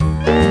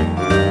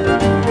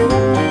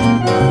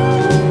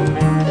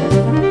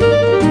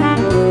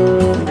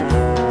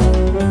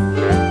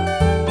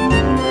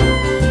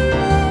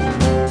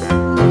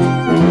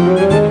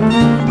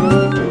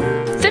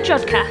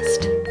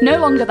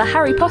longer the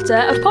Harry Potter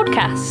of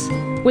podcasts.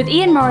 With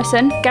Ian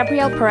Morison,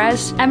 Gabrielle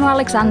Perez, Emma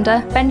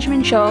Alexander,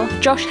 Benjamin Shaw,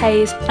 Josh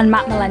Hayes and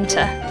Matt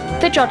Malenta.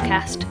 The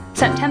Jodcast,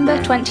 September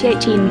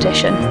 2018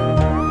 edition.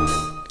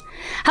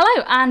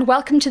 Hello and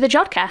welcome to the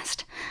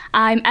Jodcast.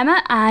 I'm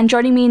Emma and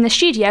joining me in the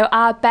studio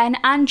are Ben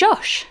and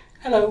Josh.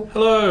 Hello.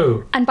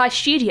 Hello. And by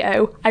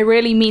studio, I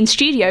really mean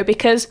studio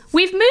because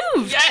we've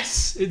moved!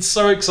 Yes! It's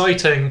so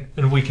exciting.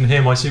 And we can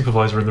hear my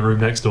supervisor in the room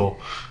next door.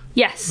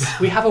 Yes.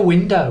 We have a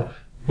window.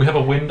 We have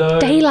a window.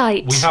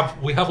 Daylight. We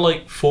have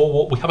like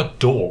we have a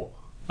door.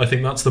 I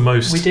think that's the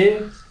most We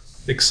do.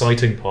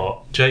 exciting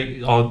part. Jay,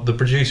 the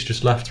producer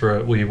just left through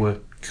it. We were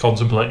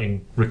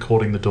contemplating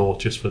recording the door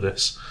just for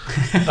this.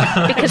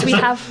 Because we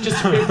have...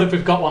 Just to prove that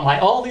we've got one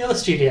like all the other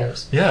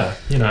studios. Yeah,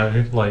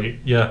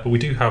 but we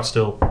do have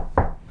still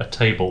a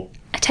table.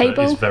 A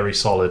table? That is very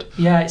solid.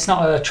 Yeah, it's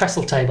not a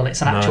trestle table,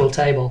 it's an actual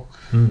table.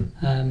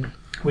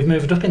 We've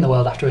moved up in the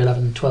world after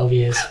 11, 12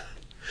 years.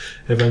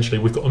 Eventually,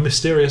 we've got a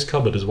mysterious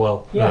cupboard as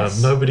well.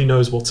 Yes. Nobody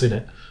knows what's in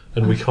it,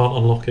 and we can't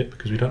unlock it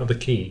because we don't have the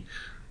key.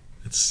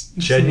 It's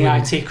In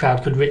genuine. the IT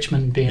crowd, could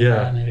Richmond be in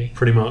there maybe?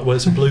 Pretty much. Well,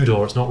 it's a blue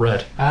door, it's not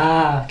red.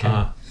 Ah,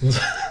 okay.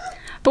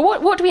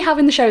 But what do we have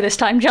in the show this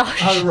time,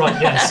 Josh? Oh,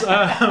 right, yes.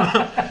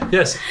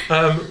 Yes,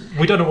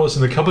 we don't know what's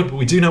in the cupboard, but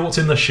we do know what's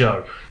in the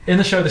show. In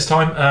the show this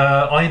time,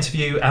 I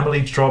interview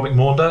Emily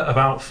Drabeck-Maunder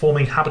about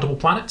forming habitable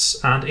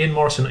planets, and Ian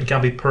Morison and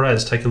Gaby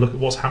Perez take a look at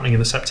what's happening in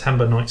the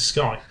September night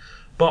sky.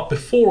 But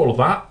before all of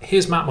that,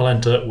 here's Matt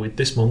Malenta with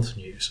this month's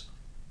news.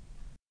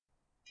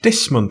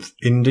 This month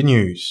in the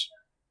news.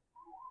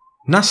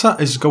 NASA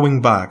is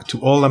going back to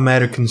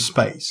all-American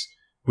space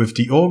with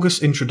the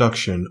August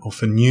introduction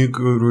of a new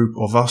group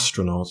of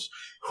astronauts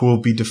who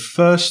will be the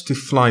first to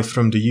fly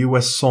from the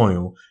US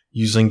soil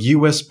using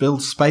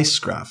US-built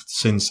spacecraft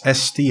since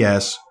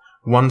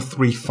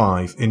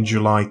STS-135 in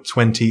July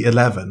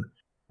 2011,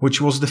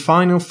 which was the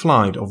final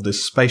flight of the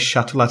Space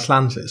Shuttle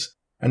Atlantis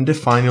and the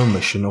final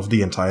mission of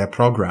the entire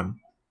program.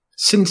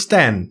 Since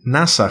then,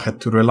 NASA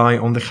had to rely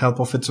on the help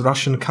of its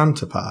Russian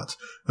counterpart,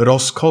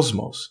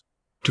 Roscosmos,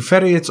 to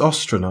ferry its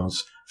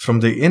astronauts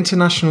from the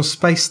International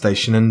Space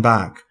Station and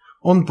back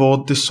on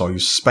board the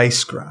Soyuz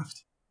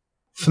spacecraft.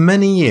 For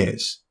many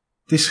years,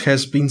 this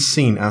has been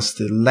seen as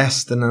the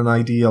less than an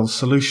ideal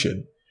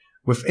solution,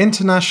 with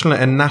international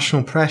and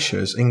national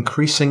pressures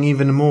increasing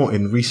even more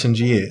in recent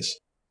years,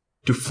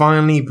 to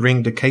finally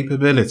bring the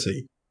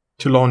capability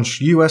to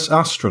launch US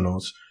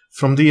astronauts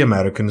from the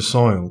American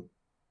soil.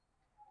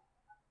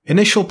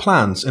 Initial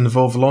plans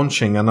involve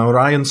launching an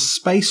Orion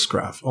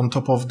spacecraft on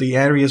top of the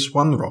Ares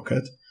 1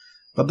 rocket,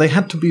 but they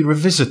had to be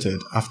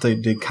revisited after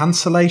the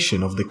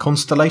cancellation of the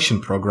Constellation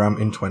program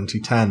in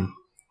 2010.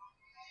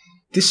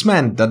 This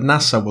meant that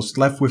NASA was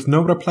left with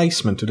no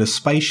replacement to the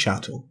Space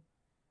Shuttle,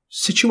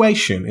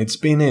 situation it's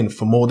been in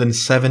for more than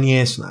 7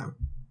 years now.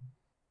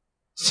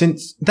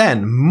 Since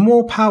then,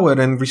 more power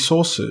and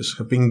resources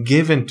have been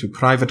given to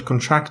private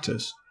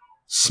contractors,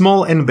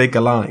 small and big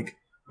alike,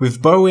 with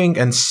Boeing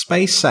and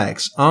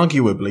SpaceX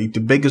arguably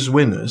the biggest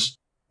winners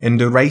in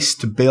the race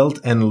to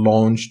build and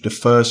launch the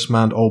first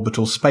manned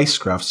orbital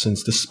spacecraft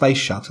since the Space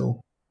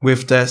Shuttle,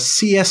 with the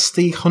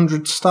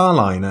CST-100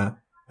 Starliner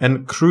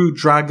and Crew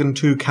Dragon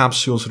 2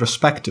 capsules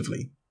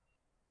respectively.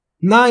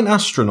 9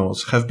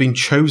 astronauts have been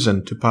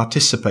chosen to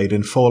participate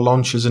in 4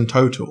 launches in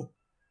total,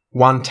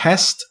 1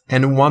 test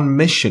and 1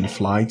 mission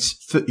flights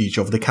for each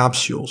of the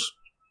capsules.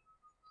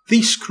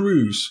 These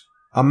crews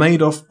are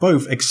made of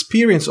both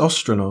experienced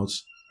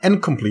astronauts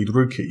and complete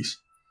rookies.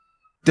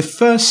 The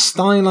first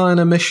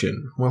Starliner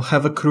mission will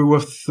have a crew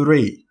of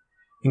 3,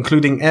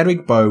 including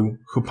Eric Bowe,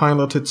 who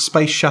piloted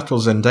Space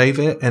Shuttles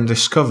Endeavour and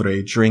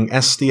Discovery during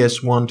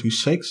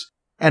STS-126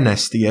 and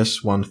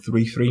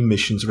STS-133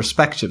 missions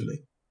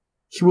respectively.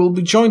 He will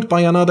be joined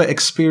by another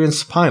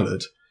experienced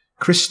pilot,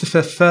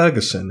 Christopher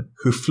Ferguson,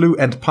 who flew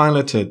and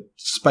piloted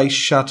Space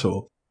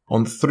Shuttle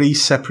on 3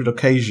 separate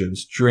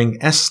occasions during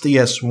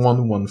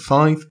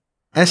STS-115,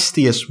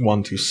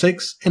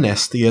 STS-126 and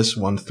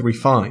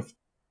STS-135.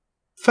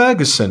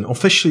 Ferguson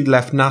officially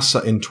left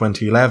NASA in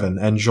 2011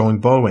 and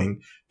joined Boeing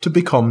to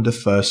become the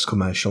first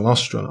commercial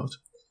astronaut.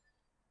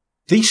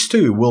 These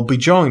 2 will be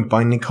joined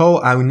by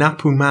Nicole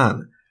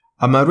Aunapu-Mann,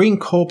 a Marine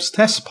Corps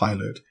test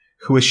pilot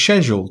who is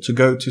scheduled to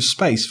go to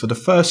space for the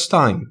first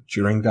time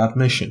during that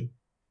mission.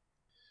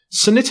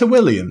 Sunita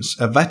Williams,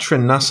 a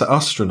veteran NASA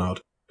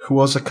astronaut who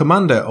was a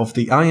commander of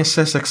the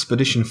ISS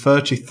Expedition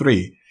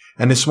 33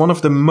 and is one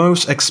of the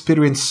most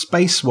experienced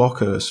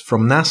spacewalkers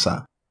from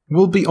NASA,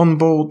 will be on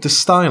board the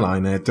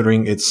Starliner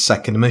during its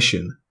second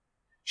mission.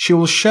 She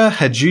will share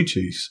her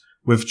duties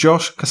with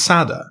Josh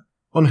Cassada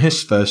on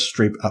his first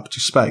trip up to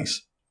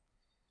space.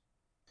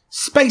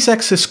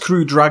 SpaceX's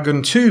Crew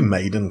Dragon 2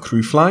 maiden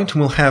crew flight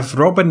will have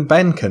Robin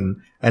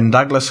Behnken and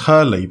Douglas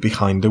Hurley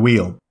behind the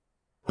wheel.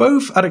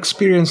 Both are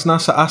experienced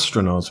NASA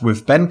astronauts,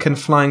 with Behnken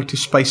flying to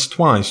space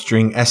twice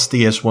during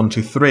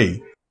STS-123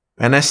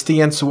 and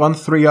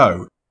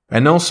STS-130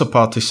 and also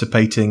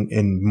participating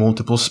in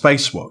multiple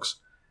spacewalks.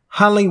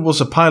 Hurley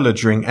was a pilot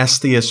during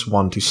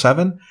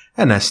STS-127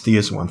 and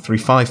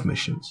STS-135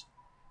 missions.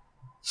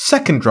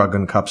 Second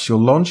Dragon capsule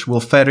launch will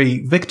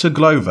ferry Victor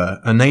Glover,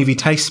 a Navy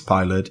test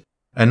pilot,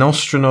 an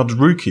astronaut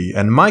rookie,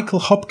 and Michael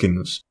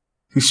Hopkins,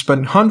 who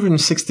spent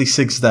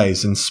 166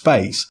 days in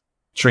space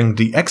during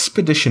the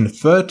Expedition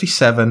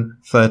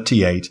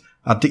 37-38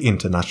 at the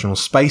International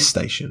Space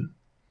Station.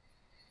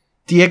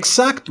 The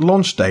exact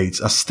launch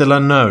dates are still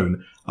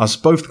unknown, as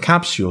both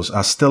capsules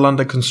are still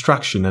under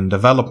construction and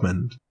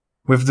development,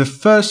 with the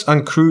first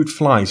uncrewed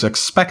flights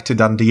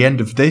expected at the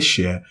end of this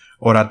year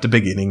or at the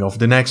beginning of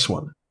the next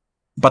one.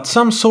 But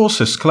some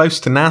sources close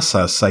to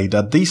NASA say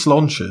that these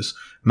launches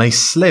may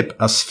slip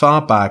as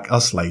far back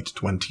as late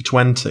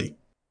 2020.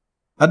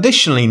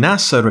 Additionally,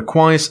 NASA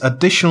requires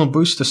additional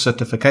booster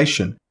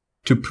certification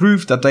to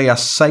prove that they are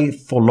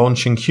safe for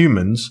launching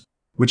humans,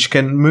 which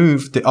can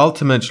move the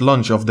ultimate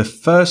launch of the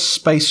first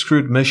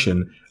space-crewed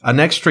mission an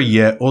extra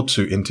year or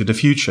two into the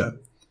future.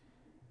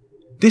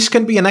 This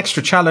can be an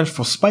extra challenge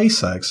for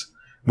SpaceX,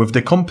 with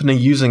the company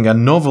using a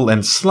novel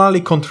and slightly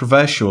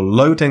controversial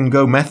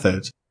load-and-go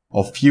method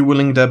of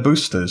fueling their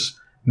boosters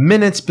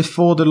minutes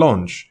before the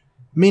launch,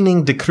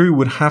 meaning the crew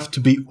would have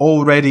to be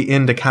already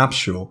in the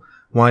capsule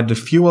while the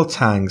fuel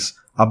tanks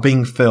are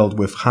being filled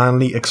with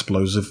highly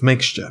explosive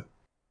mixture.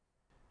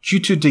 Due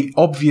to the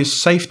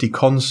obvious safety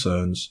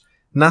concerns,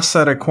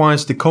 NASA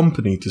requires the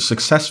company to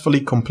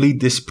successfully complete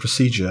this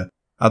procedure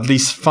at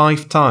least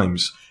 5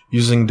 times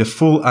using the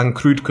full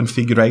uncrewed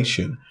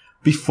configuration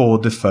before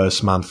the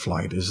first manned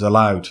flight is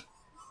allowed.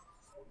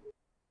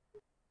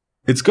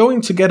 It's going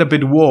to get a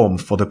bit warm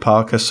for the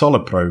Parker Solar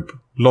Probe,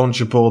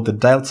 launched aboard the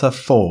Delta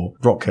IV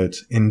rocket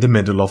in the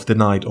middle of the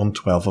night on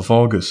 12th of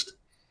August.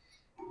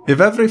 If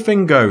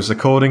everything goes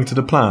according to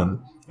the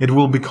plan, it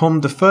will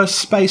become the first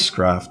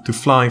spacecraft to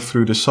fly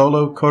through the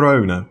solar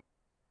corona,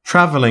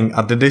 traveling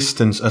at the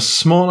distance as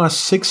small as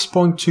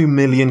 6.2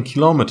 million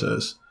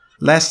kilometers,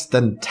 less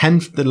than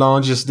 10th the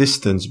largest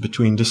distance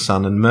between the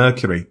Sun and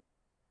Mercury,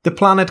 the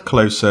planet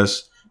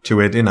closest to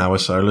it in our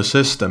solar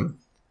system.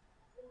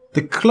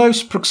 The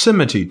close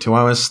proximity to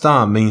our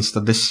star means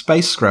that the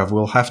spacecraft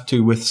will have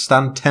to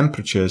withstand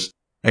temperatures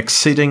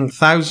exceeding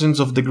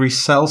thousands of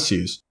degrees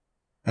Celsius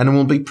and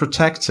will be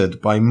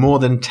protected by more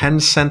than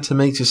 10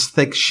 centimeters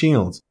thick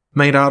shields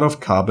made out of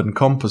carbon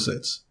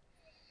composites.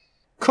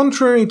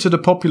 Contrary to the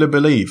popular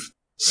belief,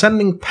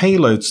 sending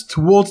payloads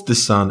towards the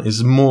Sun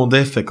is more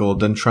difficult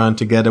than trying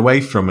to get away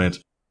from it,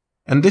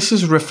 and this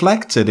is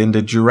reflected in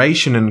the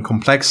duration and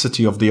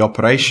complexity of the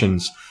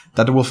operations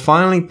that will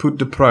finally put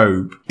the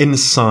probe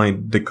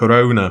inside the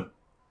corona.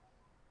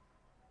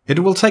 It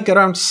will take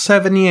around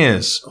 7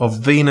 years of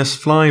Venus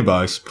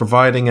flybys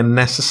providing a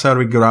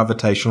necessary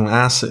gravitational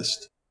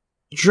assist.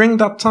 During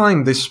that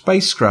time, the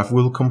spacecraft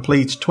will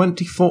complete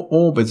 24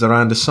 orbits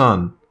around the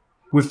Sun,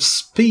 with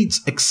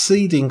speeds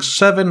exceeding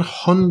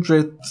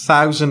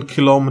 700,000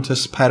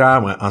 km per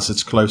hour as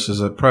its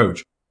closest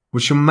approach,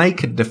 which will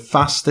make it the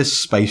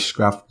fastest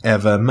spacecraft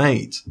ever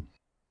made.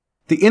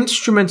 The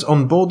instruments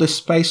on board the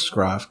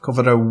spacecraft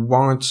cover a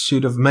wide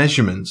suite of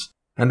measurements,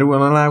 and it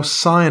will allow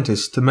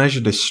scientists to measure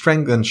the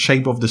strength and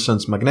shape of the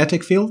Sun's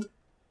magnetic field,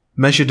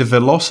 measure the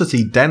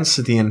velocity,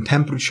 density and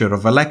temperature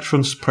of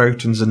electrons,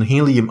 protons and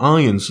helium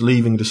ions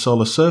leaving the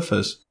solar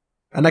surface,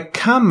 and a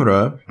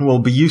camera will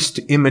be used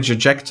to image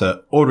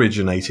ejecta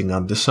originating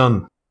at the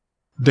Sun.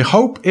 The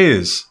hope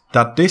is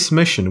that this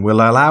mission will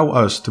allow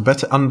us to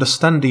better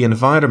understand the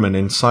environment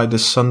inside the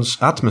Sun's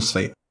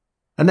atmosphere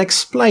and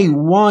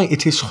explain why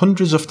it is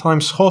hundreds of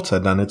times hotter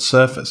than its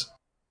surface.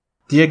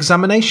 The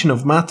examination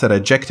of matter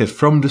ejected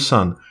from the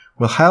Sun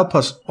will help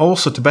us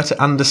also to better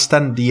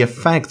understand the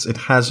effects it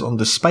has on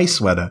the space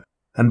weather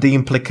and the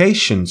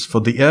implications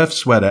for the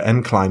Earth's weather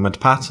and climate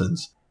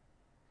patterns,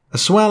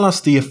 as well as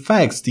the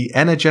effects the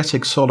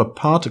energetic solar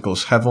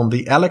particles have on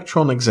the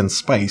electronics in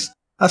space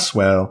as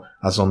well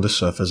as on the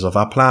surface of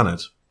our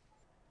planet.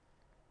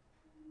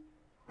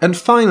 And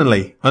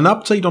finally, an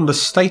update on the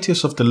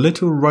status of the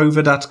little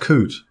rover that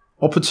could,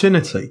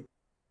 Opportunity,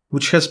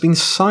 which has been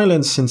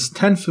silent since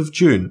 10th of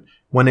June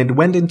when it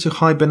went into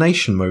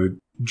hibernation mode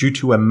due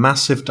to a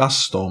massive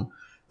dust storm,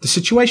 the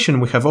situation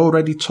we have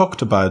already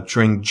talked about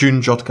during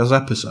June Jotka's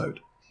episode.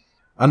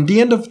 At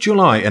the end of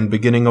July and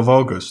beginning of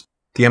August,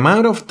 the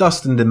amount of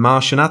dust in the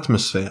Martian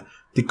atmosphere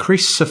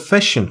decreased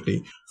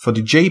sufficiently for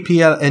the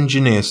JPL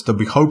engineers to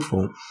be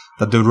hopeful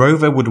that the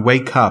rover would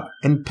wake up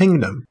and ping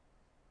them.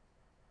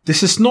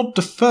 This is not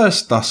the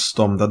first dust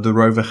storm that the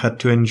rover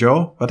had to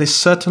endure, but is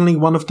certainly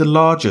one of the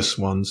largest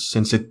ones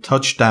since it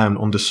touched down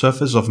on the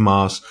surface of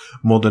Mars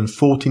more than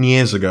 14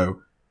 years ago,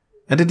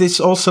 and it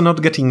is also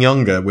not getting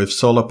younger with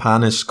solar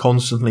panels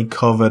constantly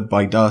covered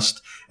by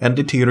dust and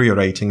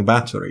deteriorating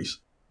batteries.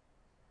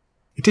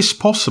 It is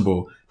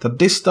possible that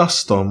this dust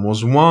storm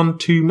was one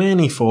too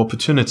many for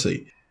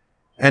Opportunity,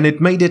 and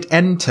it made it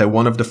enter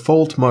one of the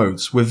fault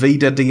modes with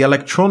either the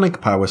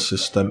electronic power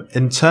system,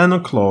 internal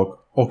clock,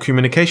 or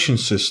communication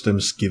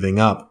systems giving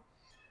up.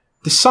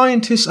 The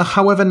scientists are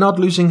however not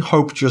losing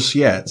hope just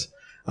yet,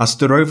 as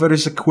the rover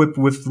is equipped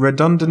with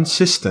redundant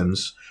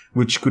systems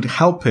which could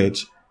help it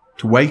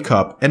to wake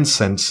up and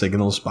send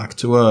signals back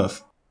to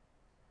Earth.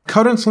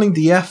 Currently,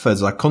 the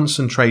efforts are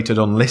concentrated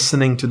on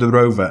listening to the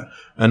rover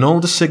and all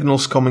the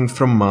signals coming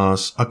from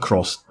Mars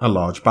across a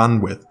large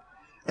bandwidth.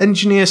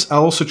 Engineers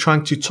are also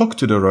trying to talk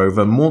to the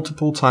rover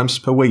multiple times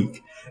per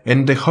week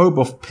in the hope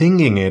of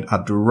pinging it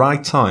at the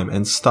right time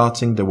and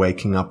starting the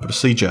waking up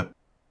procedure.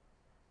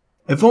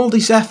 If all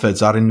these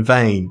efforts are in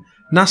vain,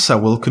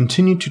 NASA will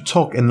continue to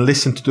talk and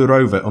listen to the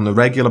rover on a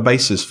regular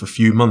basis for a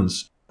few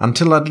months,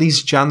 until at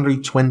least January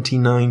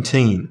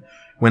 2019,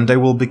 when they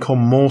will become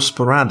more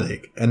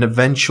sporadic and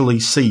eventually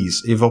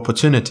cease if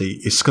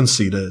opportunity is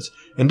considered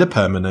in the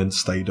permanent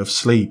state of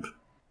sleep.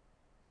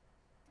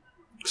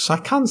 So I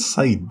can't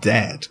say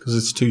dead, because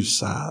it's too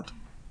sad.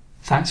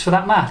 Thanks for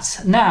that, Matt.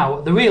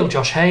 Now, the real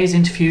Josh Hayes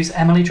interviews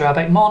Emily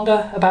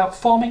Drabeck-Maunder about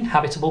forming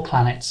habitable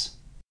planets.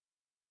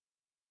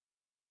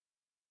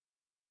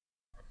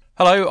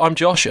 Hello, I'm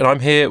Josh, and I'm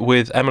here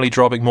with Emily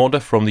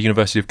Drabeck-Maunder from the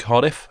University of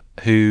Cardiff,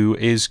 who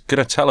is going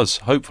to tell us,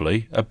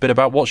 hopefully, a bit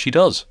about what she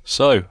does.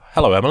 So,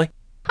 hello, Emily.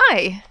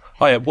 Hi.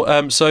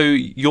 Hi. So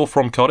you're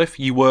from Cardiff.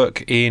 You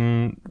work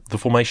in the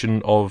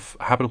formation of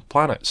habitable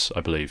planets,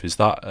 I believe. Is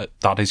that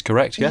is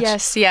correct? Yes.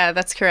 Yes. Yeah,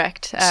 that's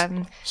correct.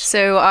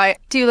 So I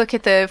do look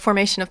at the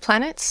formation of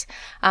planets,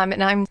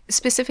 and I'm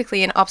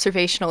specifically an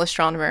observational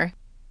astronomer.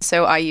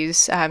 So I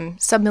use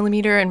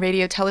sub-millimeter and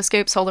radio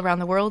telescopes all around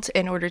the world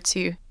in order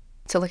to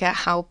look at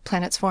how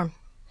planets form.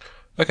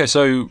 Okay,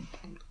 so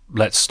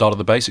let's start at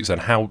the basics then.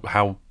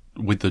 How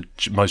with the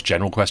most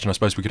general question I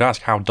suppose we could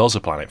ask, how does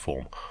a planet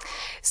form?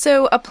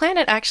 So a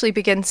planet actually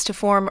begins to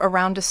form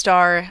around a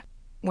star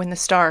when the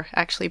star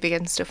actually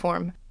begins to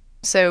form.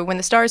 So when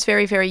the star is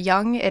very, very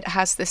young, it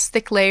has this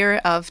thick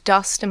layer of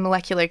dust and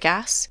molecular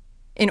gas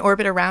in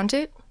orbit around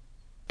it.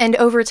 And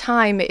over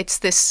time, it's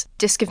this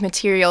disk of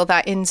material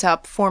that ends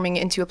up forming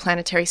into a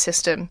planetary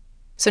system.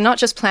 So not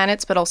just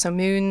planets, but also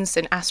moons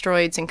and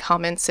asteroids and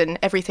comets and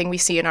everything we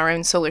see in our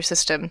own solar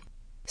system.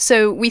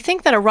 So we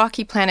think that a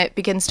rocky planet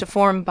begins to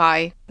form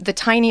by the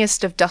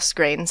tiniest of dust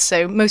grains.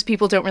 So most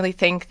people don't really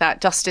think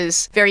that dust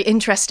is very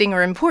interesting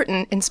or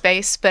important in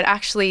space, but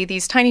actually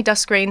these tiny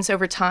dust grains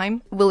over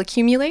time will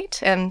accumulate,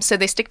 and so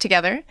they stick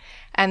together,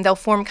 and they'll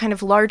form kind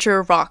of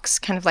larger rocks,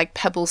 kind of like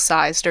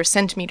pebble-sized or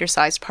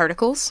centimeter-sized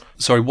particles.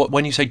 Sorry,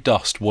 when you say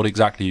dust, what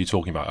exactly are you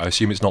talking about? I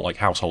assume it's not like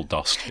household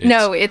dust.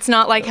 No, it's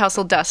not like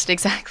household dust,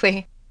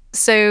 exactly.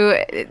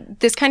 So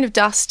this kind of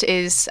dust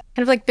is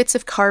kind of like bits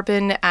of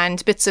carbon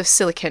and bits of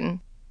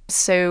silicon.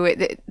 So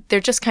they're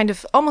just kind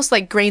of almost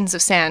like grains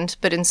of sand,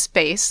 but in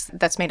space,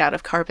 that's made out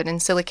of carbon and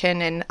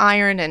silicon and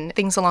iron and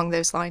things along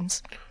those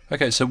lines.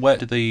 Okay, so where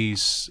do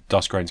these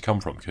dust grains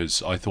come from?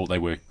 Because I thought they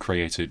were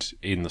created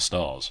in the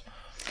stars.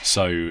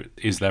 So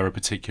is there a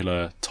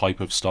particular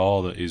type of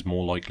star that is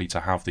more likely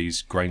to have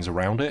these grains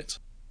around it?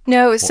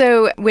 No,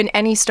 so when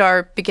any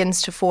star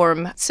begins to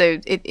form, so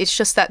it's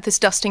just that this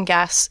dust and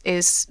gas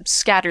is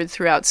scattered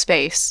throughout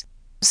space.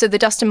 So the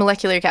dust and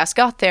molecular gas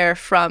got there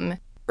from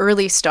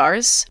early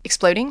stars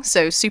exploding,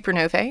 so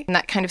supernovae, and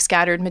that kind of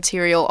scattered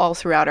material all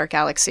throughout our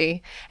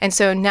galaxy. And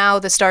so now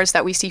the stars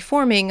that we see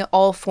forming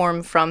all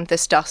form from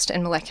this dust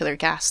and molecular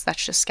gas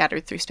that's just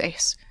scattered through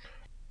space.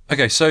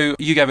 Okay, so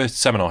you gave a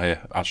seminar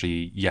here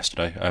actually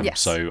yesterday.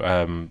 Yes. So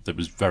that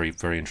was very,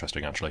 very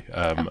interesting actually.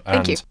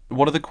 Thank you.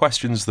 One of the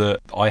questions that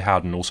I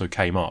had and also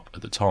came up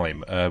at the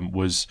time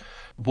was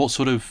what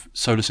sort of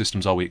solar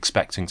systems are we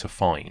expecting to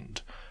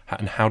find?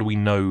 And how do we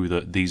know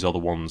that these are the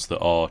ones that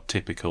are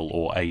typical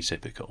or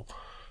atypical?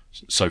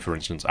 So for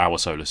instance, our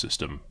solar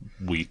system,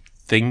 we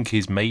think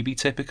is maybe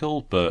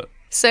typical, but...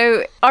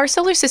 So our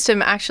solar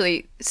system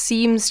actually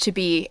seems to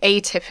be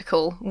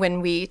atypical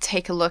when we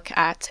take a look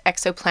at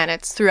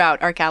exoplanets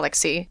throughout our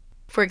galaxy.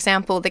 For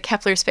example, the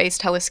Kepler Space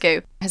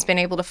Telescope has been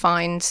able to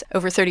find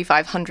over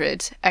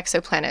 3,500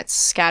 exoplanets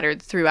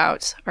scattered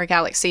throughout our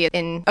galaxy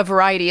in a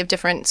variety of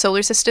different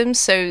solar systems.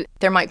 So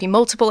there might be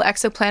multiple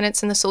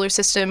exoplanets in the solar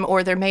system,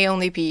 or there may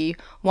only be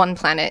one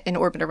planet in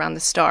orbit around the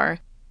star.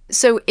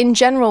 So in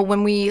general,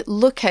 when we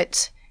look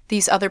at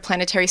these other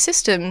planetary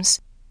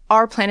systems,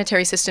 our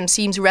planetary system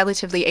seems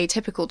relatively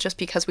atypical just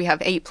because we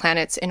have 8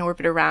 planets in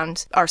orbit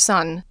around our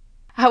sun.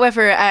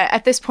 However,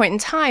 at this point in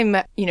time,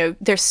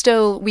 we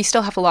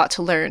still have a lot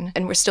to learn,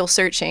 and we're still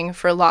searching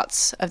for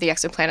lots of the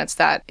exoplanets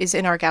that is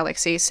in our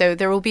galaxy. So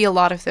there will be a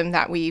lot of them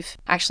that we've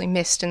actually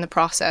missed in the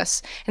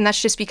process. And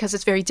that's just because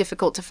it's very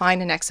difficult to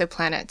find an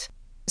exoplanet.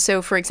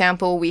 So for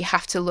example, we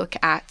have to look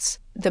at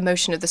the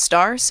motion of the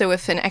star. So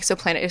if an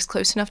exoplanet is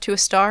close enough to a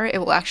star, it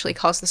will actually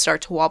cause the star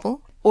to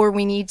wobble. Or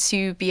we need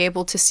to be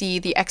able to see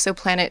the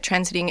exoplanet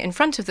transiting in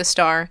front of the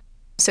star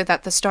so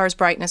that the star's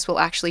brightness will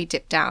actually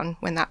dip down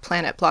when that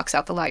planet blocks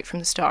out the light from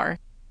the star.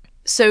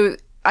 So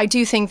I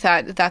do think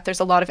that there's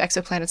a lot of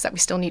exoplanets that we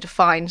still need to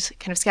find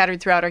kind of scattered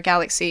throughout our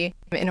galaxy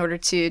in order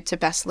to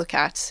best look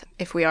at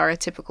if we are a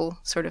typical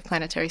sort of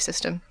planetary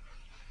system.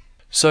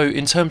 So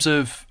in terms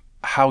of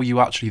how you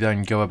actually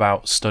then go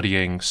about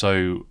studying,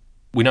 so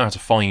we know how to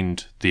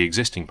find the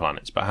existing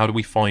planets, but how do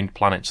we find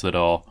planets that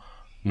are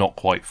not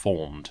quite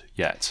formed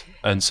yet?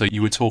 And so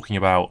you were talking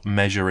about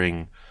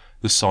measuring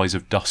the size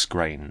of dust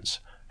grains.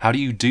 How do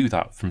you do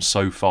that from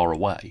so far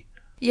away?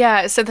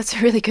 Yeah, so that's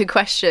a really good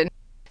question.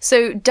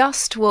 So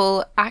dust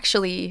will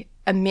actually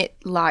emit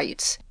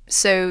light.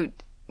 So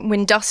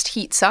when dust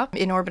heats up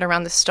in orbit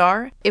around the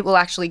star, it will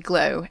actually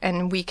glow,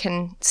 and we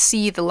can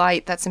see the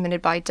light that's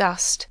emitted by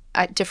dust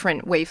at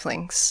different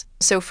wavelengths.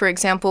 So for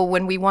example,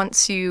 when we want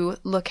to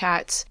look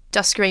at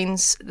dust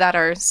grains that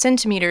are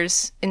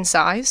centimeters in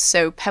size,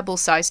 so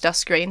pebble-sized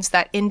dust grains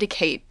that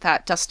indicate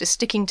that dust is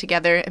sticking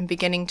together and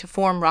beginning to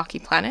form rocky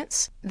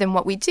planets, then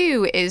what we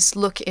do is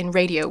look in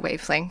radio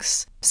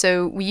wavelengths.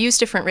 So we use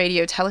different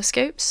radio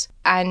telescopes,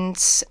 and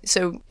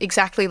so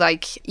exactly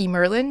like E.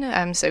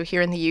 Merlin, so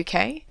here in the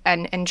UK,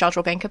 and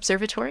Jodrell Bank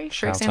Observatory,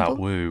 for example. Shout out,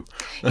 woo.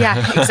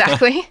 Yeah,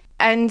 exactly.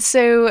 And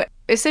so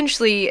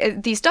essentially,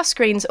 these dust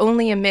grains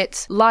only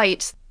emit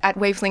light at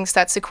wavelengths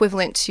that's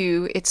equivalent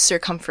to its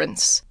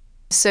circumference.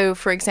 So,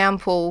 for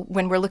example,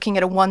 when we're looking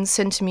at a 1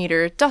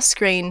 centimeter dust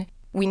grain,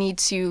 we need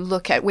to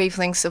look at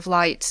wavelengths of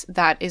light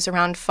that is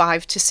around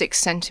 5 to 6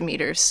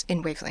 centimeters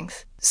in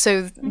wavelength.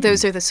 So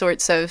those are the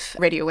sorts of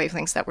radio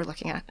wavelengths that we're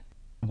looking at.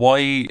 Why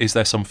is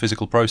there some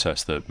physical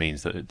process that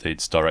means that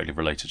it's directly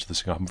related to the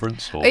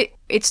circumference? Or?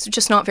 It's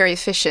just not very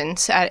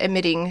efficient at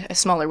emitting a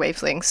smaller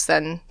wavelengths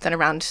than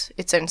around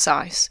its own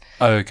size.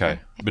 Oh, okay.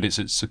 But it's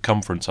its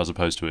circumference as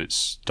opposed to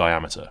its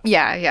diameter?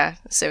 Yeah.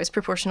 So it's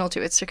proportional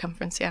to its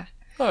circumference, yeah.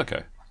 Oh,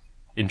 okay.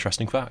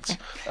 Interesting facts.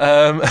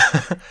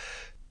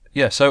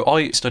 Yeah, so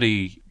I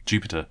study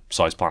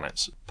Jupiter-sized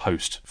planets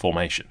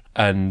post-formation.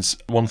 And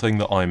one thing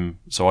that I'm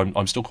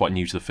still quite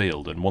new to the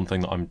field, and one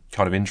thing that I'm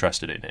kind of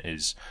interested in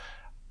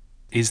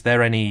is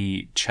there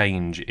any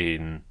change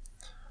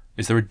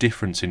is there a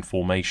difference in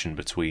formation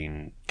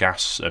between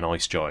gas and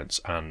ice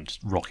giants and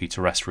rocky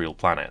terrestrial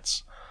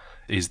planets?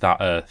 Is that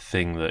a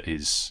thing that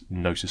is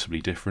noticeably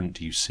different?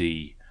 Do you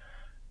see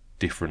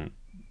different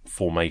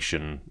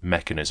formation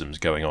mechanisms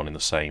going on in the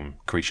same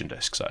accretion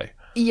disk, say?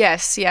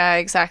 Yes, yeah,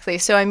 exactly.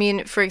 So, I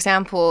mean, for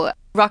example,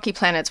 rocky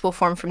planets will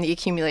form from the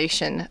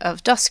accumulation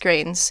of dust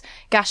grains.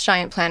 Gas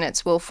giant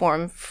planets will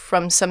form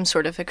from some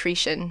sort of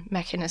accretion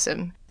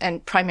mechanism,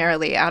 and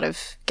primarily out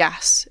of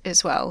gas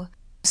as well.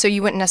 So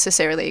you wouldn't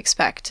necessarily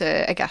expect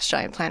a gas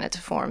giant planet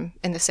to form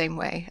in the same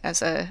way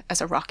as a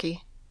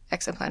rocky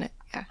exoplanet.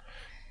 Yeah.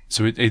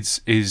 So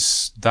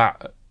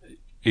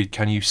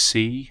can you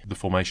see the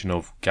formation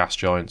of gas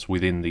giants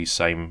within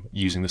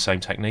using the same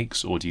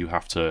techniques, or do you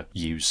have to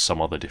use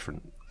some other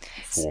different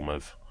form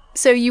of?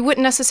 So you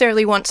wouldn't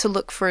necessarily want to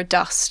look for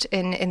dust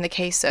in the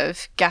case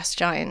of gas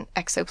giant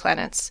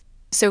exoplanets.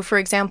 So for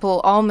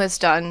example, ALMA's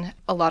done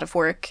a lot of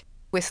work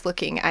with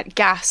looking at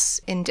gas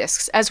in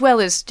disks, as well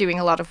as doing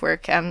a lot of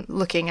work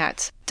looking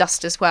at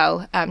dust as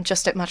well,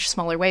 just at much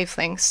smaller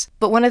wavelengths.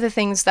 But one of the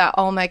things that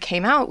ALMA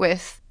came out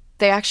with,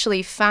 they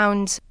actually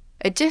found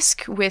a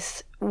disk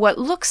with what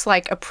looks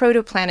like a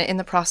protoplanet in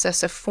the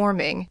process of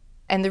forming.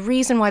 And the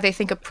reason why they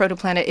think a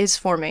protoplanet is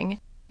forming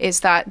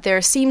is that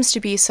there seems to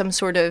be some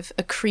sort of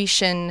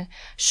accretion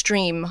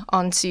stream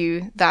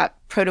onto that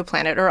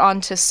protoplanet or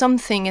onto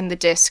something in the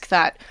disk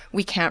that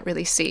we can't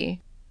really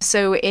see.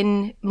 So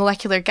in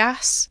molecular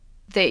gas,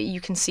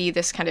 you can see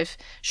this kind of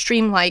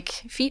stream-like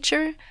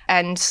feature,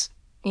 and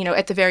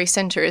at the very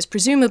center is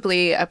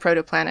presumably a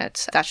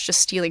protoplanet that's just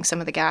stealing some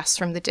of the gas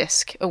from the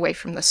disk away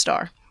from the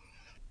star.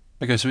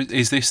 Okay, so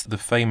is this the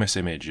famous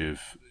image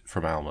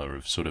from ALMA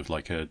of sort of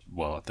like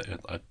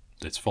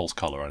it's false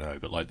colour, I know,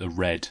 but like the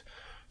red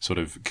sort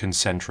of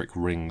concentric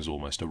rings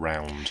almost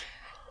around?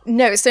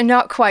 No, so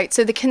not quite.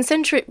 So the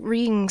concentric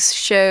rings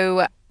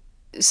show,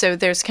 so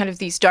there's kind of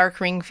these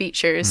dark ring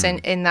features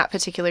in that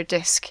particular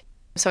disk.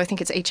 So I think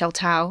it's HL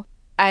tau.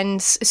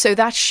 And so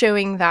that's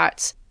showing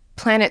that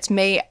planets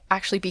may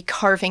actually be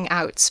carving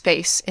out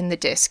space in the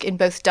disk in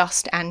both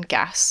dust and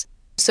gas.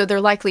 So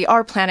there likely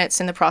are planets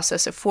in the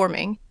process of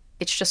forming.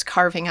 It's just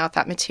carving out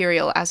that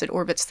material as it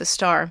orbits the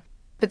star.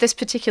 But this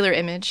particular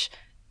image,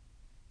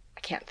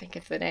 I can't think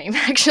of the name,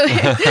 actually.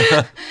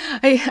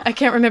 I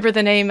can't remember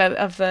the name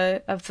of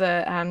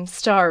the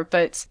star,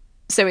 but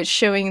so it's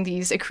showing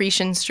these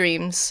accretion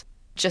streams,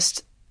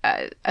 just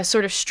a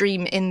sort of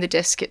stream in the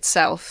disk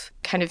itself,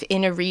 kind of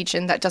in a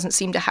region that doesn't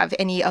seem to have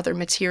any other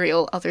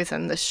material other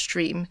than the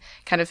stream,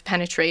 kind of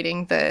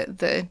penetrating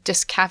the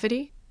disk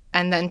cavity,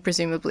 and then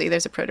presumably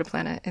there's a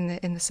protoplanet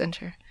in the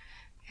center.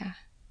 Yeah.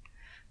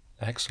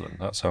 Excellent.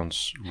 That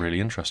sounds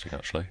really interesting,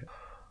 actually.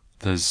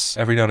 There's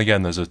every now and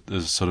again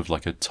there's sort of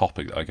like a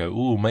topic that I go,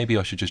 oh, maybe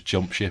I should just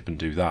jump ship and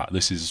do that.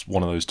 This is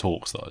one of those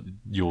talks that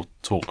your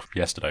talk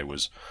yesterday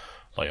was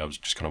like, I was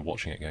just kind of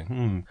watching it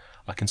going,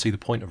 I can see the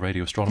point of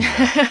radio astronomy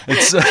now.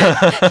 It's,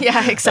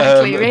 yeah,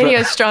 exactly. Radio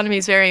astronomy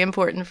is very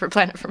important for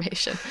planet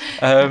formation.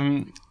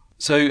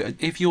 So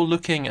if you're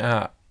looking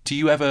at, do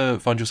you ever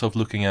find yourself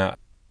looking at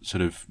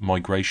sort of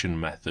migration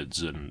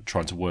methods and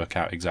trying to work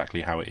out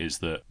exactly how it is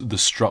that the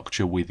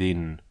structure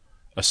within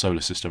a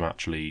solar system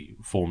actually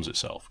forms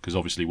itself? Because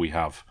obviously we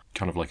have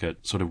kind of like a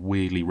sort of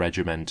weirdly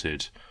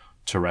regimented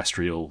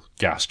terrestrial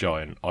gas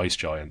giant, ice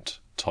giant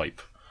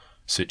type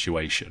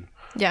situation.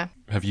 Yeah.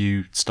 Have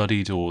you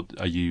studied or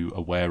are you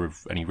aware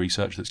of any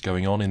research that's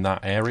going on in that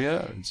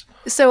area?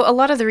 So a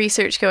lot of the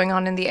research going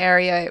on in the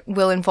area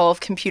will involve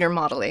computer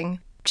modeling,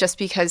 just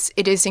because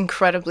it is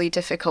incredibly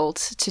difficult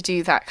to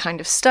do that kind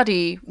of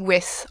study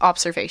with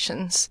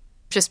observations,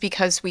 just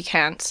because we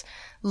can't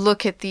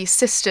look at these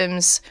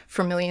systems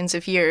for millions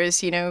of years,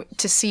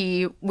 to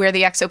see where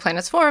the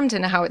exoplanets formed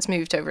and how it's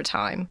moved over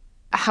time.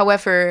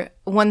 However,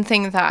 one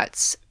thing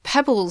that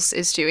Pebbles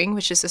is doing,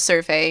 which is a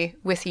survey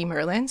with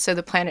eMerlin, so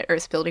the Planet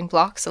Earth Building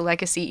Blocks, a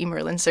legacy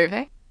eMerlin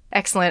survey.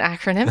 Excellent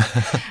acronym.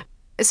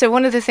 So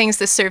one of the things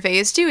this survey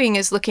is doing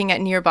is looking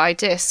at nearby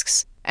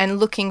disks and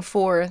looking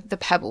for the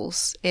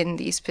pebbles in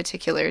these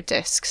particular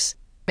disks.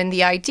 And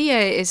the idea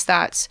is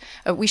that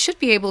we should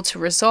be able to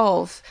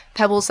resolve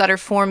pebbles that are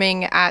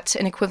forming at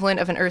an equivalent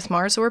of an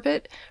Earth-Mars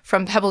orbit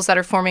from pebbles that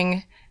are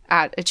forming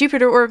at a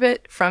Jupiter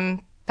orbit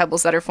from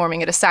pebbles that are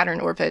forming at a Saturn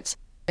orbit.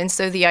 And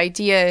so the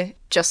idea,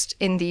 just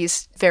in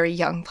these very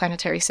young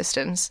planetary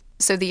systems,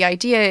 so the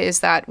idea is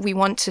that we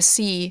want to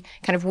see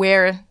kind of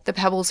where the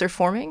pebbles are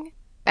forming,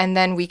 and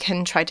then we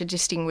can try to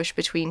distinguish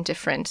between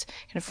different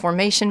kind of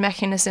formation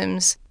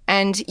mechanisms,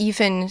 and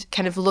even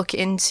kind of look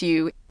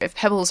into if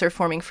pebbles are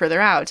forming further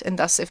out, and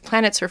thus if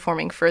planets are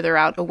forming further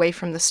out away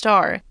from the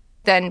star,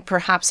 then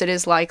perhaps it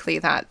is likely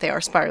that they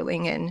are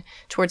spiraling in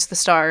towards the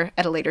star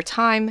at a later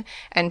time,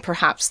 and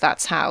perhaps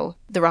that's how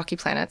the rocky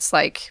planets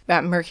like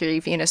Mercury,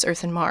 Venus,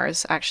 Earth, and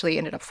Mars actually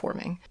ended up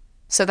forming.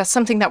 So that's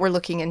something that we're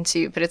looking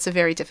into, but it's a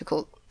very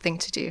difficult thing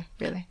to do,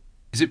 really.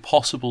 Is it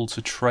possible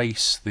to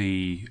trace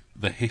the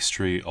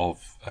history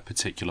of a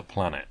particular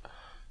planet?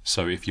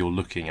 So if you're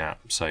looking at,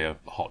 say, a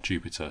hot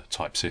Jupiter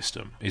type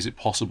system, is it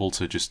possible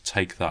to just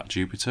take that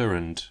Jupiter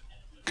and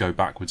go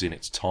backwards in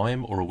its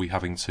time, or are we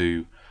having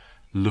to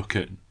look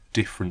at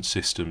different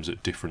systems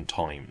at different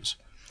times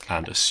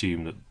and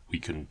assume that we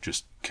can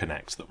just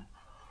connect them?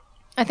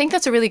 I think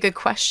that's a really good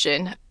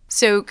question.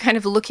 So kind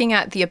of looking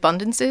at the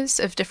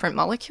abundances of different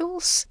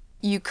molecules,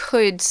 you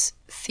could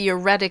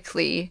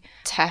theoretically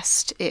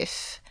test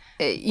if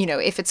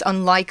it's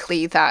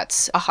unlikely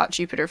that a hot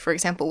Jupiter, for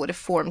example, would have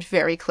formed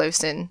very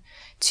close in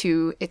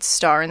to its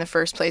star in the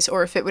first place,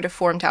 or if it would have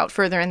formed out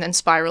further and then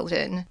spiraled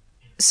in.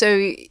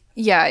 So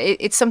yeah,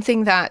 it's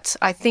something that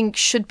I think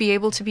should be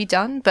able to be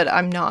done, but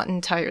I'm not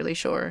entirely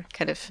sure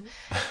kind of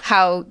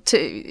how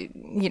to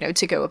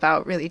go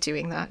about really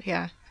doing that.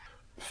 Yeah.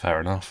 Fair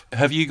enough.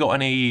 Have you got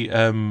any,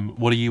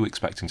 what are you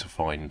expecting to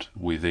find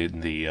within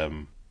the,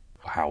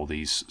 how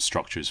these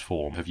structures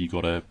form? Have you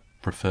got a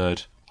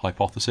preferred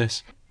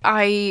hypothesis?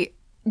 I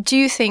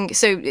do think,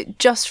 so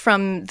just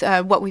from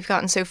what we've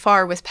gotten so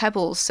far with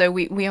Pebbles, so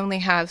we only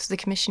have the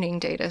commissioning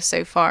data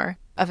so far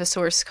of a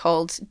source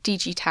called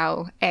DG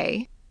Tau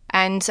A.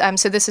 And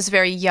so this is a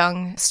very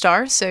young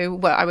star, so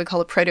what I would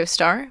call a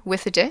protostar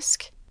with a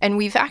disk. And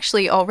we've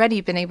actually already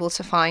been able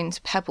to find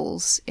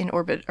pebbles in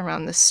orbit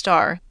around this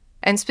star.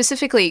 And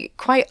specifically,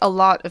 quite a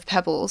lot of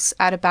pebbles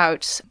at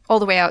about all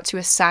the way out to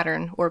a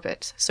Saturn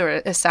orbit,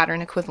 so a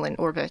Saturn equivalent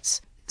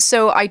orbit.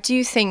 So I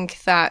do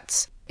think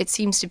that it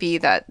seems to be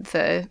that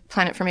the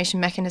planet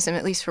formation mechanism,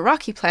 at least for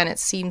rocky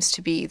planets, seems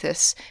to be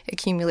this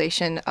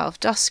accumulation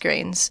of dust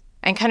grains.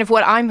 And kind of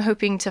what I'm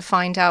hoping to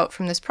find out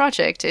from this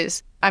project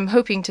is I'm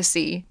hoping to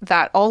see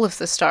that all of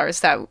the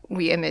stars that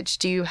we image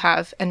do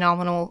have a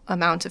nominal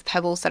amount of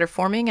pebbles that are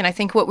forming. And I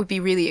think what would be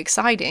really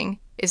exciting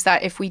is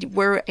that if we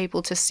were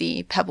able to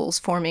see pebbles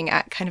forming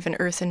at kind of an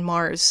Earth and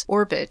Mars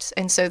orbit,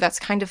 and so that's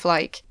kind of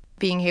like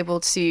being able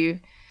to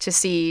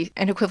see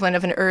an equivalent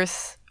of an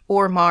Earth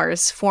or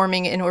Mars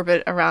forming in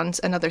orbit around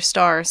another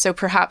star. So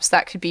perhaps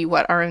that could be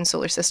what our own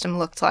solar system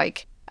looked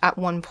like at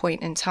one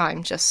point in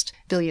time, just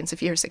billions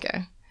of years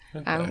ago,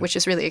 which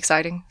is really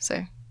exciting.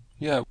 So,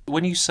 yeah,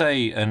 when you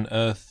say an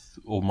Earth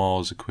or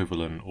Mars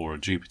equivalent or a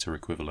Jupiter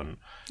equivalent,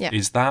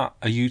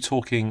 are you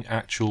talking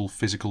actual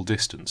physical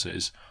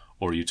distances,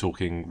 or are you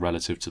talking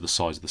relative to the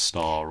size of the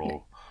star?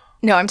 Or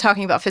no, I'm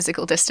talking about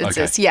physical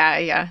distances.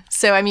 Okay. Yeah.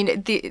 So I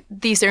mean,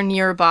 these are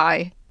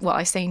nearby. Well,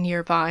 I say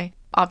nearby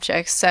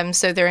objects.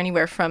 So they're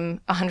anywhere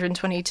from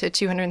 120 to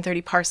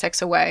 230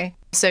 parsecs away.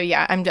 So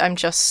yeah, I'm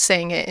just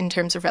saying it in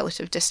terms of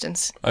relative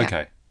distance.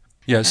 Okay.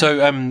 Yeah,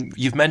 so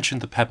you've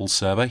mentioned the Pebbles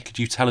survey. Could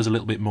you tell us a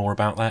little bit more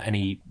about that?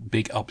 Any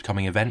big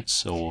upcoming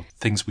events or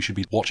things we should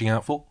be watching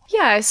out for?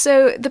 Yeah,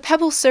 so the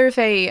Pebbles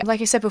survey,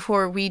 like I said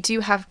before, we do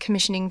have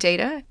commissioning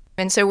data.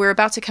 And so we're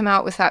about to come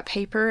out with that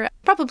paper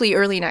probably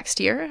early next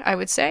year, I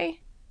would say.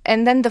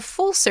 And then the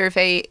full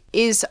survey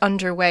is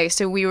underway.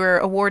 So we were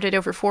awarded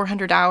over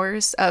 400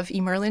 hours of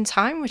eMerlin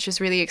time, which is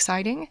really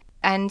exciting.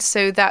 And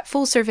so that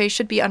full survey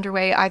should be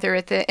underway either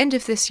at the end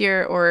of this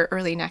year or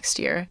early next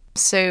year.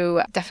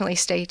 So definitely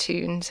stay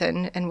tuned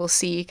and we'll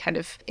see kind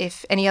of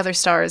if any other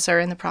stars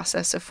are in the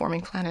process of forming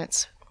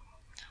planets.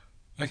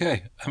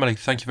 Okay. Emily,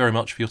 thank you very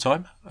much for your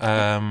time.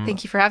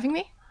 Thank you for having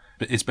me.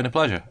 It's been a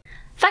pleasure.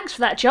 Thanks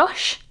for that,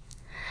 Josh.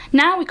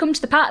 Now we come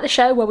to the part of the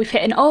show where we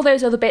fit in all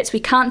those other bits we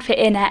can't fit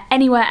in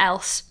anywhere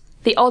else,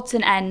 the odds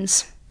and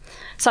ends.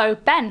 So,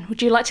 Ben,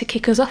 would you like to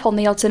kick us off on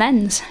the odds and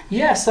ends?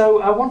 Yeah,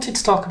 so I wanted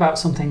to talk about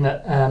something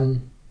that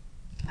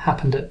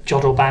happened at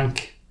Joddle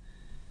Bank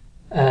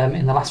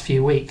in the last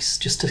few weeks,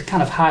 just to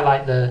kind of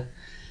highlight the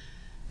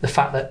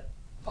fact that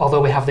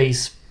although we have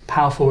these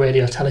powerful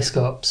radio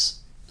telescopes,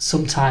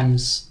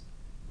 sometimes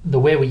the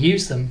way we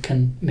use them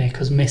can make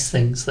us miss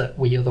things that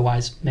we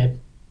otherwise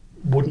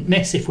wouldn't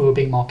miss if we were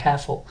being more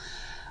careful.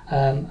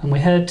 And we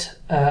heard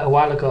a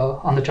while ago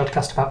on the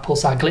Jodcast about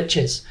pulsar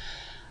glitches.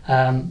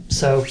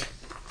 So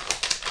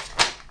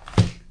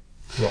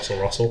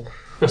Russell.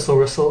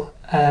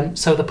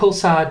 So the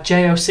pulsar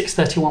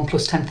JO631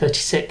 plus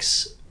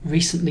 1036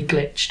 recently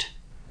glitched,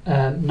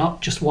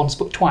 not just once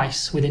but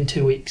twice within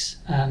 2 weeks.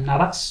 Now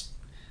that's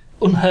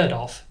unheard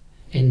of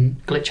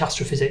in glitch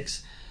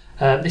astrophysics.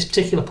 This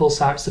particular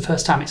pulsar, it's the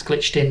first time it's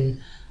glitched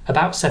in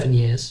about 7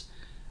 years,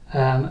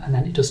 and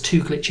then it does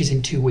 2 glitches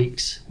in 2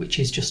 weeks, which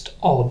is just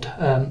odd.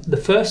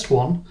 The first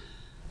one,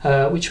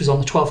 which was on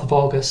the 12th of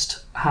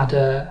August, had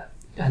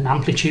an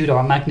amplitude or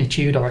a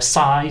magnitude or a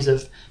size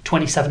of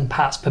 27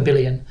 parts per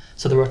billion.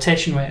 So the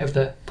rotation rate of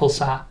the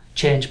pulsar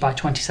changed by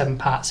 27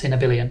 parts in a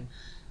billion,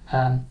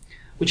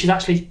 which is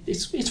actually,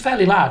 it's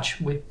fairly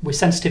large. We're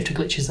sensitive to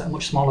glitches that are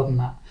much smaller than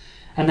that.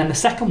 And then the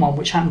second one,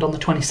 which happened on the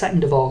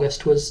 22nd of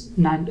August, was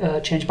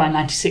changed by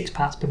 96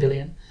 parts per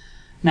billion.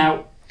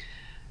 Now,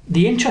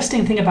 the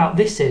interesting thing about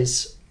this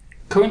is,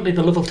 currently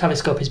the Lovell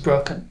telescope is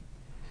broken.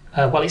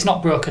 Well, it's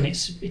not broken. It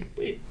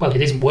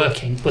isn't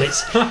working, but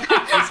it's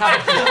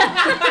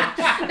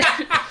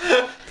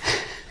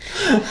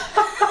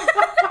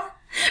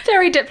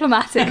Very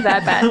diplomatic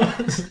there, Ben.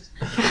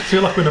 I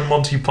feel like we're in a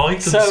Monty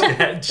Python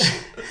sketch.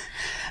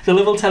 The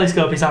Lovell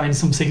telescope is having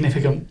some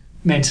significant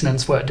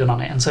maintenance work done on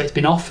it, and so it's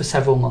been off for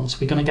several months.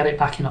 We're going to get it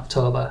back in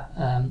October,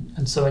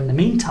 and so in the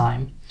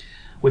meantime,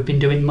 we've been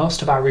doing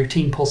most of our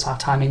routine pulsar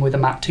timing with a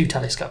Mark II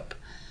telescope,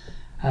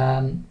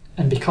 and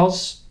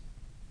because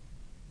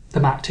the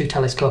Mark II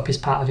telescope is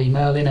part of E.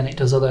 Merlin and it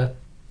does other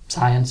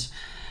science,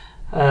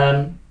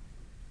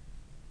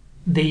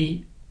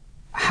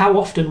 how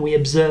often we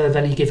observe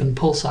any given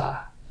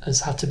pulsar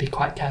has had to be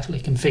quite carefully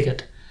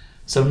configured.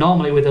 So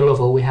normally with a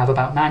Lovell we have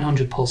about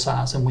 900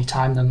 pulsars and we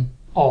time them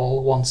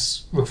all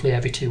once roughly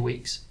every 2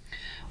 weeks.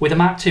 With a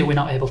Mark II we're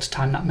not able to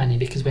time that many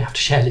because we have to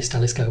share this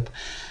telescope,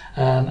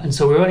 and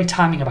so we're only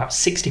timing about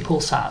 60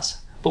 pulsars.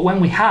 But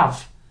when we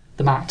have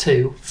the Mark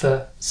II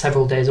for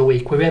several days a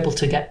week, we're able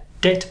to get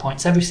data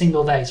points every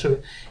single day, so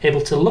we're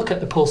able to look at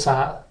the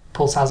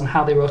pulsars and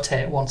how they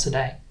rotate once a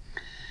day.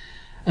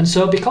 And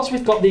so because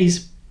we've got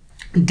these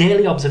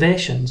daily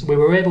observations, we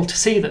were able to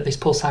see that this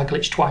pulsar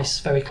glitched twice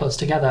very close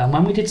together. And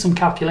when we did some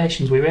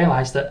calculations, we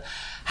realised that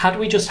had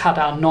we just had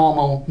our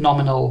normal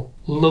nominal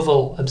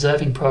Lovell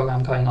observing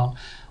program going on,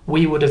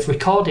 we would have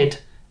recorded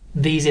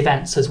these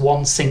events as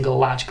one single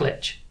large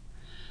glitch.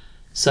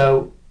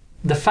 So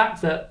the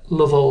fact that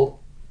Lovell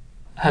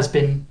has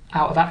been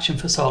out of action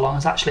for so long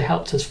has actually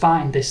helped us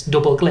find this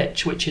double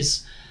glitch, which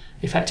is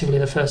effectively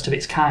the first of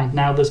its kind.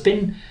 Now, there's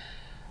been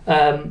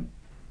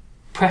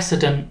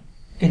precedent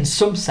in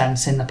some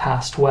sense in the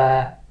past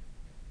where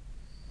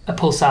a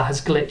pulsar has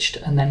glitched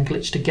and then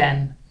glitched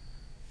again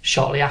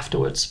shortly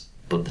afterwards,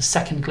 but the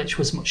second glitch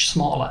was much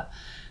smaller.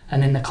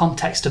 And in the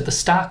context of the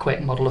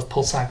Starquake model of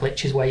pulsar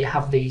glitches, where you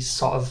have these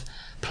sort of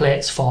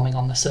plates forming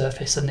on the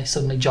surface and they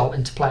suddenly jolt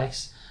into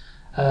place,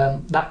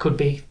 that could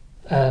be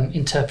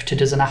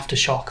interpreted as an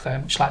aftershock, very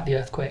much like the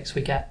earthquakes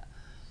we get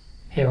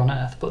here on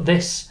Earth. But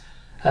this,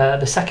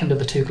 the second of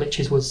the 2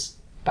 glitches, was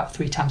about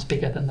 3 times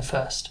bigger than the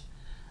first.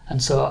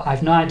 And so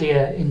I've no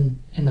idea in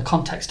the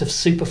context of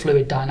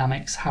superfluid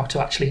dynamics how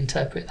to actually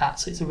interpret that.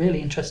 So it's a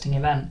really interesting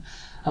event,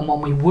 and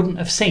one we wouldn't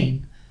have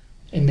seen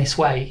in this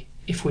way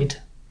if we'd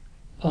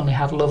only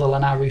had Lovell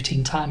and our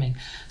routine timing.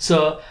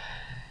 So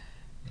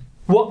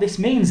what this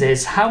means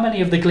is how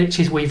many of the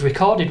glitches we've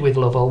recorded with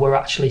Lovell were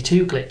actually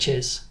 2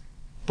 glitches,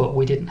 but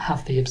we didn't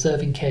have the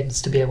observing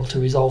cadence to be able to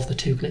resolve the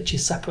 2 glitches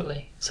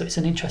separately. So it's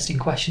an interesting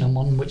question, and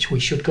one which we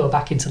should go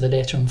back into the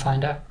data and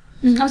find out.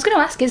 I was going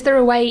to ask, is there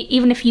a way,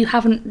 even if you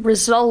haven't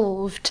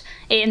resolved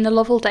it in the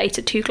Lovell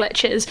data 2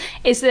 glitches,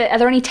 are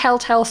there any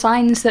telltale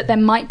signs that there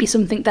might be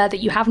something there that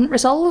you haven't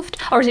resolved?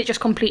 Or is it just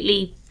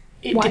completely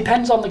It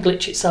depends on the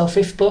glitch itself.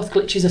 If both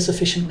glitches are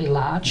sufficiently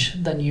large,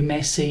 then you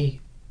may see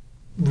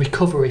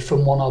recovery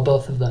from one or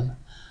both of them.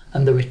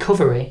 And the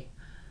recovery,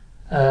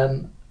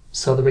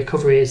 so the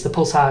recovery is the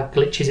pulsar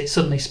glitches, it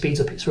suddenly speeds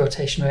up its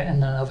rotation rate,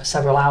 and then over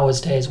several hours,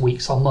 days,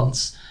 weeks or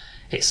months,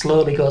 it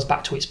slowly goes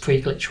back to its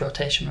pre-glitch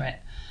rotation rate.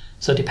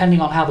 So depending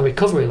on how the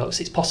recovery looks,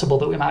 it's possible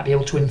that we might be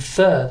able to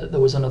infer that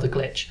there was another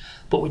glitch,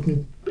 but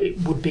it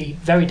would be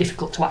very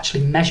difficult to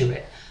actually measure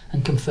it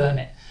and confirm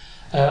it.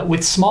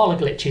 With smaller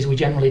glitches, we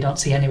generally don't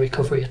see any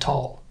recovery at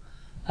all.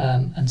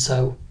 And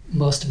so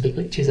most of the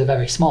glitches are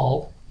very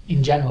small.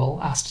 In general,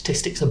 our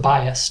statistics are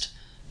biased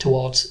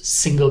towards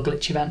single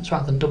glitch events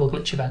rather than double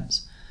glitch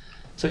events.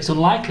 So it's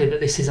unlikely that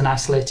this is an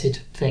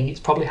isolated thing. It's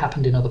probably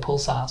happened in other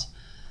pulsars.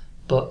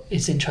 But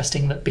it's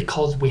interesting that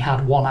because we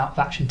had one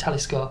out-of-action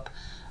telescope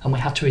and we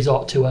had to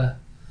resort to a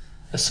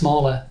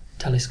smaller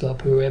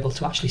telescope, we were able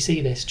to actually see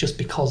this just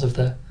because of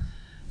the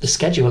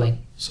scheduling.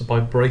 So by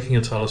breaking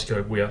a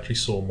telescope, we actually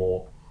saw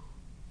more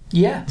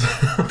Yeah,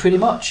 pretty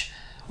much.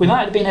 We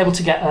might have been able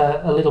to get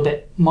a little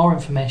bit more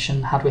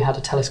information had we had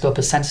a telescope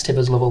as sensitive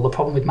as Lovell. The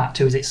problem with Mach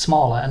 2 is it's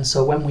smaller, and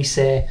so when we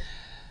say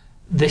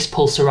this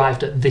pulse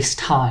arrived at this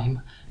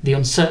time, the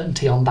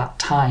uncertainty on that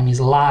time is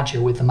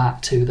larger with the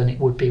Mach 2 than it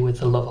would be with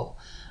the Lovell.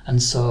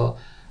 And so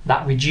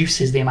that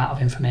reduces the amount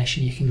of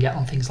information you can get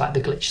on things like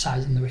the glitch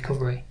size and the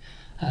recovery.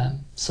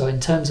 So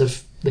in terms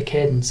of the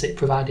cadence it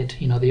provided,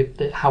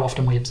 how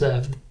often we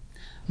observed,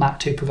 Mach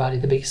 2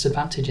 provided the biggest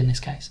advantage in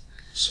this case.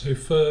 So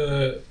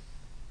for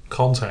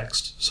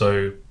context,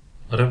 so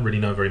I don't really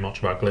know very much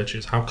about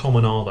glitches. How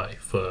common are they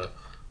for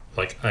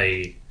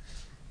because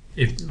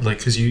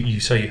you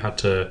say you had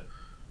to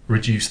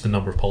reduce the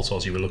number of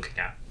pulsars you were looking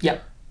at? Yeah.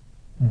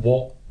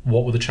 What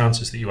were the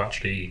chances that you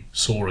actually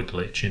saw a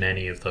glitch in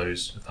any of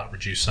that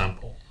reduced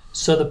sample?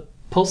 So the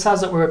pulsars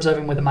that we're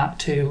observing with the Mach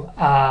 2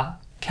 are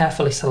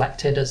carefully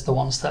selected as the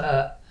ones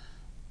that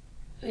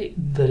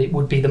it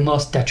would be the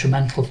most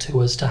detrimental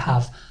to us to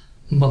have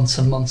months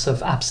and months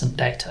of absent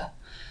data.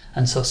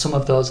 And so some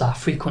of those are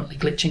frequently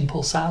glitching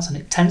pulsars, and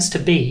it tends to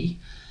be,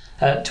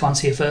 to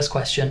answer your first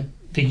question,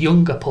 the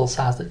younger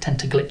pulsars that tend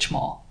to glitch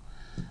more.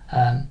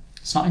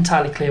 It's not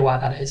entirely clear why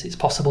that is. It's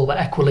possible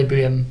that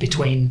equilibrium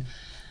between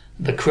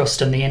the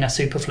crust and the inner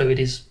superfluid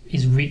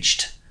is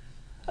reached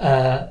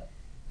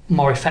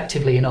more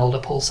effectively in older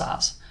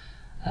pulsars.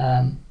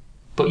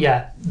 But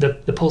yeah, the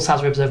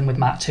pulsars we're observing with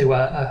Mach 2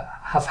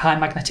 have high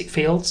magnetic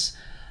fields,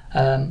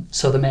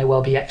 so there may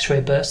well be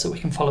X-ray bursts that we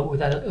can follow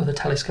with other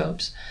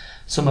telescopes.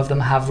 Some of them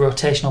have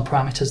rotational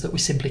parameters that we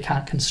simply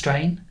can't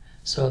constrain,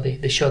 so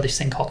they show this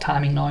thing called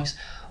timing noise.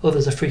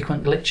 Others are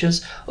frequent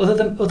glitches.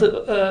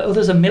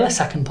 Others are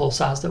millisecond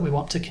pulsars that we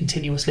want to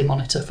continuously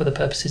monitor for the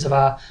purposes of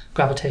our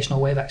gravitational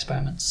wave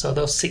experiments. So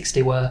those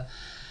 60 were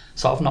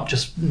sort of not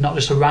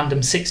just a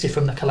random 60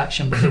 from the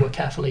collection, but they were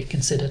carefully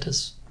considered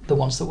as the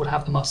ones that would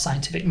have the most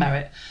scientific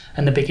merit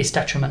and the biggest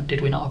detriment did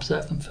we not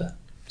observe them for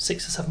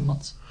 6 or 7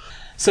 months.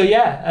 So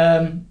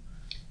yeah,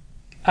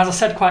 as I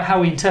said, quite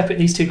how we interpret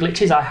these two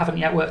glitches I haven't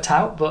yet worked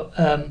out, but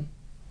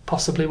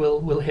possibly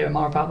we'll hear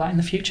more about that in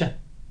the future.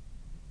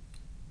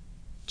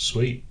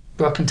 Sweet.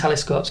 Broken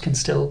telescopes can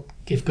still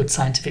give good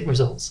scientific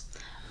results.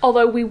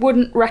 Although we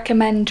wouldn't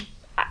recommend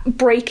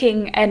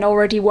breaking an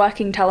already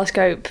working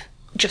telescope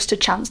just a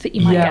chance that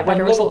you might get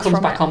better results from it. When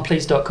Lovell comes back on,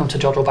 please don't come to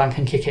Jodrell Bank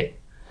and kick it.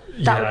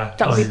 That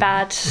would be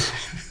bad.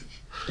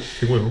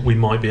 We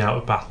might be out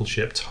of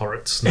battleship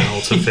turrets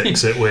now to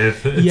fix it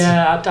with.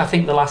 Yeah, I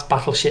think the last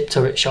battleship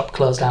turret shop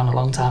closed down a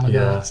long time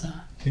ago. Yeah. So.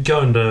 You go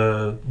and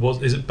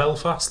is it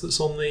Belfast that's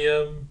on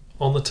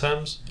the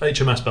Thames?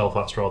 HMS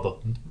Belfast rather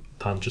than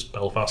just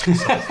Belfast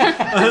itself.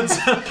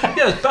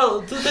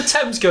 The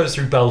Thames goes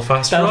through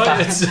Belfast,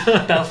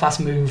 right? Belfast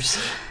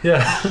moves.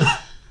 Yeah.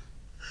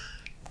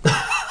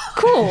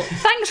 Cool.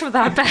 Thanks for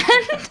that, Ben.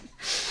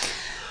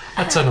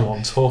 I don't know what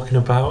I'm talking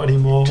about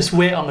anymore. Just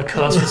wait on the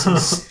coast for some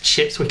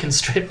ships we can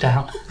strip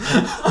down.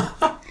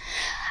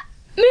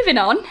 Moving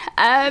on.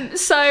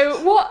 So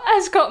what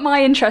has got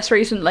my interest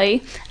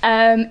recently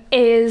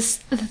is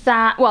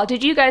that, well,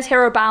 did you guys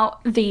hear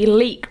about the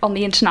leak on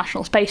the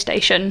International Space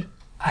Station?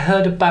 I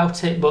heard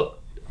about it, but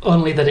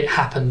only that it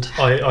happened.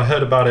 I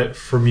heard about it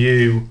from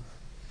you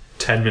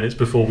 10 minutes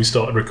before we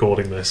started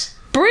recording this.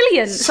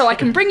 Brilliant! So I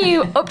can bring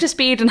you up to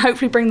speed and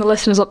hopefully bring the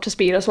listeners up to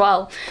speed as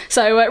well.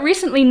 So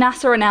recently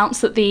NASA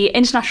announced that the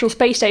International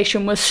Space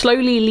Station was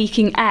slowly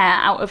leaking air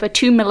out of a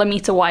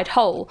 2mm wide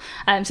hole.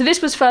 So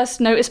this was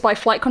first noticed by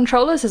flight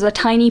controllers as a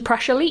tiny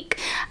pressure leak,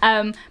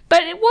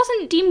 but it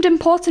wasn't deemed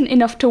important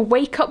enough to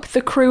wake up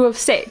the crew of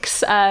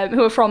 6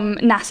 who are from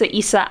NASA,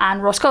 ESA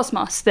and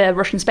Roscosmos, the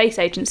Russian space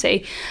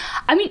agency.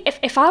 I mean,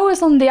 if I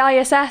was on the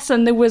ISS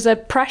and there was a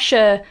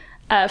pressure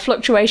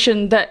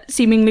fluctuation that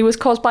seemingly was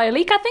caused by a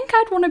leak, I think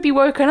I'd want to be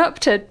woken up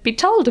to be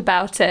told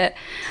about it.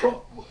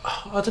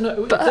 I don't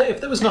know. But, if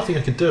there was nothing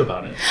I could do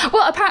about it.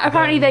 Well,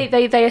 apparently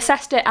they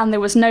assessed it and there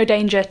was no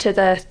danger to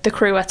the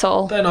crew at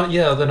all.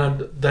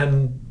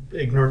 Then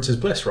ignorance is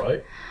bliss,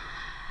 right?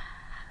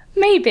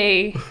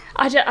 Maybe.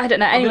 I don't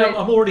know. Anyway,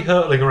 I'm already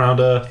hurtling around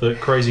Earth at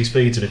crazy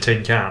speeds in a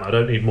tin can. I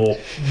don't need more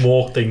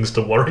things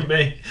to worry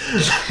me.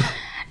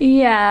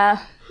 Yeah.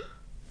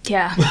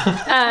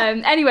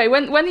 Anyway,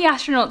 when the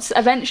astronauts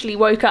eventually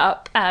woke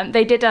up,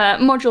 they did a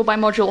module by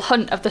module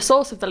hunt of the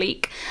source of the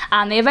leak,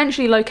 and they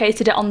eventually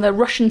located it on the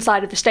Russian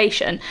side of the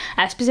station,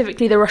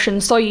 specifically the Russian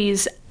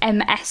Soyuz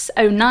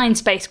MS-09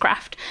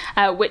 spacecraft,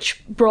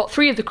 which brought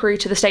 3 of the crew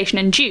to the station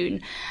in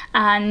June.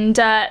 And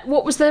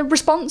what was the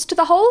response to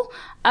the hole?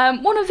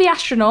 One of the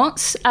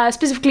astronauts,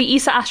 specifically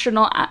ESA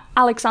astronaut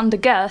Alexander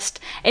Gerst,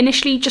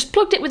 initially just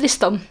plugged it with his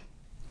thumb.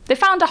 They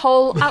found a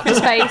hole out to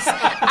space,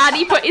 and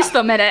he put his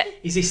thumb in it.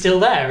 Is he still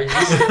there?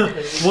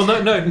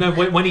 Well, no.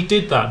 When he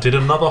did that, did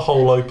another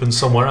hole open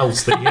somewhere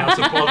else that he had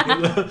to plug?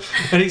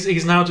 And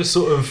he's now just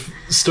sort of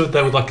stood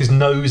there with like his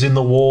nose in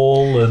the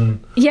wall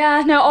and.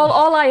 Yeah, no.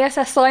 All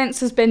ISS science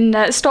has been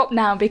stopped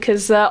now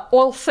because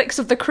all 6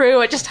 of the crew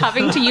are just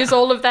having to use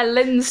all of their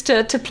limbs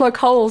to plug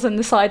holes in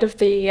the side of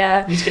the.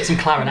 Need to get some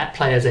clarinet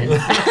players in.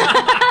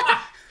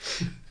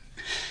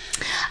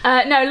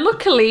 No,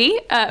 luckily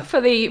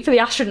for the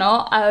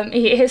astronaut,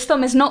 his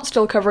thumb is not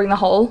still covering the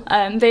hole.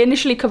 They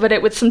initially covered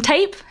it with some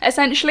tape,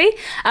 essentially.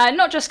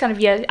 Not just kind of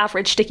your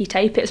average sticky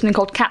tape. It's something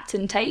called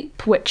Captain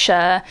tape, which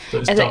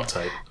It's duct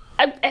tape.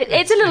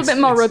 It's a little bit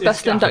more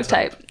robust than duct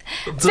tape.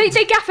 So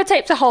they gaffer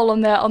taped a hole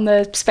on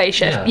the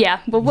spaceship.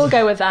 Yeah, we'll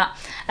go with that.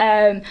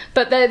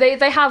 But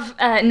they have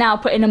now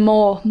put in a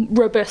more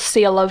robust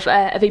seal of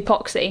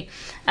epoxy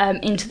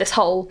into this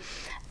hole.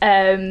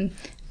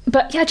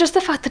 But yeah, just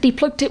the fact that he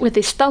plugged it with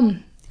his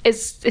thumb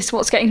is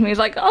what's getting to me. It's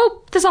like,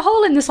 oh, there's a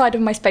hole in the side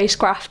of my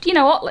spacecraft. You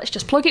know what? Let's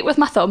just plug it with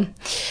my thumb.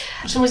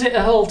 So was it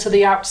a hole to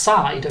the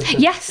outside of the...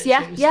 Yes,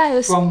 yeah. It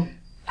was from...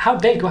 How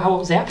big? How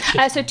was the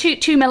aperture? So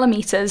 2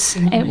 millimeters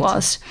it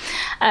was.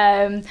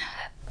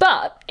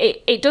 But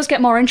it does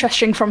get more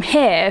interesting from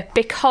here,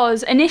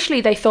 because initially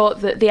they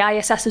thought that the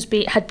ISS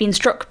had been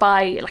struck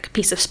by like a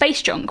piece of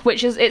space junk,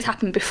 which it's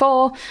happened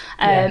before,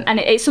 and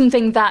it's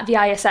something that the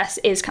ISS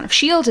is kind of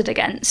shielded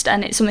against,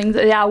 and it's something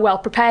that they are well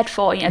prepared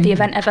for. You know, the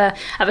event of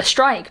a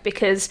strike,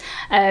 because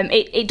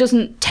it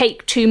doesn't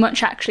take too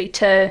much actually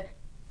to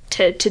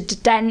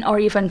dent or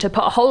even to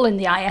put a hole in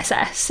the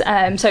ISS.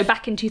 So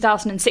back in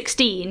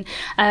 2016,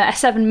 a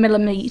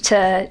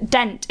 7mm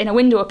dent in a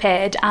window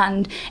appeared,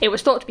 and it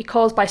was thought to be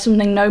caused by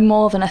something no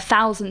more than a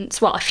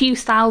few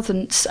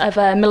thousandths of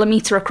a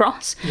millimetre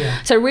across.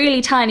 Yeah. So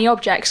really tiny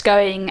objects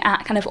going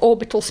at kind of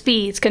orbital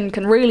speeds can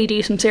really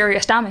do some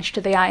serious damage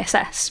to the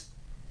ISS.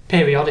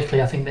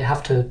 Periodically, I think they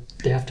have to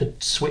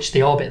switch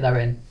the orbit they're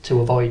in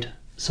to avoid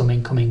some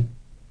incoming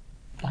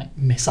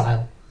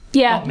missile.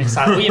 Yeah. Not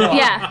missile, you know.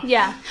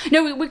 Yeah.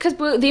 No, because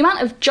the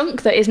amount of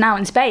junk that is now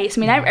in space,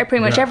 I mean, pretty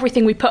much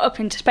everything we put up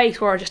into space,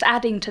 we're just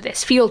adding to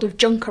this field of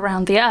junk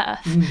around the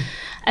Earth.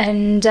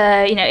 And,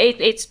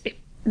 it's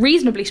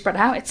reasonably spread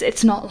out.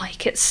 It's not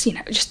like it's,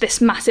 just this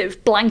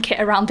massive blanket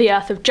around the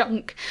Earth of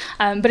junk.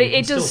 But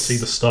it does... still see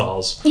the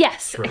stars.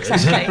 Yes,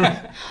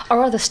 exactly.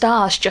 Or are the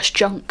stars just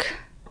junk?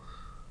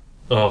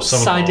 Oh, some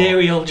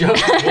sidereal junk.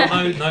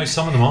 Well, no,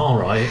 some of them are,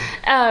 right.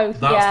 Oh,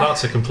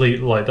 that's a complete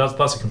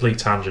that's a complete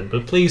tangent.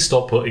 But please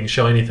stop putting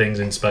shiny things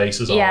in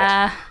space as art.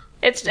 Yeah,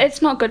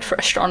 it's not good for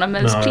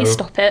astronomers. No. Please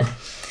stop it.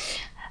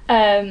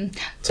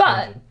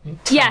 But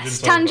yes,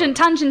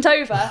 tangent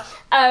over.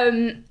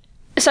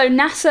 So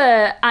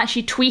NASA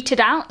actually tweeted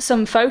out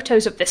some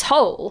photos of this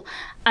hole,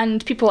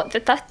 and people were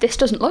like, this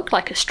doesn't look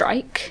like a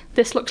strike.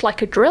 This looks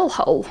like a drill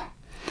hole.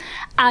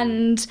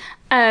 And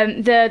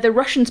the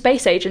Russian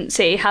Space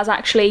Agency has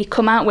actually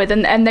come out with,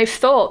 and they've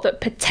thought that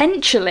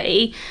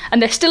potentially,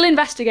 and they're still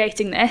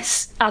investigating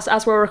this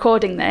as we're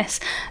recording this,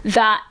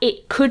 that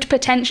it could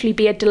potentially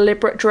be a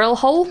deliberate drill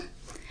hole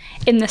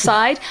in the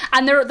side.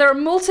 And there are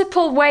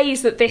multiple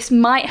ways that this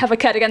might have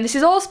occurred. Again, this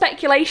is all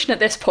speculation at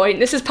this point.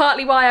 This is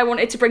partly why I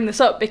wanted to bring this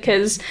up,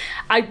 because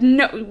I've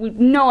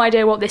no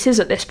idea what this is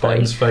at this point.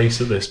 Ben's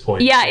face at this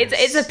point. Yeah,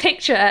 it's a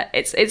picture.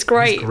 It's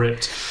great. It's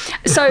gripped.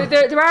 So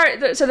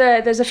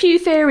there's a few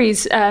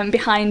theories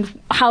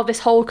behind how this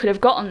hole could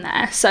have gotten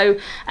there. So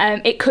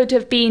it could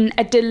have been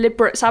a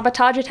deliberate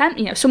sabotage attempt.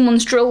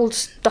 Someone's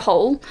drilled the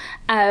hole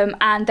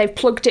and they've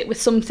plugged it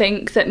with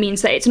something that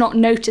means that it's not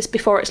noticed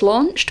before it's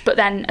launched, but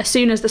then as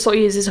soon as the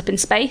Soyuz is up in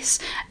space,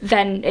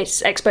 then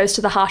it's exposed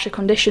to the harsher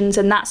conditions,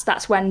 and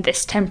that's when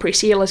this temporary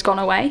seal has gone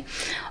away.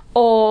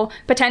 Or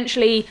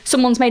potentially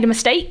someone's made a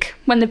mistake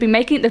when they've been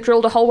making it. They've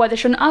drilled a hole where they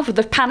shouldn't have, or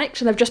they've panicked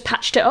and they've just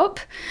patched it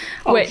up.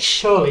 Which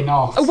surely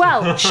not.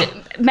 Well,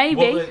 maybe.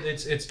 Well,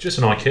 it's just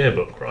an IKEA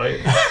book, right?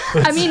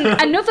 I mean,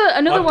 another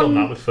I've one. done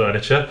that with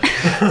furniture.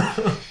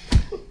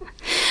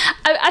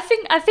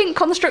 I think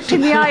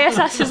constructing the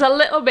ISS is a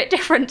little bit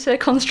different to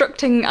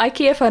constructing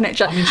IKEA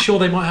furniture. I mean, sure,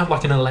 they might have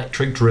like an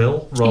electric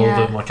drill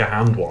rather than like a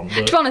hand one.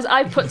 But... To be honest,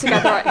 I put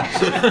together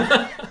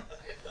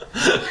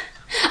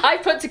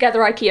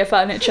IKEA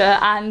furniture,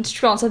 and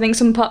to be honest, I think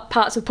some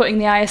parts of putting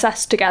the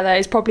ISS together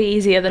is probably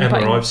easier than Emma,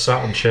 putting... I've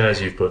sat on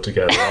chairs you've put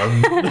together.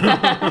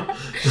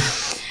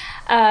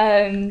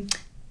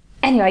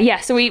 Anyway, yeah,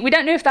 so we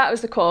don't know if that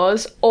was the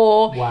cause,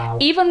 or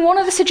even one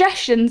of the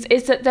suggestions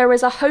is that there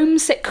is a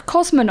homesick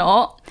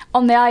cosmonaut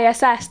on the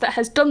ISS that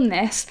has done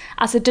this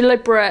as a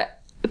deliberate,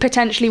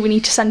 potentially we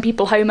need to send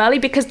people home early,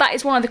 because that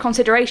is one of the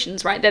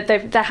considerations, right? That they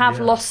have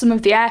lost some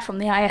of the air from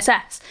the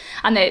ISS,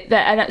 and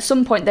and at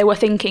some point they were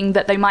thinking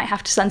that they might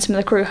have to send some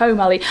of the crew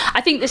home early. I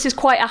think this is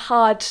quite a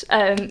hard,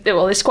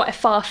 it's quite a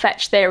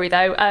far-fetched theory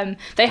though.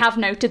 They have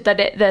noted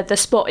that the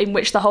spot in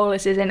which the hole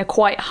is in a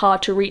quite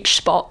hard to reach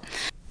spot.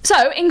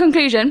 So, in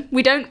conclusion,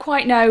 we don't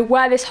quite know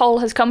where this hole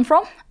has come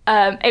from.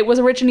 It was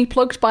originally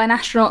plugged by an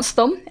astronaut's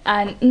thumb,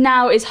 and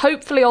now is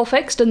hopefully all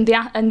fixed, and the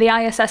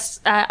ISS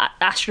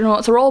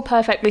astronauts are all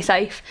perfectly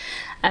safe.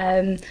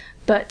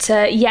 But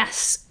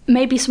yes,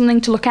 maybe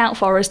something to look out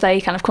for as they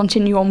kind of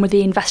continue on with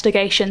the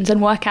investigations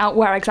and work out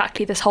where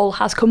exactly this hole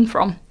has come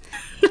from.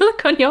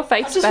 Look on your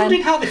face, I'm just Ben.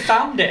 wondering how they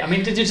found it. I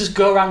mean, did you just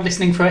go around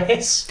listening for a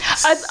hiss?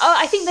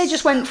 I think they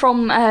just went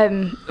from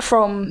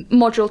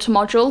module to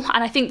module,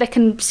 and I think they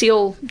can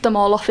seal them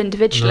all off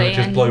individually. No,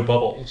 just blow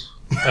bubbles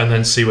and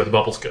then see where the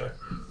bubbles go.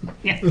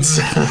 Yeah.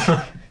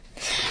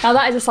 Now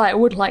that is a sight I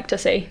would like to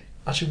see.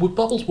 Actually, would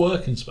bubbles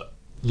work in space?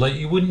 Like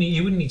you wouldn't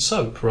need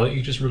soap, right?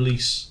 You just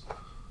release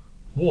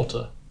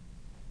water,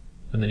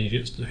 and then you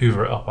just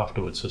hoover it up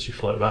afterwards as you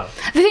float about.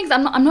 The thing is,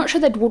 I'm not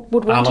sure they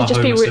would want to just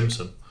Homer be.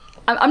 Simpson.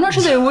 I'm not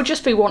sure they would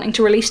just be wanting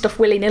to release stuff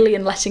willy-nilly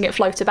and letting it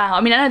float about.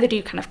 I mean, I know they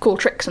do kind of cool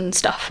tricks and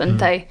stuff, and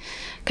they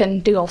can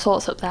do all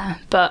sorts up there,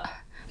 but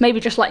maybe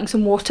just letting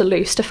some water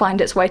loose to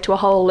find its way to a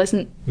hole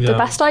isn't the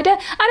best idea.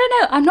 I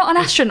don't know. I'm not an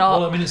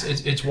astronaut. Well, I mean,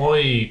 it's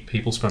why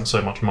people spent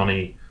so much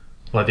money.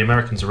 Like the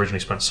Americans originally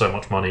spent so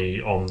much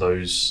money on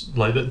those.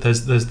 Like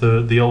there's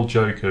the old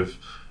joke of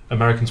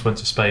Americans went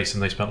to space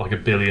and they spent like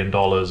 $1 billion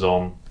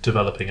on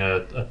developing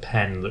a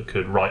pen that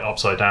could write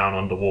upside down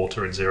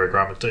underwater in zero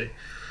gravity,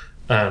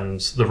 and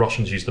the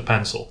Russians used a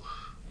pencil.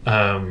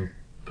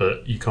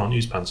 But you can't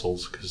use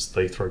pencils because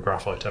they throw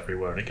graphite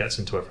everywhere and it gets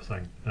into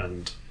everything,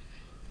 and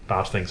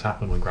bad things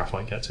happen when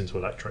graphite gets into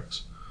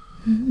electrics.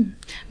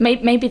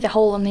 Maybe the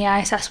hole on the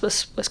ISS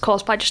was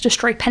caused by just a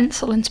stray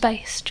pencil in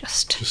space.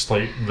 Just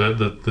like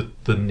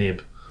the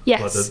nib.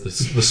 Yes. Like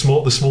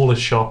the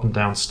smallest sharpened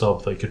down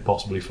stub they could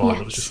possibly find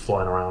that was just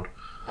flying around.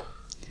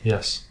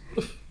 Yes.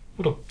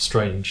 What a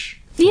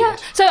strange thought. Yeah,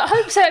 so I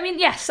hope so. I mean,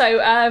 yes, so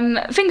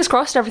fingers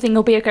crossed everything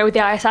will be okay with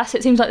the ISS.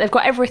 It seems like they've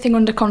got everything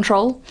under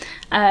control.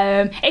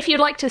 If you'd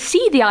like to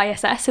see the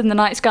ISS in the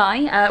night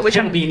sky, which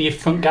Can it be in your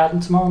front garden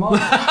tomorrow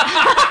morning?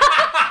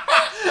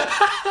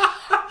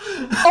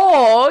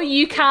 or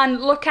you can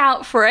look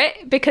out for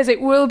it because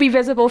it will be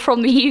visible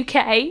from the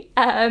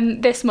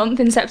UK this month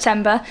in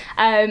September.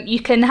 You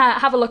can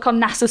have a look on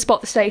NASA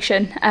Spot the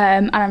Station,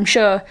 and I'm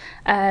sure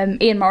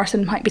Ian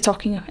Morison might be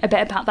talking a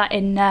bit about that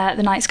in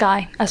the night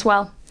sky as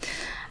well.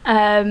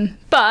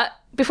 But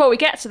before we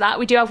get to that,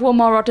 we do have one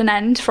more odd and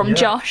end from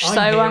Josh. I'm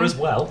so here as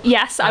well.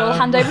 Yes, I will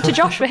hand over to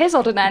Josh for his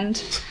odd and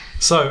end.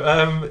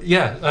 So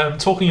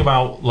talking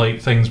about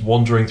like things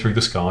wandering through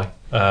the sky,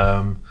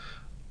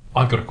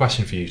 I've got a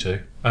question for you two.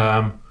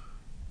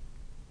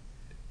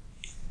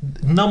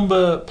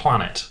 Number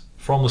planet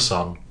from the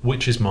sun,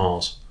 which is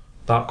Mars?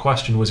 That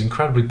question was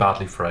incredibly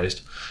badly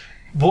phrased.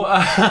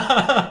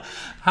 How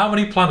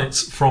many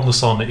planets from the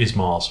sun is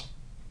Mars?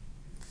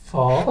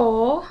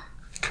 4.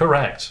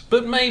 Correct,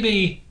 but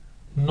maybe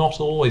not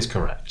always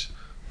correct.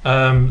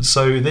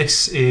 So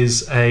this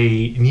is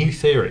a new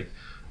theory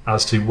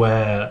as to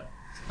where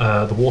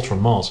the water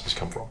on Mars has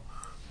come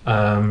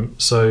from.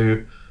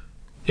 So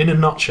in a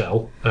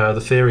nutshell, the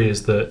theory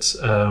is that,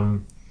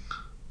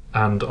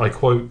 and I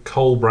quote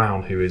Cole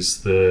Brown, who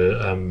is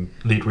the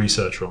lead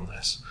researcher on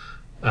this,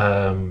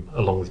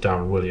 along with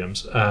Darren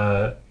Williams,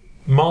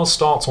 Mars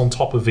starts on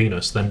top of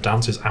Venus, then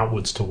dances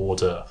outwards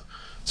towards Earth.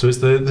 So it's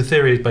the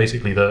theory is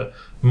basically that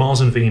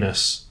Mars and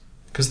Venus,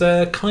 because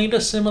they're kind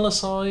of similar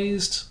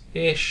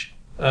sized-ish,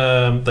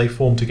 they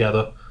form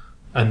together,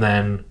 and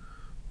then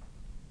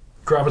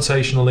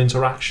gravitational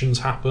interactions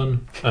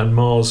happen and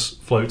Mars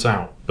floats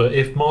out. But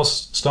if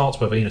Mars starts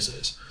where Venus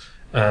is,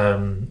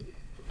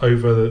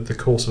 over the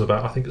course of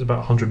about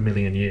 100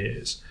 million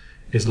years,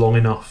 is long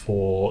enough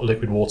for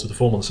liquid water to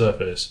form on the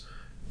surface,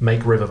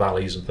 make river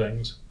valleys and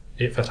things,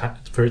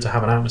 for it to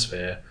have an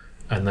atmosphere,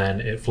 and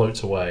then it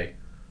floats away,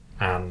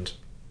 and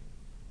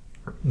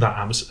that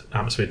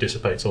atmosphere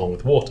dissipates along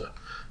with water.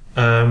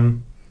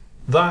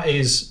 That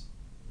is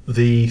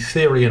the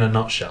theory in a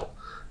nutshell.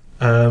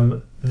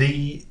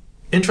 The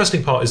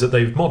interesting part is that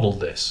they've modelled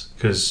this,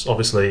 because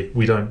obviously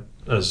we don't,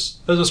 as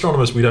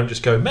astronomers, we don't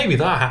just go, maybe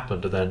that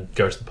happened, and then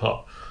go to the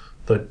pub.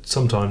 Though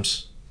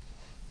sometimes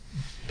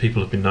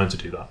people have been known to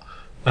do that.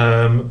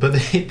 But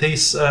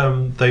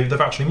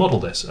they've actually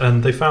modelled this,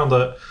 and they found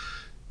that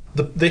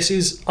this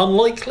is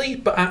unlikely,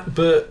 but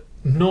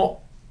not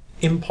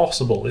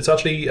impossible. It's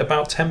actually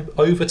about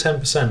over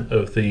 10%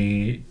 of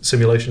the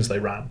simulations they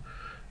ran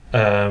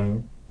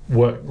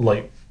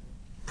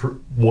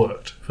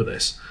worked for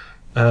this.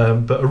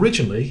 But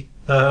originally,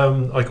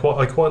 I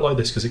quite like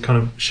this because it kind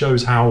of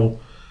shows how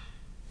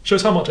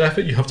much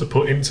effort you have to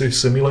put into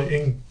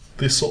simulating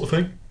this sort of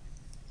thing.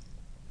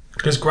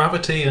 Because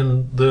gravity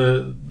and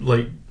the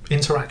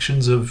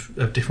interactions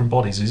of different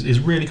bodies is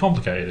really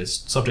complicated.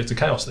 It's subject to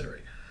chaos theory.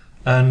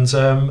 And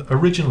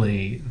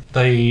originally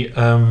they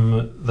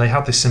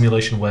had this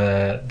simulation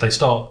where they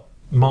start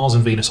Mars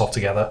and Venus off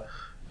together,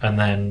 and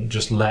then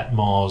just let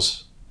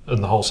Mars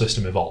and the whole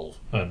system evolve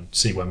and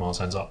see where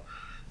Mars ends up.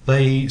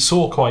 They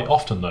saw quite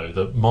often, though,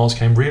 that Mars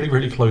came really,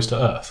 really close to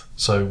Earth,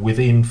 so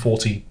within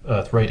 40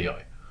 Earth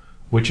radii,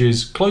 which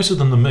is closer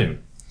than the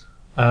Moon.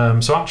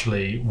 So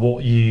actually,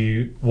 what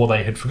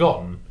they had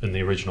forgotten in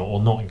the original,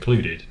 or not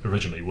included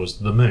originally, was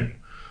the Moon,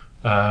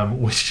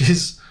 which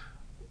is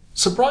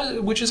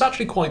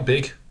actually quite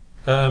big.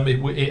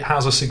 It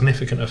has a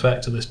significant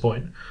effect at this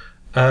point.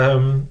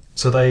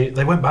 So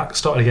they went back,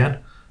 started again,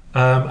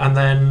 and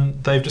then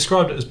they've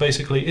described it as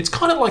basically, it's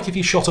kind of like if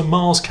you shot a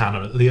Mars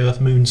cannon at the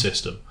Earth-Moon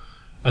system,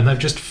 and they've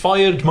just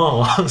fired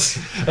Mars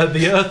at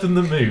the Earth and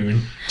the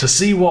Moon to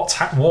see what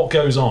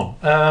goes on.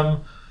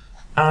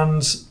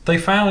 And they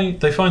find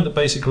that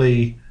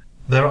basically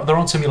there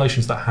aren't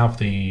simulations that have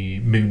the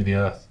Moon and the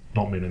Earth,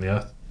 not Moon and the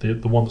Earth,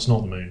 the one that's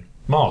not the Moon,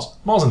 Mars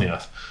and the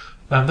Earth.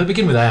 They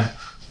begin with M.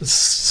 It's the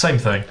same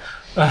thing.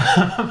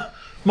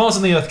 Mars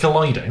and the Earth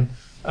colliding,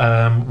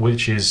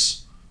 which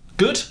is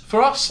good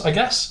for us, I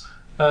guess,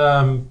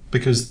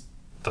 because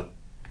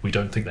we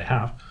don't think they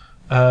have.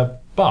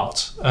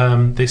 But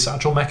this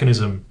actual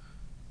mechanism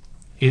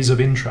is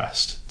of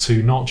interest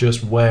to not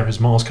just where has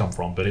Mars come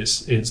from, but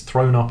it's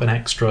thrown up an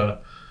extra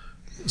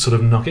sort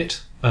of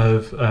nugget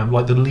of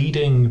like the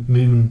leading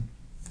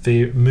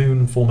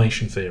moon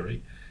formation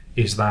theory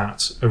is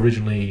that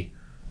originally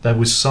there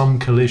was some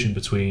collision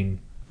between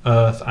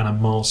Earth and a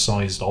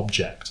Mars-sized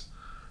object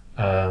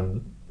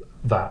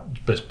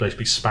that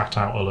basically spat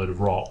out a load of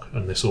rock,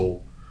 and this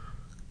all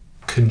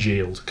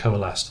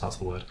coalesced, that's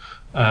the word,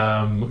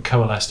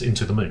 coalesced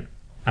into the moon.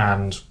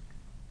 And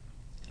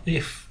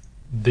if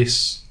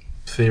this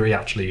theory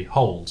actually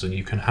holds and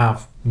you can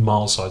have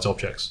Mars-sized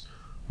objects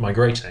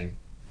migrating,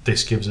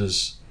 this gives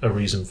us a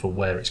reason for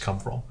where it's come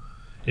from.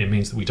 It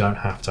means that we don't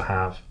have to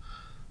have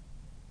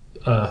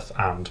Earth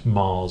and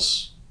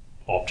Mars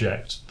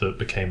object that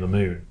became the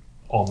moon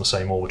on the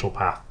same orbital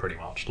path, pretty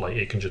much. Like,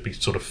 it can just be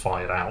sort of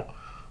fired out.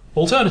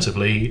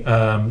 Alternatively,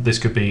 this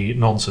could be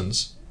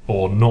nonsense,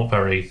 or not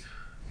very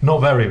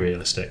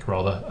realistic,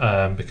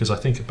 rather, because I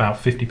think about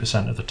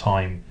 50% of the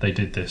time they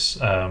did this,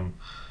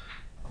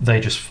 they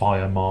just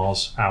fire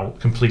Mars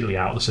completely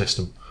out of the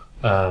system,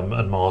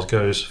 and Mars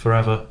goes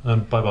forever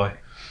and bye-bye.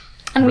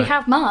 And we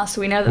have Mars,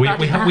 so we know that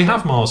didn't happen. We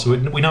have Mars, so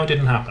we know it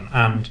didn't happen.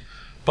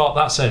 But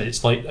that said,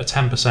 it's like a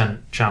 10%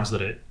 chance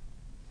that it,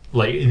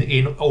 like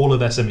in all of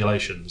their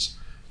simulations,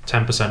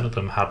 10% of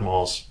them had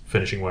Mars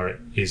finishing where it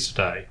is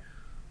today.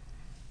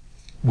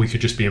 We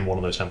could just be in one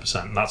of those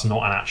 10%, and that's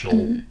not an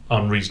actual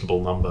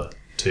unreasonable number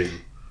to...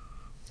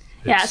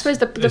 I suppose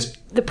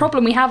the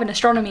problem we have in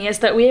astronomy is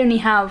that we only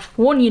have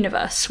one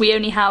universe, we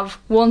only have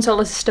one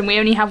solar system, we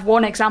only have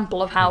one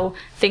example of how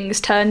things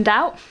turned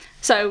out.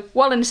 So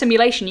while in a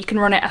simulation you can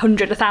run it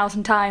 100,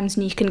 1,000 times,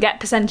 and you can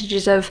get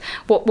percentages of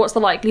what's the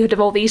likelihood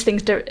of all these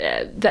things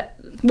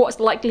what's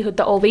the likelihood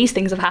that all these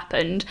things have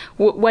happened.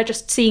 We're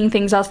just seeing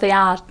things as they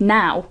are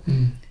now.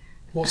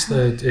 There's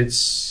a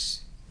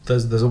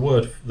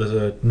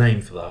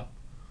name for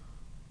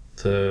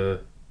that.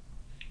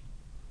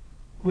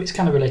 It's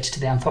kind of related to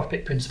the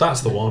anthropic principle.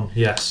 That's the one.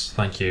 Yes,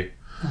 thank you.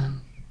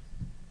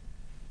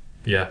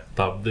 Yeah,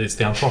 it's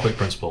the anthropic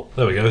principle.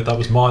 There we go. That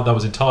was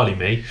entirely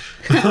me.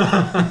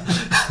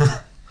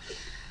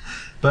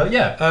 But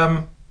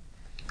yeah,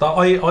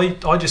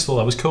 I just thought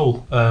that was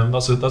cool.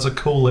 That's a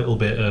cool little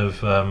bit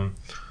of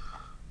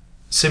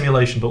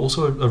simulation, but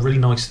also a really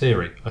nice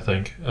theory. I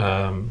think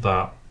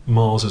that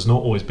Mars has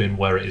not always been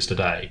where it is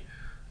today,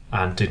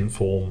 and didn't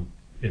form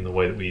in the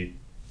way that we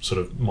sort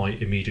of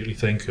might immediately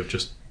think of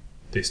just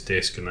this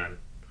disk and then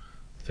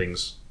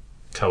things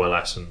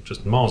coalesce and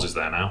just Mars is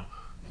there now.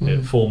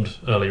 It formed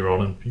earlier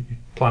on, and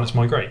planets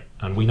migrate,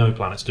 and we know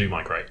planets do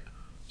migrate.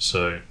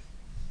 So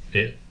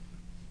it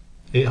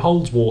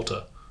holds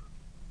water.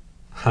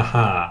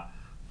 Haha.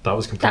 That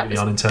was completely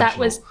unintentional. That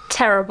was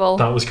terrible.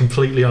 That was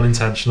completely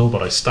unintentional,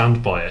 but I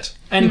stand by it.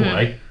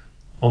 Anyway,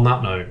 on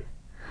that note,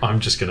 I'm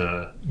just going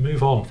to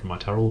move on from my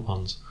terrible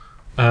puns.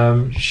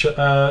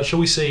 Shall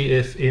we see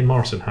if Ian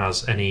Morison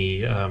has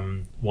any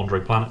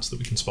wandering planets that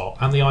we can spot,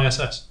 and the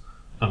ISS,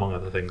 among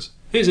other things.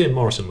 Here's Ian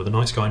Morison with The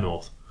Night Sky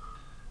North.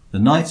 The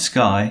night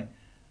sky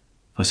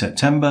for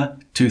September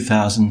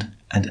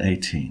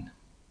 2018.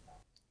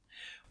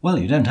 Well,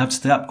 you don't have to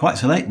stay up quite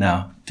so late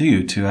now, do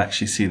you, to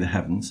actually see the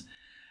heavens?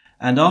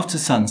 And after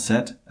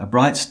sunset, a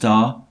bright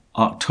star,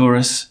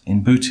 Arcturus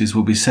in Bootes,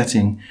 will be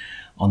setting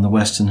on the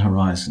western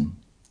horizon.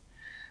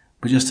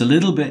 But just a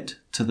little bit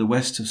to the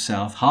west of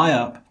south, high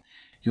up,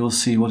 you'll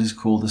see what is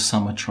called the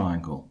Summer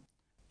Triangle.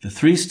 The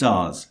three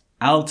stars,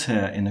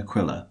 Altair in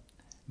Aquila,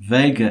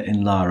 Vega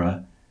in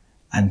Lara,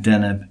 and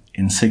Deneb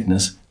in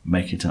Cygnus,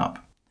 make it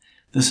up.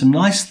 There's some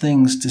nice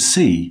things to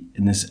see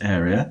in this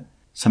area,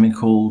 something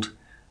called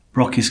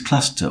Brockie's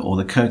Cluster, or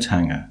the Coat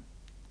Hanger,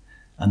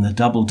 and the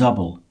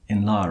Double-Double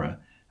in Lara.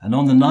 And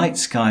on the night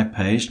sky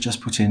page, just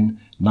put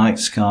in night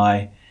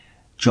sky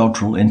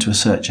Jodrell into a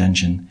search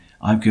engine.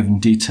 I've given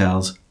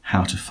details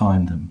how to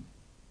find them.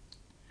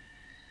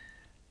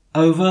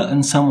 Over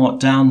and somewhat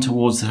down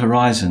towards the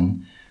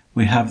horizon,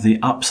 we have the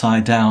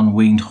upside-down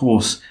winged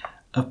horse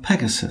of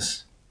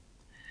Pegasus.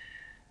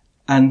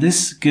 And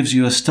this gives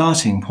you a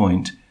starting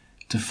point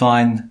to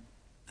find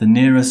the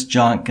nearest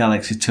giant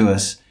galaxy to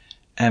us,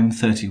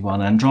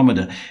 M31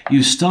 Andromeda.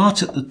 You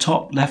start at the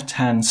top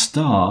left-hand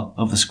star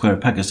of the square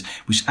of Pegasus,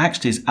 which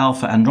actually is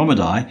Alpha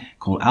Andromedae,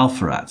 called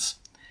Alpheratz.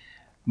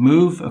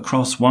 Move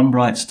across one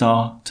bright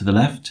star to the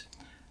left,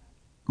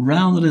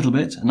 round a little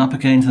bit and up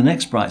again to the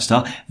next bright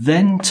star,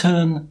 then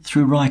turn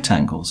through right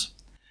angles.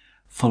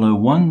 Follow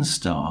one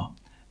star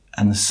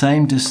and the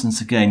same distance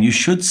again. You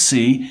should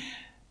see,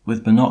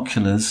 with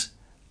binoculars,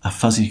 a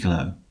fuzzy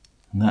glow.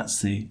 And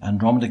that's the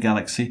Andromeda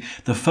Galaxy.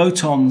 The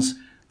photons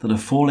that are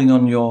falling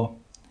on your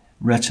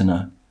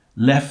retina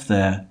left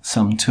there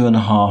some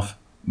 2.5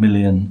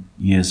 million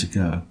years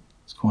ago.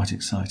 It's quite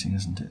exciting,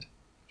 isn't it?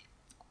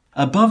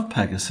 Above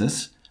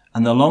Pegasus,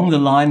 And along the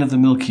line of the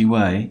Milky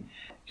Way,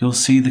 you'll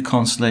see the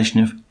constellation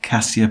of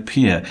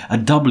Cassiopeia, a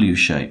W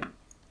shape.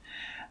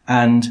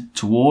 And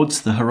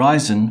towards the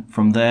horizon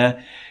from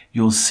there,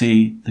 you'll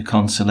see the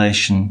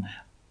constellation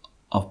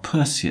of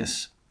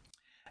Perseus.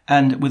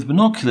 And with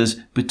binoculars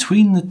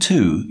between the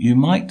two, you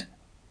might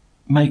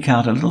make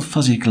out a little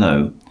fuzzy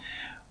glow,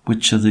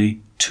 which are the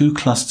two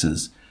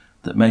clusters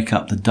that make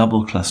up the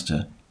double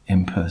cluster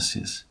in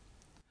Perseus.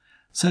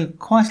 So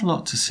quite a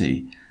lot to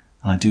see.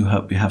 I do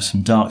hope you have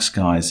some dark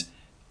skies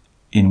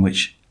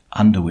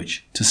under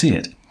which to see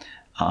it.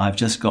 I've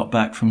just got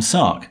back from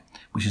Sark,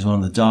 which is one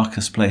of the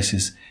darkest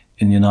places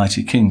in the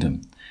United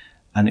Kingdom,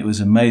 and it was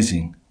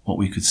amazing what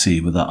we could see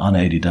with our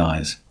unaided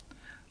eyes.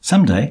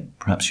 Someday,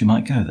 perhaps you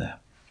might go there.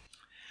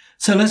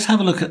 So let's have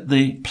a look at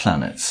the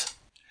planets.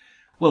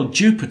 Well,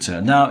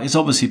 Jupiter now is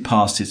obviously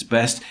past its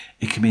best.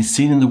 It can be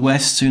seen in the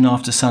west soon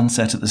after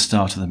sunset at the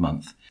start of the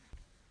month.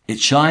 It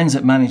shines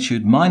at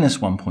magnitude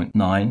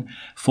 -1.9,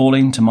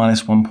 falling to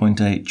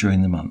 -1.8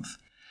 during the month.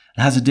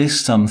 It has a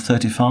disk some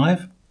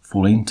 35,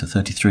 falling to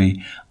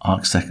 33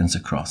 arcseconds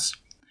across.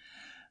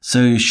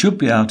 So you should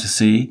be able to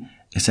see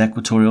its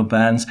equatorial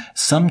bands,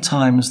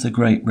 sometimes the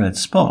Great Red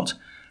Spot,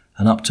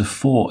 and up to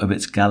 4 of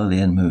its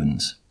Galilean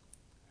moons.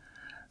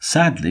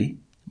 Sadly,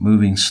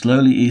 moving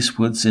slowly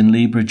eastwards in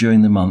Libra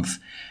during the month,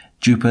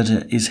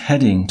 Jupiter is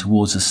heading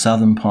towards the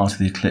southern part of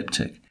the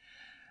ecliptic,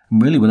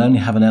 and really will only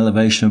have an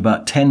elevation of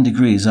about 10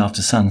 degrees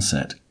after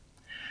sunset.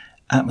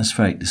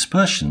 Atmospheric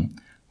dispersion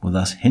will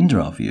thus hinder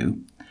our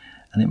view,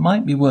 and it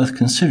might be worth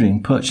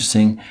considering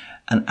purchasing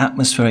an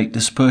atmospheric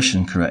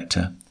dispersion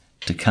corrector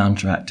to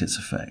counteract its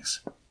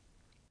effects.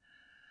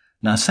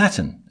 Now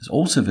Saturn is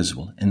also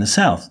visible in the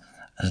south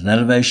at an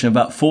elevation of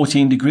about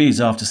 14 degrees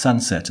after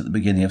sunset at the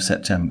beginning of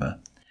September.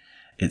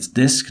 Its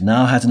disk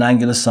now has an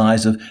angular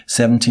size of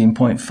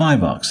 17.5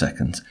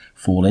 arcseconds,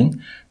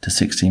 falling to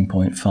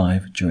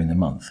 16.5 during the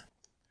month.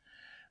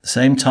 At the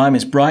same time,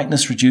 its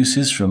brightness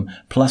reduces from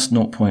plus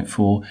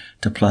 0.4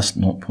 to plus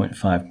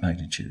 0.5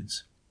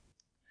 magnitudes.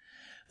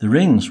 The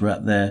rings were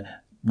at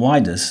their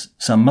widest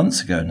some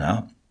months ago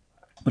now,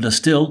 but are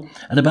still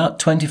at about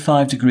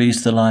 25 degrees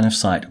to the line of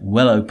sight,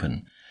 well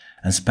open,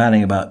 and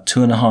spanning about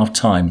 2.5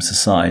 times the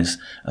size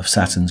of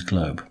Saturn's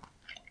globe.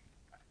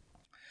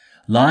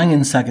 Lying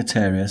in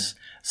Sagittarius,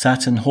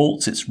 Saturn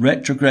halts its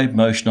retrograde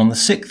motion on the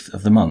 6th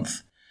of the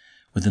month,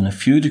 within a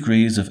few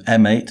degrees of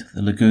M8,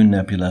 the Lagoon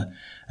Nebula,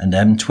 and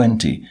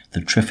M20,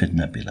 the Trifid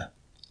Nebula.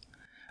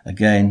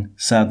 Again,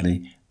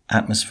 sadly,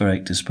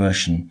 atmospheric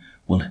dispersion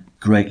will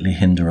greatly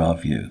hinder our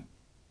view.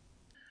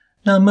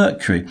 Now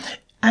Mercury.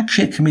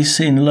 Actually, it can be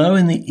seen low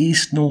in the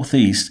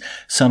east-northeast,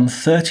 some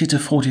 30 to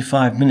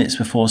 45 minutes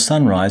before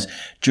sunrise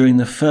during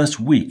the first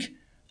week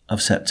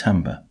of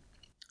September.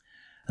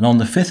 And on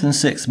the 5th and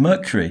 6th,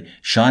 Mercury,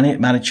 shining at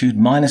magnitude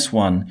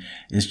 -1,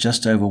 is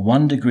just over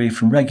 1 degree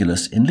from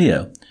Regulus in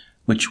Leo,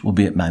 which will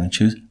be at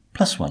magnitude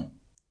 +1.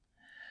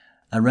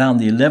 Around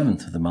the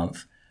 11th of the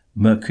month,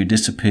 Mercury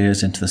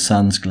disappears into the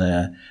Sun's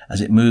glare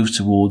as it moves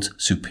towards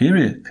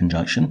superior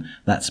conjunction,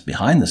 that's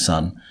behind the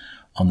Sun,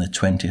 on the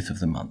 20th of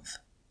the month.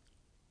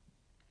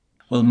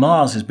 Well,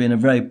 Mars has been a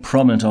very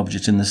prominent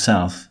object in the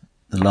south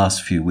the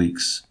last few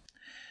weeks.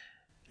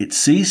 It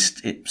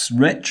ceased its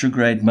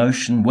retrograde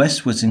motion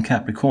westwards in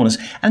Capricornus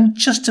and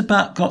just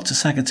about got to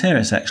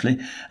Sagittarius, actually,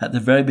 at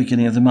the very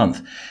beginning of the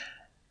month.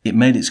 It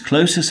made its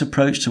closest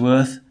approach to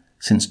Earth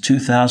since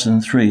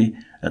 2003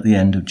 at the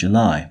end of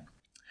July.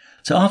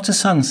 So after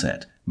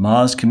sunset,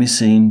 Mars can be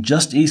seen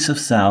just east of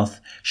south,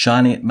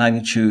 shining at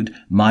magnitude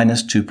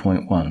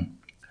 -2.1,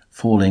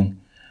 falling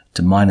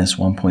to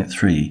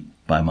 -1.3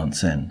 by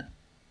month's end.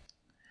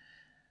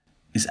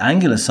 Its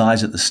angular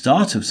size at the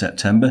start of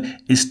September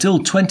is still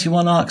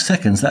 21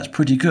 arcseconds, that's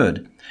pretty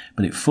good,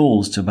 but it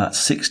falls to about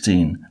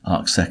 16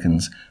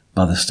 arcseconds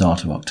by the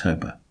start of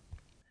October.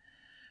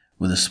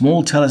 With a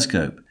small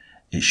telescope,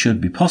 it should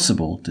be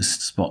possible to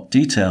spot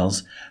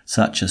details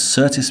such as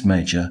Syrtis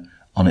Major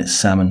on its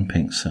salmon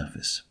pink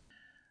surface.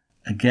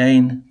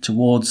 Again,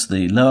 towards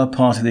the lower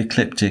part of the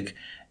ecliptic,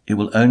 it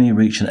will only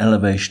reach an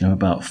elevation of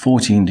about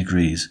 14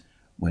 degrees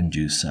when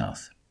due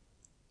south.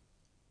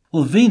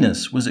 Well,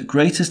 Venus was at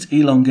greatest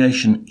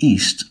elongation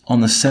east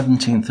on the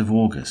 17th of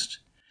August,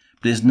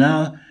 but is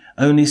now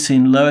only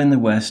seen low in the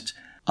west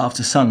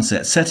after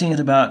sunset, setting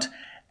at about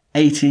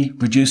 80,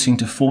 reducing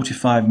to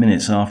 45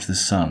 minutes after the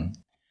sun.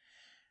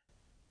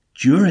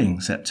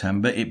 During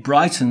September, it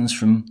brightens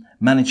from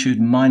magnitude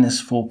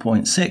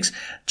 -4.6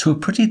 to a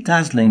pretty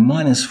dazzling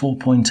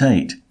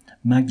 -4.8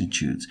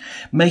 magnitudes,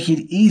 making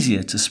it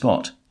easier to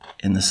spot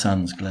in the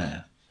sun's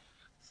glare.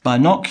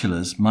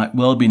 Binoculars might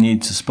well be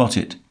needed to spot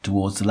it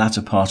towards the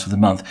latter part of the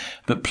month,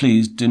 but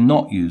please do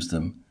not use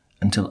them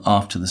until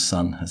after the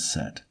sun has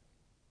set.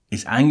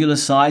 Its angular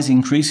size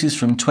increases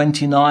from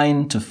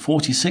 29 to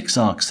 46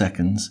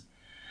 arcseconds,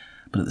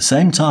 but at the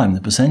same time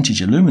the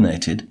percentage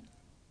illuminated,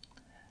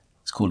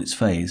 it's called its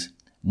phase,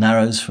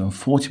 narrows from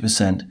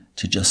 40%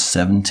 to just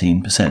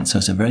 17%, so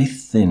it's a very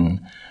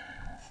thin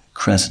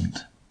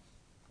crescent.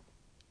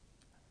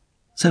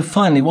 So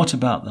finally, what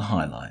about the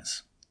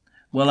highlights?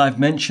 Well, I've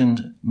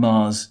mentioned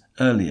Mars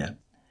earlier.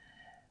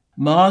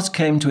 Mars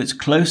came to its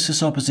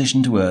closest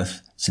opposition to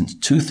Earth since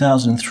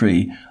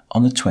 2003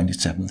 on the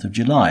 27th of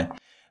July.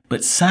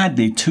 But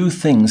sadly, two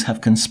things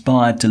have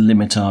conspired to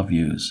limit our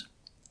views.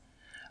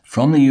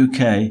 From the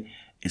UK,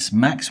 its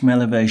maximum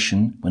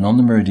elevation when on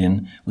the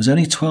meridian was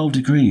only 12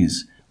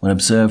 degrees when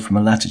observed from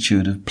a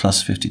latitude of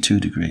plus 52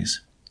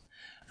 degrees.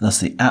 Thus,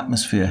 the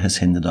atmosphere has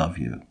hindered our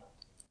view.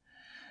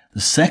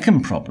 The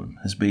second problem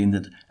has been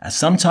that, as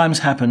sometimes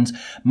happens,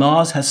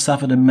 Mars has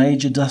suffered a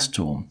major dust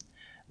storm,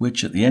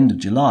 which at the end of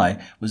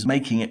July was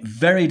making it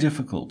very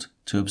difficult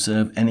to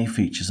observe any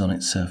features on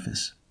its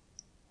surface.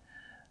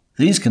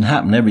 These can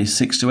happen every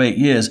 6 to 8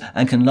 years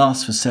and can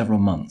last for several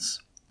months.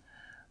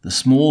 The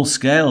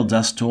small-scale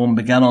dust storm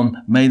began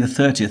on May the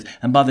 30th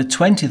and by the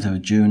 20th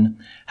of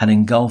June had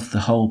engulfed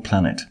the whole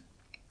planet.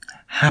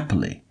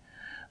 Happily,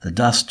 the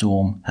dust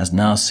storm has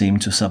now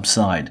seemed to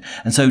subside,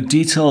 and so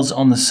details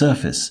on the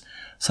surface,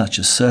 such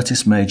as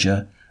Syrtis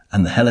Major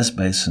and the Hellas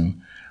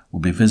Basin, will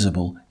be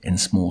visible in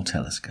small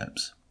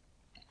telescopes.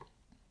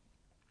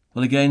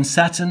 Well, again,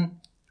 Saturn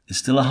is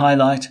still a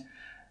highlight.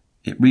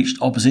 It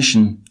reached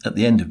opposition at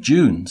the end of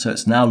June, so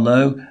it's now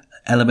low,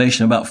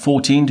 elevation about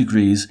 14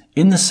 degrees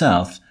in the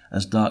south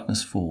as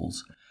darkness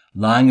falls,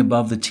 lying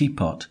above the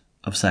teapot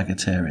of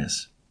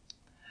Sagittarius.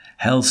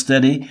 Held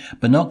steady,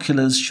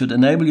 binoculars should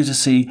enable you to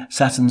see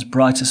Saturn's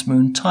brightest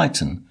moon,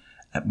 Titan,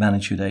 at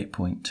magnitude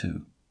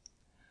 8.2.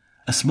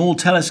 A small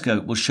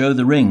telescope will show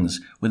the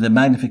rings with a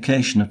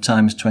magnification of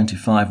times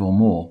 25 or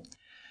more,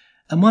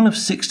 and one of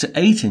 6 to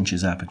 8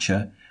 inches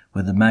aperture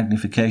with a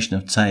magnification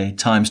of, say,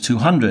 times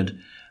 200,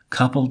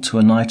 coupled to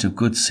a night of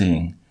good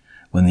seeing,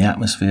 when the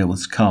atmosphere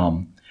was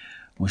calm,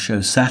 will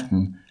show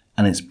Saturn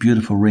and its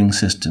beautiful ring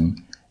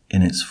system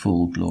in its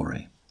full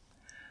glory.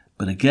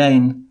 But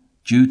again,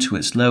 due to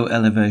its low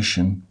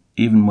elevation,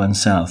 even when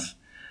south,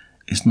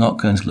 it's not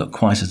going to look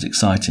quite as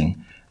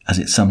exciting as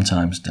it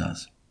sometimes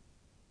does.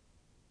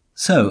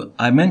 So,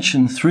 I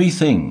mentioned 3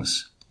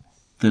 things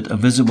that are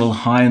visible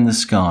high in the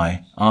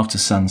sky after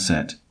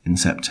sunset in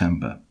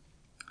September.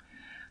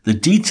 The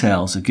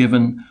details are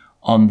given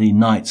on the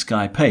night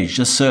sky page.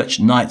 Just search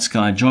night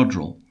sky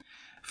Jodrell.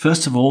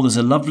 First of all, there's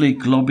a lovely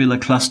globular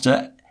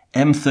cluster,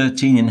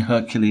 M13 in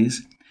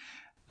Hercules,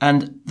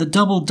 and the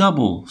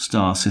double-double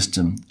star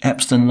system,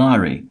 Epsilon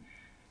Lyrae,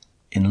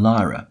 in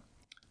Lyra.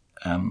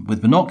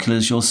 With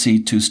binoculars, you'll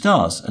see 2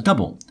 stars, a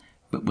double,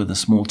 but with a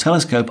small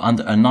telescope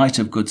under a night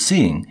of good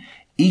seeing,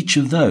 each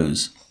of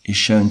those is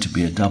shown to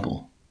be a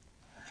double.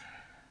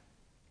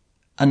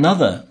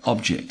 Another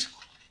object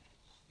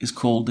is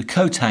called the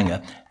coat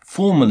hanger,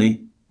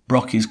 formerly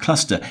Brocchi's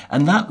cluster,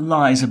 and that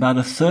lies about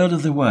a third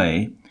of the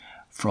way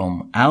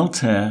from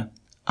Altair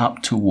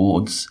up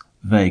towards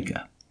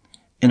Vega,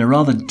 in a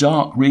rather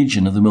dark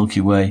region of the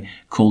Milky Way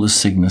called the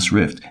Cygnus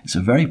Rift. It's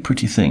a very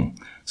pretty thing,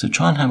 so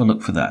try and have a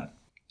look for that.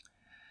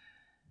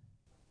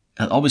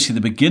 At obviously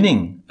the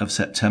beginning of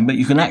September,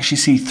 you can actually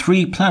see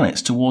 3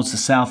 planets towards the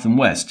south and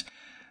west.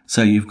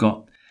 So you've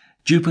got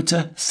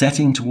Jupiter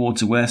setting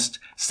towards the west,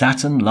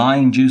 Saturn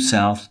lying due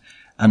south,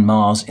 and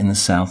Mars in the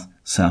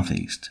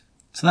south-southeast.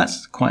 So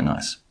that's quite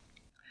nice.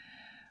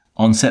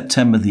 On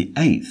September the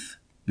 8th,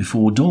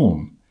 before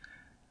dawn,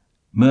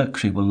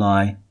 Mercury will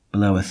lie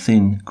below a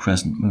thin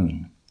crescent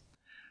moon.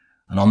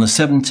 And on the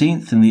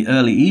 17th, in the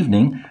early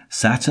evening,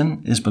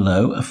 Saturn is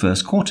below a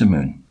first quarter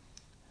moon.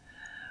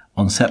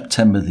 On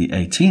September the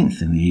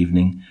 18th, in the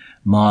evening,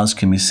 Mars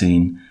can be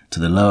seen to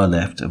the lower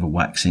left of a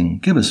waxing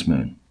gibbous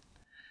moon.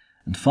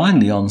 And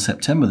finally, on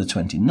September the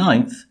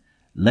 29th,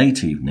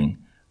 late evening,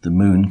 the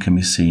moon can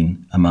be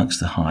seen amongst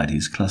the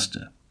Hyades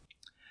cluster.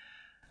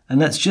 And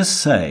let's just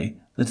say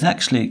that it's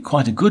actually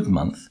quite a good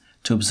month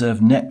to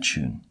observe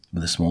Neptune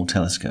with a small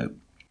telescope.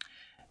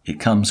 It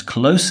comes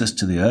closest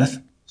to the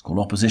Earth, it's called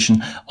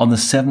opposition, on the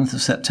 7th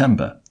of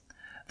September.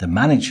 The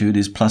magnitude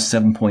is plus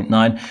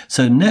 7.9,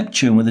 so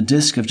Neptune, with a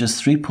disk of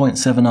just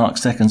 3.7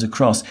 arc-seconds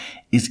across,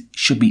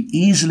 should be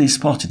easily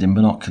spotted in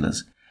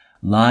binoculars,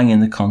 lying in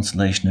the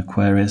constellation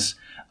Aquarius,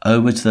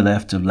 over to the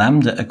left of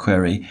Lambda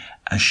Aquarii,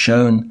 as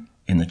shown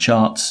in the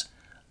charts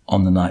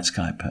on the night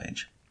sky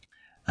page.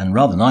 And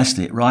rather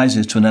nicely, it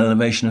rises to an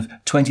elevation of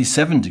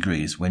 27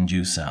 degrees when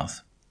due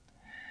south.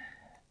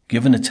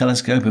 Given a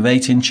telescope of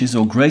 8 inches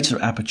or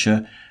greater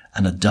aperture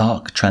and a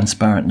dark,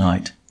 transparent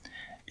night,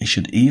 it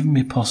should even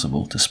be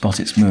possible to spot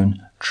its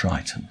moon,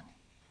 Triton.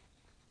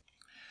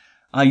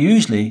 I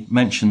usually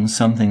mention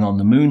something on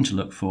the moon to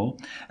look for,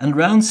 and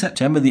around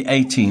September the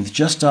 18th,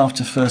 just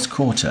after first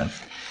quarter,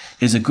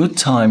 is a good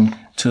time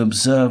to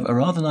observe a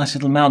rather nice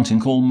little mountain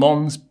called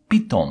Mons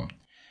Piton,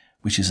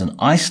 which is an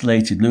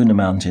isolated lunar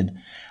mountain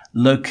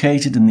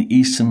located in the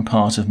eastern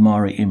part of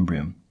Mare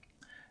Imbrium.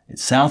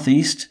 It's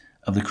southeast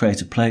of the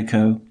crater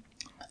Placo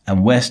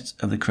and west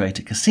of the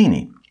crater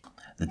Cassini.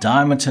 The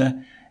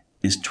diameter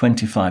is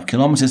 25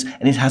 kilometers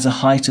and it has a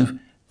height of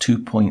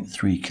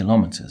 2.3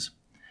 kilometers.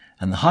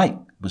 And the height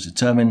was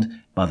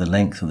determined by the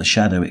length of the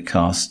shadow it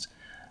casts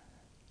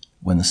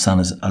when the sun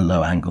is at a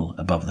low angle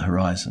above the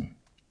horizon.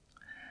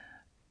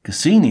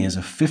 Cassini is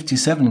a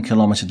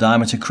 57-kilometre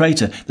diameter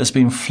crater that's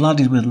been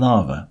flooded with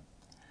lava.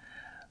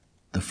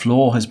 The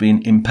floor has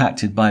been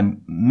impacted by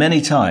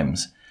many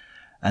times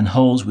and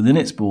holds within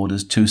its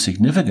borders two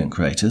significant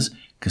craters,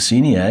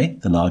 Cassini A,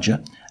 the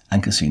larger,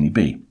 and Cassini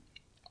B.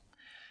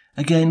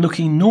 Again,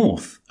 looking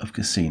north of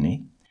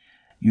Cassini,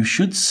 you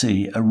should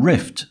see a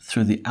rift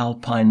through the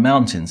Alpine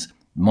mountains,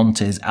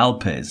 Montes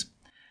Alpes.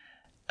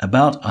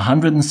 About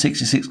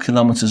 166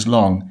 kilometres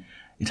long,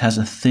 it has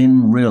a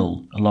thin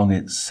rill along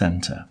its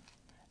centre.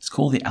 It's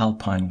called the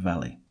Alpine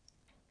Valley.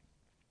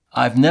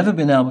 I've never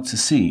been able to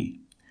see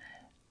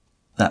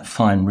that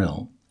fine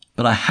rill,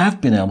 but I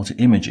have been able to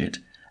image it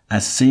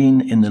as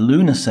seen in the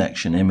lunar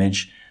section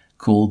image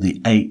called the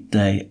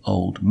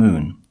 8-day-old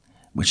moon,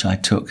 which I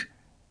took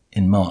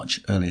in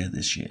March earlier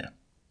this year.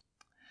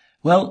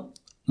 Well,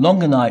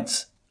 longer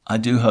nights, I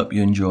do hope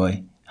you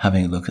enjoy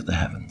having a look at the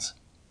heavens.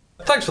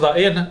 Thanks for that,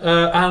 Ian.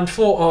 And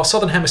for our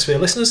Southern Hemisphere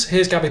listeners,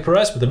 here's Gaby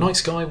Perez with the night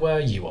sky where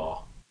you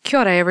are. Kia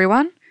ora,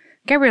 everyone.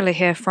 Gabriella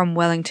here from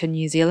Wellington,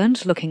 New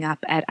Zealand, looking up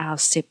at our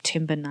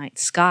September night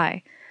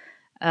sky.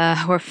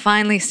 We're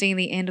finally seeing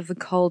the end of the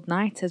cold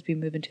nights as we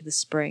move into the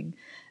spring.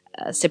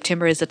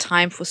 September is a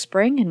time for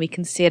spring, and we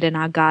can see it in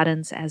our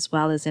gardens as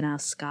well as in our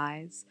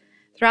skies.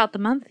 Throughout the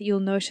month, you'll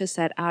notice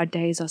that our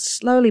days are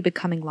slowly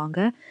becoming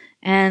longer,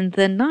 and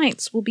the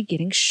nights will be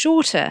getting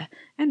shorter.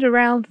 And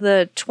around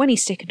the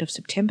 22nd of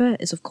September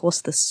is, of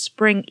course, the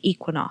spring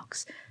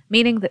equinox,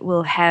 meaning that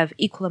we'll have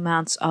equal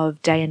amounts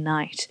of day and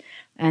night,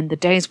 and the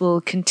days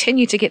will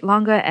continue to get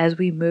longer as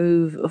we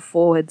move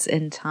forwards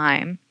in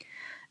time.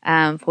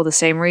 For the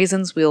same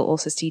reasons, we'll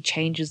also see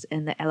changes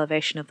in the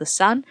elevation of the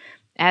sun,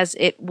 as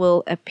it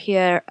will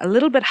appear a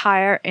little bit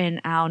higher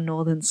in our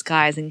northern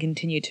skies and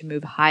continue to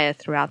move higher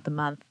throughout the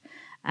month.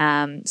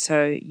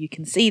 So you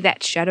can see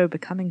that shadow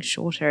becoming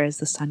shorter as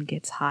the sun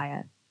gets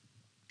higher.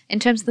 In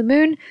terms of the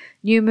moon,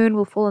 new moon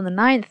will fall on the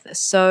 9th,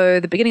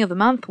 so the beginning of the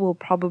month will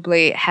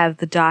probably have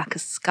the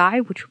darkest sky,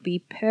 which will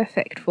be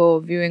perfect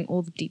for viewing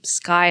all the deep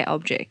sky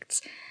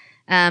objects.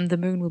 The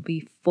moon will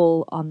be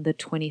full on the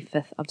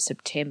 25th of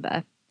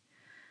September.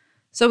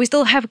 So we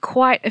still have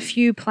quite a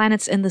few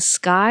planets in the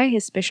sky,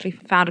 especially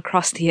found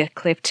across the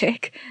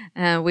ecliptic.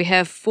 We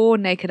have 4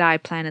 naked eye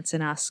planets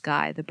in our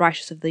sky. The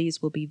brightest of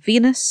these will be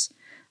Venus,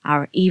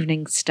 our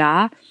evening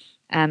star.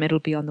 It'll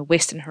be on the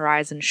western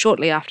horizon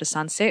shortly after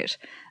sunset.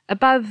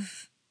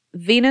 Above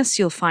Venus,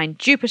 you'll find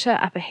Jupiter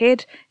up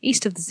ahead.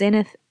 East of the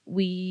zenith,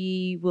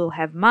 we will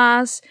have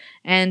Mars,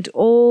 and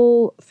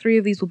all 3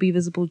 of these will be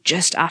visible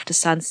just after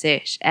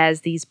sunset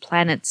as these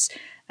planets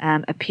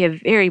appear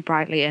very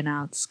brightly in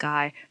our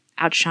sky,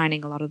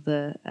 outshining a lot of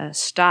the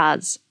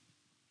stars.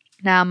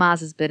 Now, Mars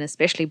has been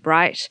especially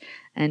bright,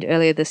 and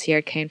earlier this year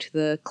it came to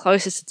the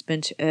closest it's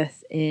been to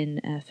Earth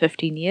in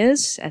 15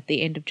 years at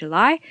the end of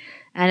July,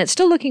 and it's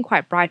still looking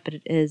quite bright, but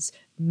it is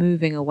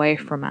moving away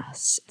from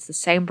us. It's the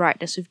same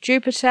brightness of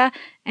Jupiter,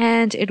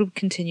 and it'll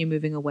continue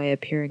moving away,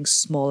 appearing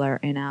smaller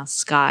in our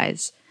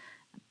skies.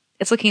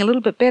 It's looking a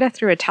little bit better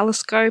through a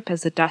telescope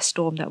as the dust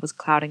storm that was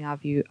clouding our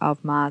view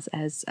of Mars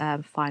has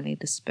finally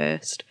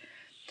dispersed.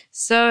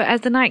 So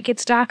as the night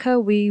gets darker,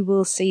 we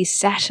will see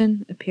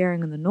Saturn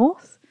appearing in the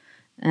north,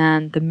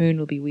 and the moon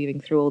will be weaving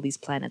through all these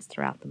planets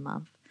throughout the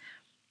month.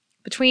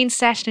 Between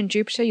Saturn and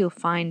Jupiter, you'll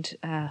find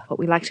what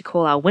we like to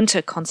call our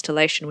winter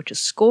constellation, which is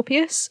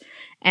Scorpius,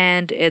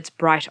 and its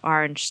bright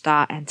orange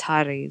star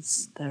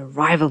Antares, the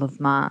rival of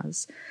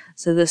Mars.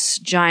 So this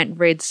giant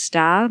red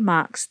star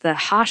marks the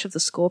heart of the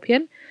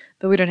scorpion,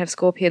 but we don't have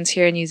scorpions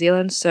here in New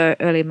Zealand, so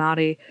early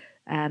Māori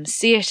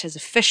see it as a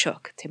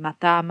fishhook, te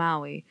mata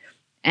Maui,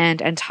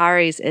 and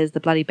Antares is the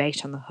bloody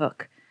bait on the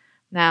hook.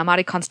 Now,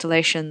 Māori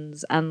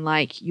constellations,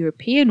 unlike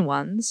European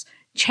ones,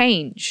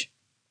 change.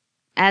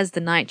 As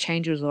the night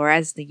changes or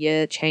as the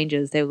year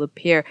changes, they will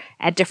appear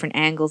at different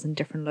angles in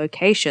different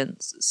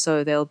locations,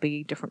 so there'll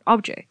be different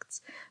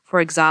objects.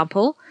 For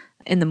example,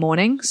 in the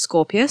morning,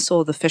 Scorpius,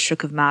 or the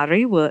fishhook of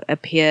Maui, will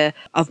appear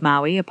by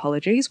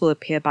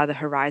the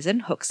horizon,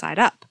 hook side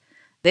up.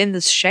 Then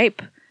this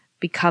shape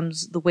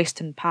becomes the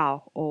western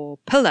pau, or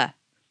pillar,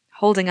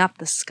 holding up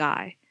the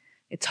sky.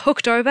 It's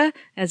hooked over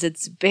as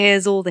it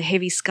bears all the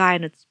heavy sky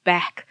in its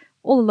back,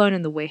 all alone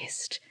in the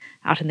west.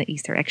 Out in the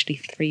east, there are actually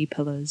 3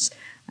 pillars.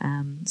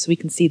 So we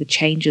can see the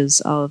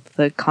changes of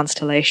the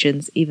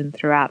constellations even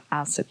throughout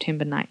our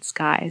September night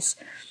skies.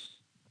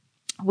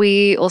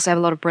 We also have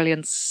a lot of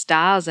brilliant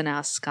stars in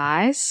our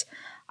skies.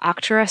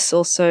 Arcturus,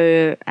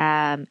 also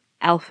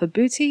Alpha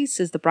Bootes,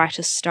 is the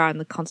brightest star in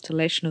the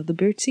constellation of the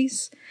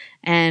Bootes,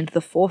 and the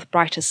 4th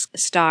brightest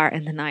star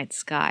in the night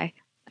sky.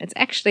 It's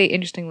actually,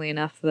 interestingly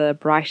enough, the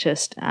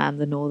brightest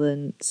the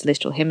northern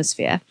celestial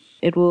hemisphere.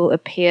 It will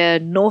appear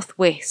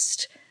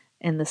northwest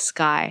in the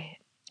sky,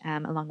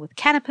 along with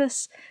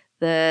Canopus,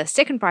 the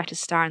 2nd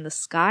brightest star in the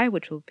sky,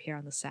 which will appear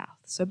on the south.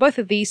 So both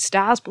of these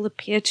stars will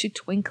appear to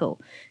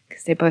twinkle,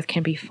 because they both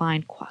can be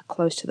found quite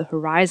close to the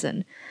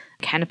horizon.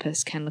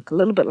 Canopus can look a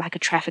little bit like a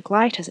traffic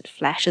light as it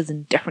flashes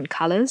in different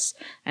colors,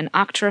 and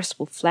Arcturus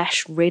will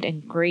flash red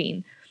and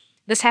green.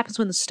 This happens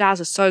when the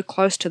stars are so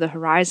close to the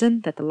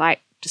horizon that the light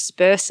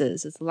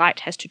disperses as the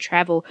light has to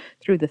travel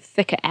through the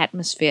thicker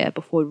atmosphere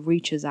before it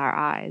reaches our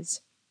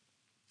eyes.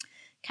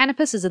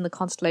 Canopus is in the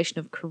constellation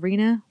of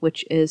Carina,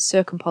 which is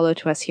circumpolar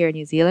to us here in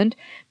New Zealand,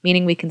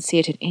 meaning we can see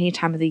it at any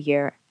time of the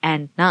year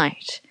and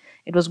night.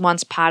 It was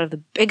once part of the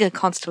bigger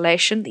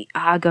constellation, the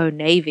Argo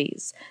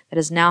Navies, that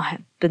has now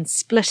been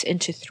split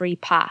into 3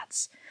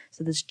 parts.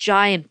 So this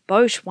giant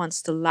boat,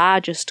 once the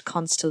largest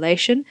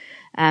constellation,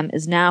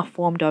 is now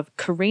formed of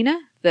Carina,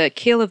 the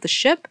keel of the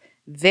ship,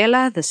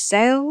 Vela, the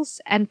sails,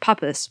 and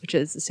Puppis, which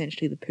is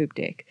essentially the poop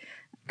deck.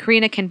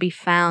 Carina can be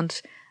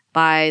found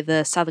by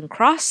the Southern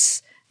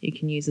Cross. You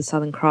can use the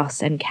Southern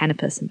Cross and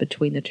Canopus, and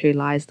between the two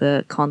lies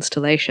the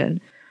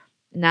constellation.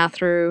 Now,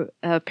 through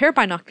a pair of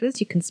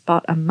binoculars, you can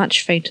spot a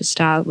much fainter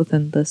star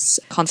within this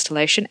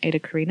constellation, Eta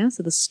Carina.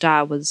 So the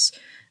star was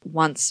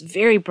once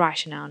very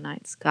bright in our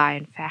night sky,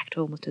 in fact,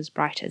 almost as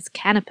bright as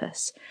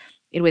Canopus.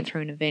 It went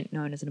through an event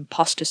known as an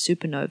imposter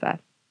supernova.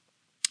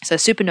 So a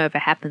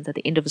supernova happens at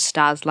the end of a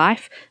star's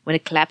life when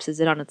it collapses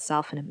in on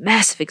itself in a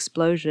massive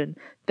explosion,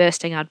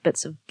 bursting out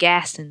bits of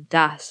gas and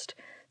dust.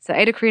 So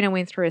Eta Carina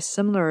went through a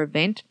similar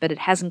event, but it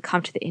hasn't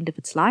come to the end of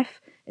its life.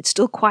 It's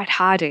still quite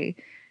hardy.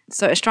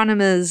 So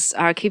astronomers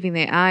are keeping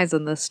their eyes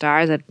on the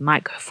stars that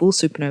might go full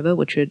supernova,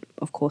 which would,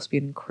 of course, be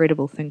an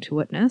incredible thing to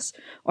witness,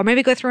 or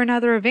maybe go through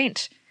another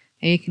event,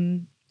 and you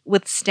can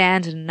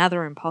withstand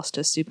another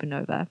imposter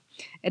supernova.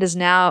 It is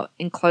now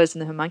enclosed in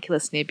the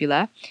Homunculus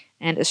Nebula,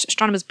 and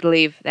astronomers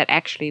believe that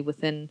actually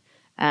within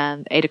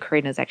Eta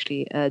Carina is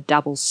actually a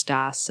double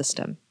star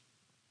system.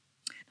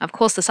 Of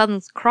course, the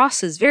Southern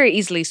Cross is very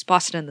easily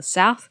spotted in the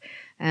south,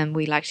 and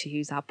we like to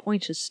use our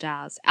pointer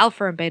stars,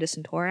 Alpha and Beta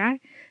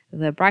Centauri,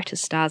 the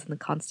brightest stars in the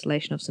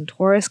constellation of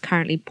Centaurus,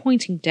 currently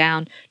pointing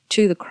down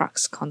to the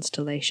Crux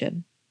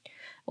constellation.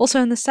 Also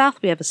in the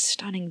south, we have a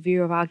stunning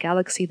view of our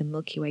galaxy, the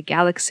Milky Way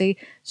galaxy,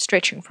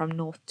 stretching from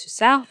north to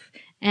south,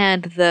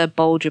 and the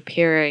bulge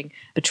appearing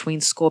between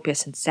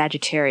Scorpius and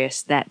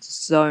Sagittarius, that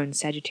zone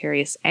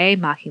Sagittarius A,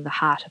 marking the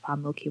heart of our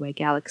Milky Way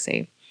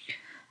galaxy.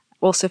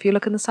 Also, if you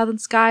look in the southern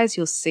skies,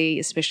 you'll see,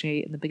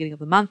 especially in the beginning of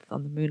the month,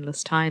 on the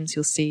moonless times,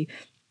 you'll see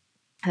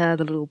the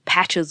little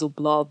patches or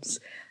blobs.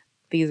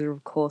 These are,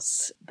 of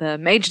course, the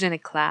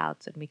Magellanic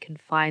Clouds, and we can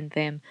find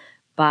them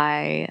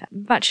by a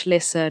much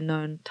lesser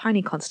known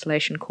tiny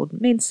constellation called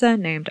Mensa,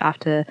 named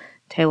after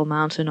Table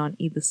Mountain on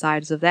either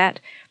sides of that.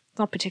 It's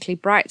not particularly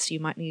bright, so you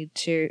might need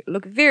to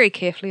look very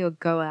carefully or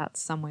go out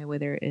somewhere where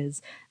there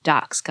is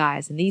dark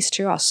skies. And these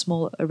two are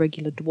small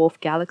irregular dwarf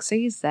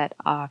galaxies that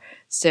are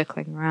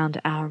circling around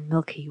our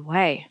Milky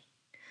Way.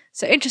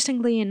 So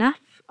interestingly enough,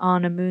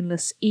 on a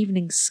moonless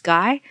evening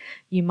sky,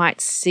 you might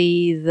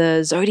see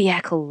the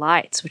zodiacal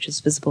lights, which is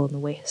visible in the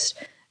west.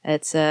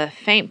 It's a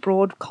faint,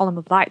 broad column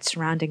of light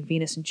surrounding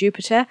Venus and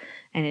Jupiter,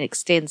 and it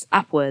extends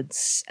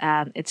upwards.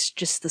 It's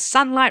just the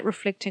sunlight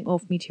reflecting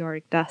off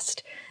meteoric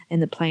dust in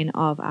the plane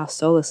of our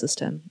solar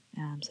system.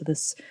 So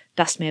this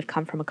dust may have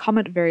come from a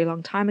comet a very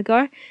long time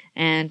ago,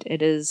 and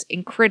it is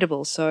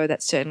incredible, so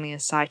that's certainly a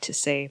sight to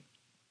see.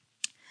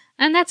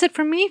 And that's it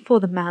from me for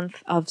the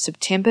month of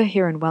September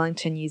here in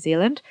Wellington, New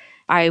Zealand.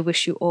 I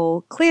wish you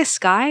all clear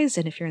skies,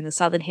 and if you're in the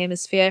Southern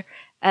Hemisphere,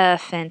 a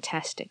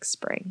fantastic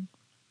spring.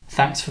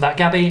 Thanks for that,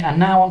 Gaby. And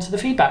now on to the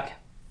feedback.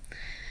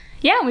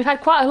 Yeah, we've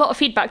had quite a lot of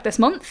feedback this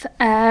month.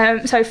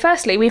 So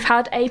firstly, we've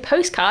had a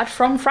postcard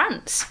from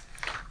France.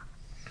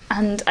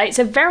 And it's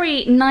a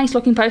very nice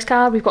looking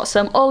postcard. We've got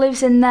some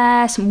olives in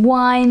there, some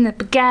wine, a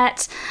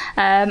baguette.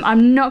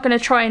 I'm not going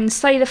to try and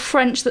say the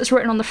French that's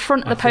written on the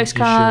front of the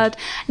postcard.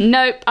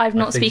 Nope, I've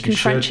not spoken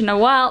French in a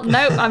while.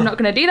 Nope, I'm not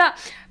going to do that.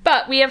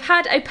 But we have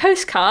had a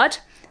postcard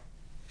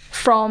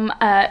from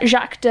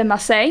Jacques de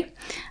Marseille,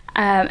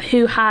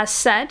 who has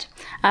said,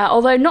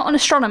 although not an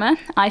astronomer,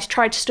 I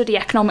tried to study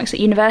economics at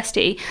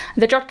university.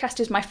 The Jodcast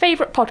is my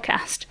favourite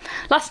podcast.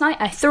 Last night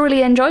I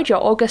thoroughly enjoyed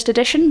your August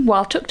edition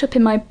while tucked up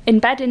in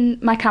bed in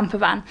my camper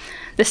van.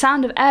 The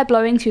sound of air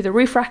blowing through the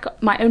roof rack,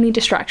 my only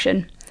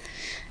distraction.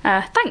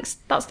 Thanks.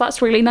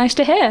 That's really nice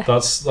to hear.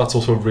 That's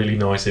also a really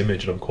nice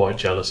image, and I'm quite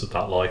jealous of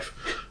that life.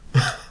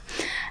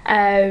 So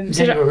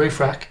a roof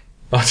rack.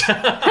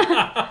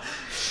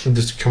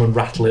 Just come and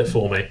rattle it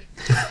for me.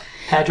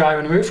 Hairdryer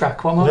and a roof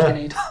rack. What more do you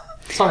need?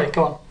 Sorry,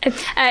 go on.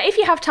 If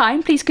you have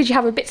time, please could you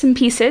have a bits and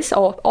pieces,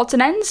 or odds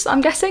and ends,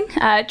 I'm guessing,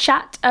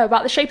 chat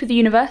about the shape of the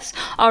universe,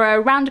 or a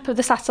roundup of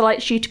the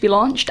satellites due to be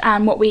launched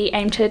and what we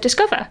aim to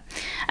discover.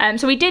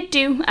 So we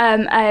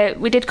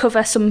did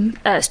cover some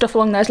stuff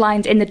along those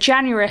lines in the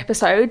January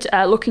episode,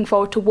 looking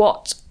forward to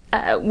what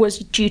was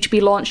due to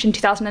be launched in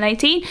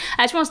 2018. To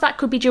be honest, that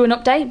could be due an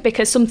update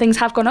because some things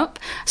have gone up,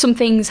 some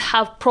things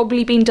have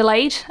probably been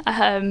delayed,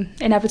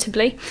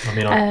 inevitably. I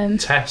mean,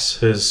 Tess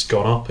has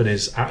gone up and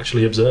is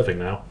actually observing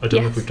now. I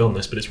don't know if we've done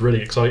this, but it's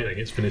really exciting.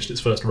 It's finished its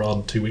first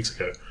run 2 weeks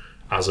ago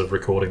as of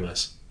recording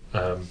this.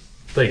 There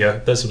you go,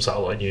 there's some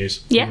satellite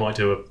news. We might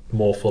do a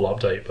more full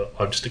update, but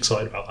I'm just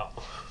excited about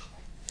that.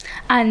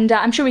 And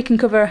I'm sure we can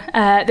cover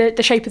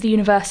the shape of the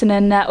universe in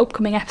an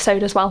upcoming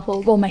episode as well.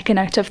 We'll make a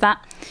note of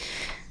that.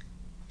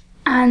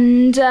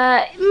 And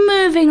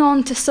moving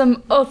on to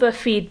some other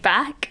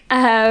feedback,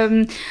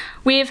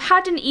 we've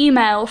had an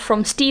email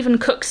from Stephen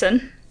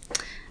Cookson,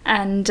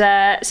 and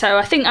so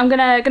I think I'm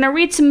gonna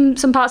read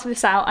some parts of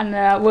this out, and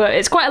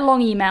it's quite a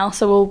long email,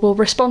 so we'll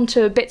respond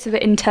to bits of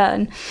it in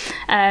turn.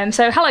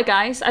 So hello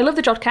guys, I love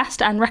the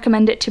Jodcast and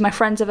recommend it to my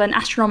friends of an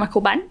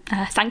astronomical bent.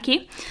 Thank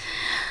you.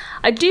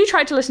 I do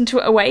try to listen to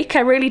it awake,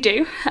 I really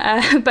do,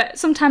 but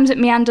sometimes it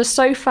meanders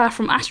so far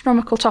from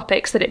astronomical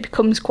topics that it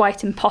becomes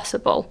quite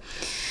impossible.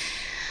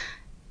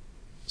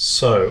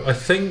 So I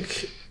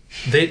think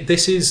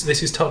this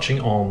is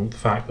touching on the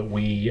fact that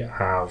we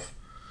have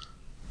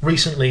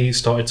recently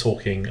started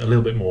talking a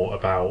little bit more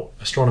about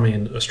astronomy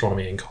and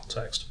astronomy in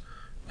context.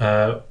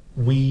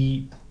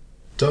 We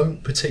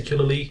don't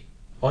particularly,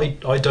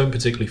 I don't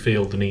particularly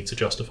feel the need to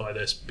justify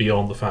this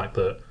beyond the fact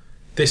that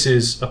this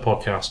is a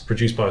podcast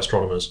produced by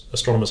astronomers.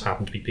 Astronomers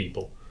happen to be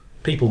people.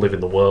 People live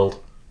in the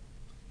world.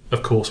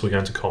 Of course, we're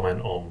going to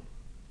comment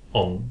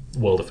on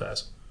world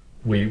affairs.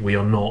 We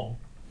are not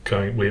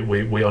going.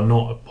 We are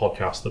not a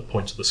podcast that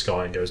points to the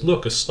sky and goes,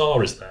 "Look, a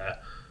star is there,"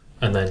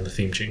 and then the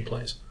theme tune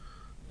plays.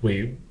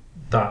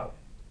 That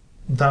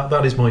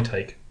is my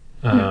take.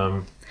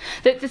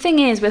 The thing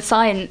is with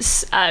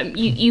science,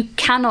 you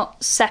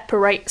cannot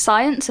separate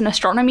science and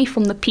astronomy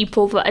from the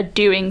people that are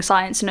doing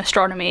science and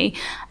astronomy.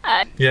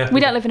 We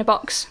don't live in a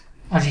box.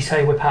 As you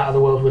say, we're part of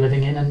the world we're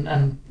living in,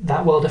 and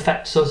that world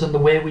affects us and the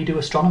way we do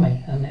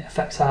astronomy, and it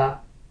affects our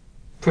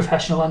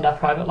professional and our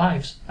private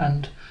lives.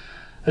 And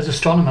as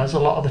astronomers, a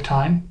lot of the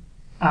time,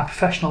 our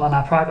professional and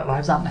our private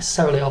lives aren't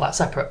necessarily all that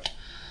separate.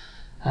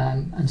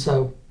 And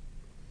so,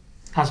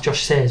 as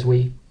Josh says,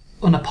 we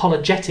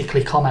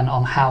unapologetically comment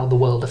on how the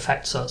world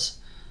affects us,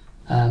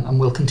 and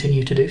we'll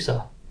continue to do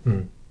so.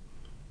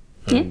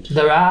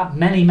 There are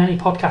many, many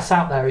podcasts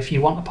out there. If you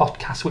want a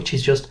podcast which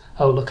is just,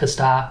 oh, look, a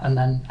star, and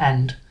then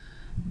end,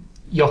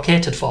 you're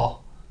catered for.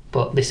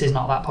 But this is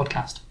not that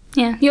podcast.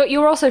 Yeah,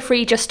 you're also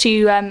free just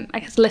to, I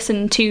guess,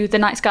 listen to the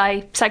Night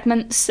Sky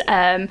segments.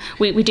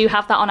 We do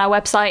have that on our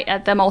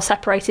website, them all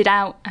separated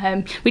out.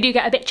 We do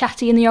get a bit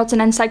chatty in the odds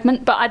and ends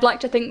segment, but I'd like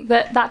to think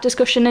that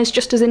discussion is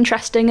just as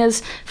interesting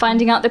as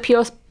finding out the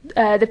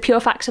pure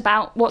facts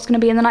about what's going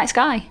to be in the night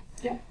sky.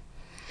 Yeah.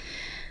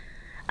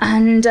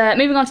 And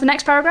moving on to the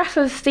next paragraph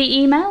of the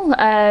email,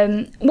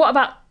 what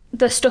about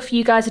the stuff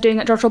you guys are doing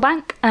at Jodrell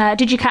Bank?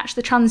 Did you catch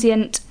the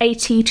transient AT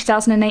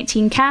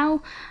 2018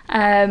 cow?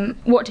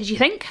 What did you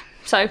think?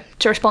 So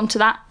to respond to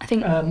that, I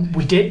think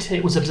we did.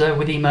 It was observed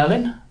with E.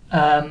 Merlin.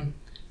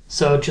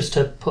 So just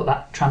to put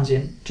that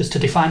transient, just to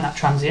define that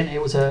transient,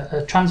 it was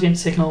a transient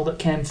signal that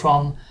came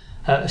from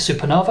a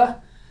supernova,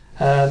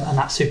 and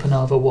that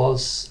supernova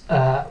was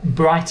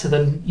brighter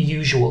than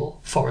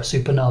usual for a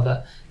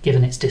supernova,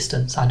 given its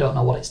distance. I don't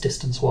know what its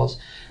distance was.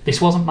 This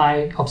wasn't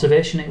my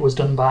observation. It was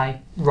done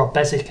by Rob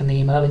Bezic and the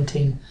E. Merlin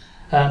team.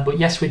 But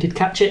yes, we did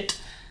catch it.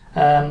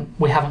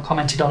 We haven't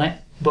commented on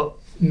it, but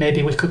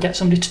maybe we could get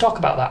somebody to talk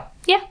about that.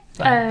 Yeah.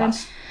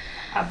 That's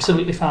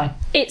absolutely fine.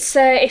 It's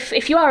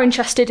if you are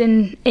interested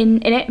in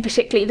it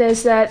particularly,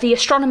 there's the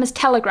Astronomer's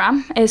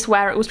Telegram is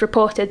where it was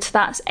reported. So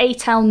that's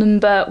ATEL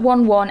number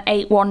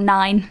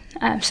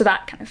 11819. So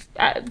that kind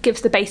of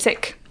gives the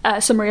basic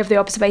summary of the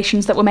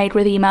observations that were made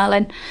with E.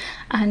 Merlin.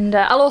 And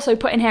I'll also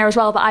put in here as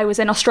well that I was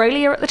in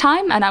Australia at the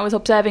time and I was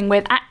observing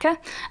with ATCA.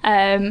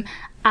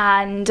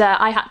 And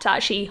I had to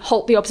actually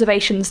halt the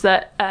observations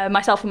that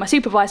myself and my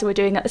supervisor were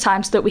doing at the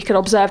time so that we could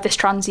observe this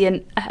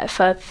transient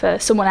for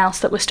someone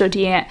else that was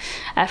studying it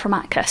from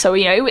ATCA. So,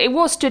 it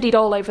was studied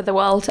all over the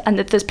world, and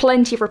there's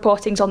plenty of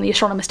reportings on the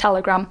Astronomer's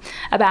Telegram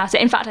about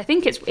it. In fact, I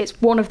think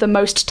it's one of the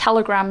most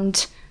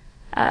telegrammed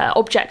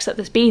objects that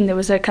there's been. There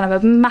was a kind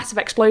of a massive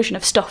explosion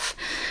of stuff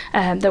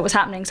that was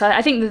happening. So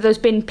I think that there's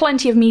been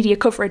plenty of media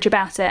coverage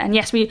about it. And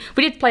yes, we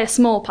did play a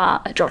small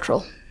part at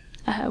Jodrell.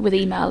 With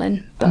email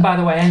in. And by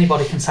the way,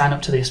 anybody can sign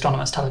up to the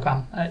Astronomer's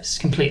Telegram. It's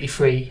completely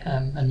free,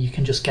 and you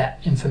can just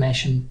get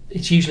information.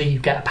 It's usually you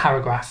get a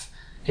paragraph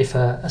if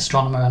an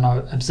astronomer in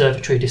an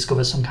observatory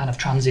discovers some kind of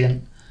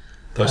transient.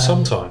 Though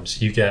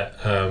sometimes you get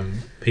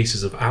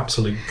pieces of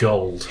absolute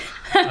gold,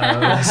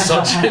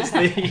 such as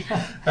the.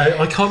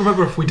 I can't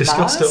remember if we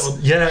discussed Mars?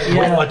 it.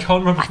 I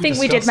can't remember. If I think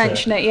we did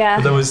mention it. Yeah.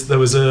 But there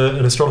was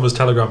an astronomer's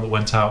telegram that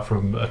went out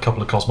from a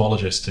couple of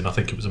cosmologists in, I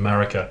think it was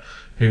America,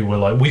 who were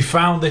like, "We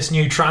found this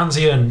new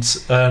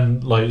transient,"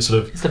 and like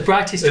sort of it's the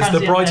brightest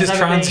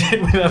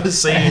transient we've ever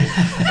seen.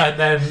 And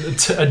then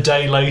a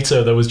day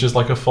later, there was just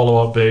like a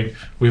follow up being,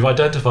 "We've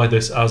identified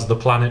this as the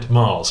planet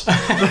Mars."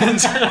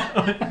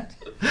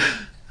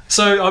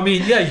 So I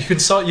mean, yeah,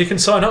 you can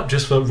sign up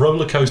just for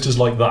roller coasters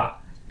like that.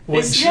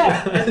 Which,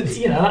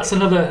 that's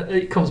another.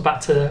 It comes back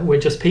to we're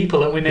just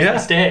people and we make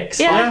mistakes.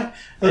 Yeah,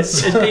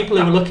 as people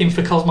who are looking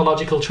for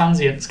cosmological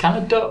transients kind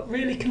of don't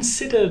really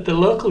consider the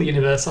local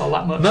universe all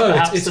that much. No,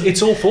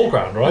 it's all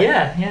foreground, right?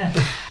 Yeah.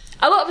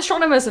 a lot of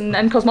astronomers and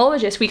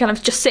cosmologists, we kind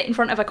of just sit in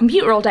front of a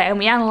computer all day and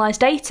we analyse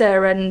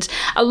data, and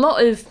a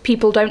lot of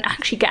people don't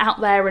actually get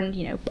out there and,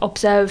 you know,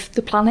 observe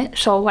the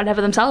planets or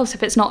whatever themselves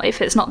if it's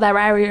not their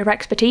area of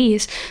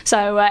expertise.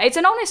 So it's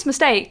an honest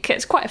mistake.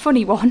 It's quite a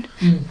funny one.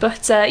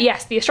 But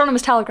yes, the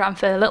Astronomer's Telegram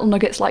for little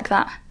nuggets like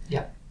that.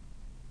 Yeah.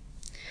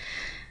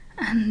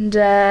 And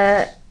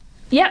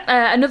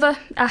another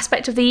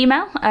aspect of the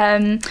email.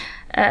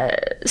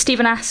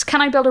 Stephen asks,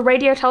 can I build a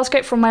radio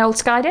telescope from my old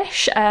sky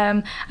dish?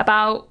 What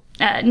about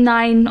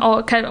 9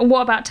 or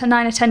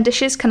 10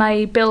 dishes? Can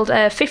I build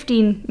a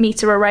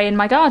 15-metre array in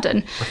my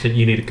garden? I think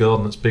you need a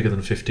garden that's bigger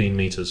than 15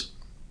 metres.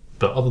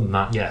 But other than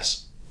that,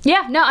 yes.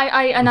 Yeah, no,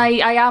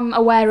 I am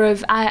aware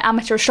of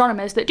amateur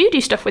astronomers that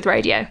do stuff with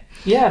radio.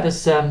 Yeah,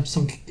 there's some.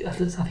 I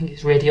think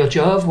it's Radio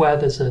Jove, where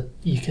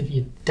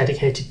you're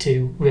dedicated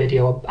to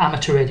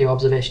amateur radio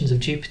observations of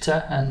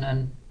Jupiter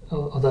and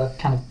other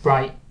kind of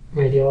bright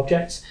radio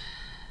objects.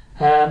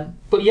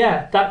 But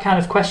yeah, that kind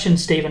of question,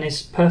 Stephen,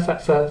 is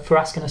perfect for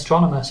Ask an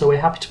Astronomer. So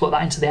we're happy to put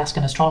that into the Ask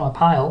an Astronomer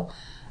pile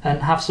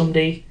and have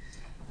somebody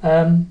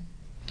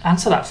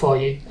answer that for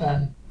you.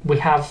 We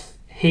have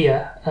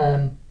here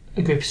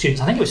a group of students.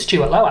 I think it was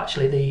Stuart Lowe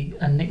actually,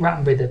 and Nick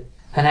Rattenbury,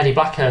 and Eddie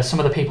Blacker. Some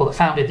of the people that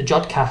founded the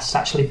Jodcast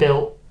actually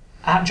built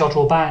at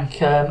Jodrell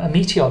Bank a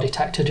meteor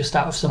detector just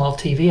out of some old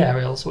TV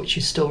aerials, which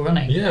is still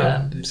running.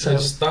 Yeah.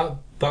 Is that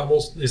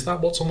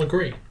what's on the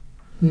green?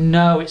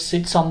 No,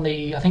 it's on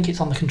the. I think it's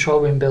on the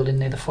control room building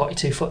near the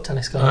 42-foot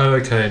telescope. Oh,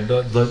 okay. And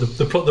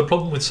the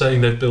problem with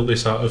saying they've built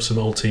this out of some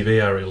old TV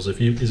aerials,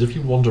 if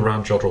you wander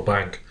around Jodrell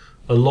Bank,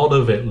 a lot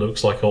of it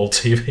looks like old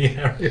TV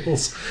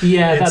aerials.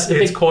 Yeah,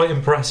 it's quite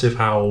impressive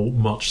how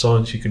much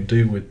science you can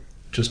do with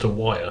just a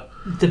wire.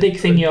 The big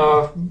thing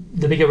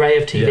the big array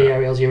of TV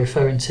aerials you're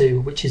referring to,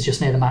 which is just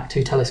near the Mach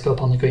 2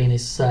 telescope on the green,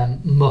 is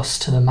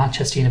MUST, the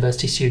Manchester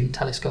University Student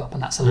Telescope,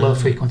 and that's a low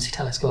frequency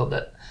telescope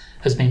that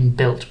has been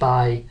built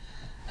by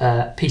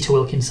Peter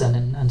Wilkinson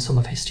and some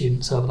of his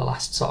students over the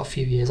last sort of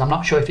few years. I'm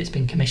not sure if it's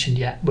been commissioned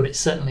yet, but it's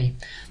certainly,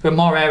 there are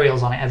more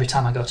aerials on it every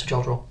time I go to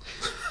Jodrell.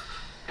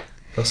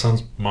 That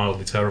sounds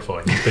mildly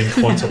terrifying. It's been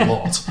quite a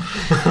lot.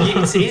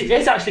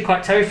 It's actually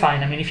quite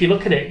terrifying. I mean, if you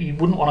look at it, you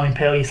wouldn't want to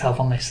impale yourself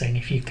on this thing.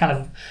 If you kind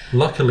of...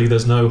 Luckily,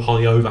 there's no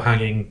high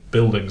overhanging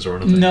buildings or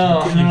anything.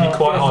 No, you'd be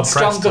quite hard pressed.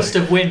 Strong gust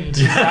of wind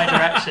in the right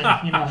direction,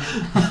 you know.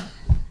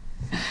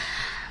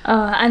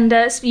 And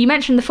you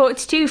mentioned the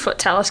 42-foot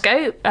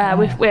telescope,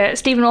 where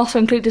Stephen also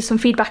included some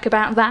feedback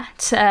about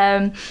that.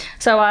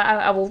 So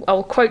I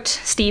will quote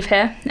Steve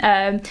here.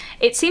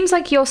 It seems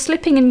like you're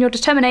slipping in your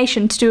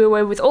determination to do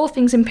away with all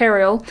things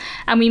imperial,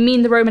 and we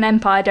mean the Roman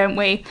Empire, don't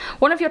we?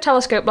 One of your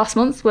telescope last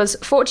month was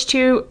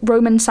 42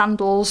 Roman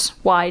sandals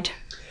wide.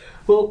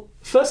 Well,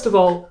 first of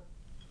all,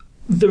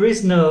 there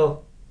is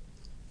no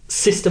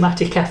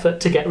systematic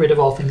effort to get rid of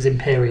all things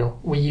imperial.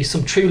 We use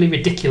some truly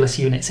ridiculous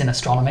units in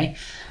astronomy.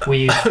 We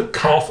use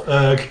cough,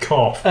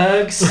 cough.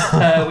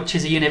 ergs, which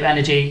is a unit of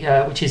energy,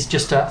 which is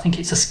just I think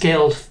it's a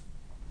scaled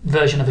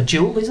version of a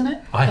joule, isn't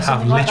it? I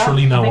have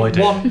literally no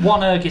idea.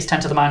 One erg is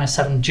 10 to the minus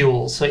 7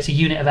 joules, so it's a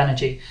unit of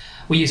energy.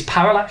 We use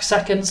parallax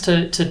seconds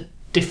to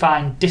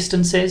define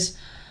distances,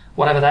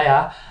 whatever they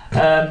are.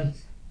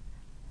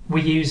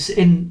 We use,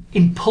 in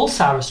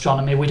pulsar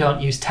astronomy, we don't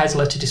use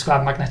Tesla to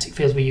describe magnetic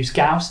fields, we use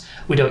Gauss.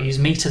 We don't use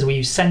meters, we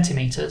use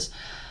centimetres.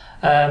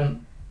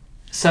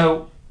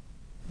 So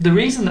the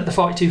reason that the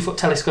 42-foot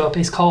telescope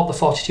is called the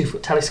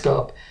 42-foot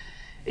telescope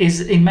is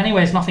in many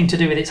ways nothing to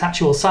do with its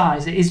actual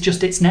size, it is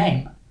just its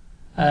name.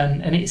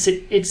 And its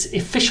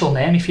official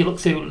name, if you look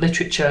through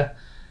literature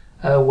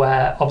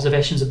where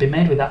observations have been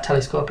made with that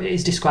telescope, it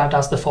is described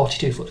as the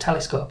 42-foot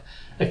telescope.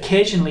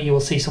 Occasionally you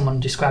will see someone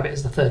describe it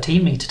as the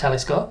 13-metre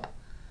telescope.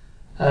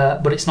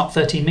 But it's not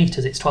 13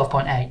 metres, it's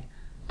 12.8.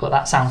 But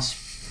that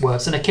sounds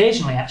worse. And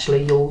occasionally,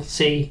 actually, you'll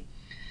see,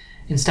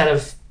 instead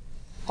of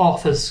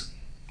authors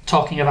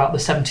talking about the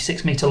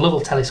 76-metre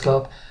Lovell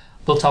telescope,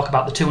 they'll talk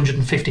about the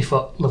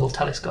 250-foot Lovell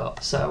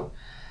telescope. So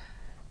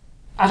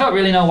I don't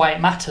really know why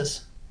it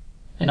matters,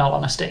 in all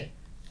honesty.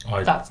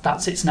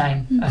 That's its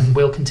name, and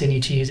we'll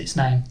continue to use its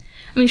name.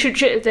 I mean, for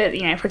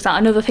example,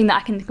 another thing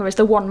that I can think of is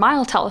the 1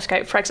 mile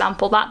telescope, for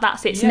example.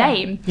 That's its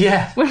name.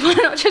 Yeah. We're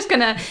not just going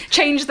to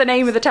change the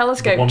name of the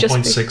telescope. The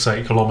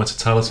 1.68 kilometre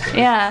telescope.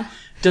 Yeah.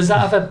 Does that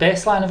have a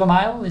baseline of a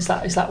mile? Is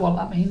that what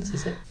that means?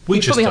 Is it?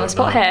 We just put me on the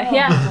spot here.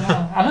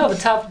 Yeah. I know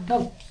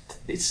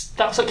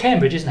that's at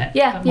Cambridge, isn't it?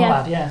 Yeah.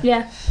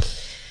 Yeah.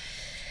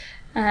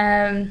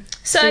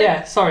 So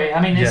yeah, sorry.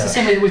 I mean, it's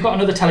similar. We've got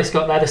another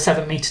telescope there, the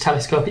 7-metre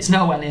telescope. It's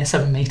nowhere near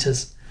 7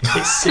 metres.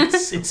 It's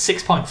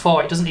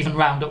 6.4. It doesn't even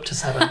round up to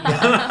 7.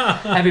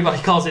 Everybody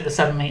calls it the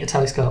 7-metre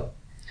telescope.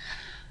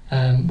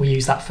 We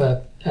use that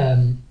for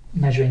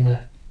measuring the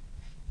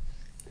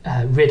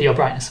radio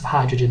brightness of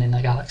hydrogen in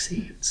the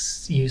galaxy.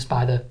 It's used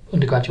by the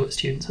undergraduate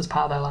students as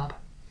part of their lab.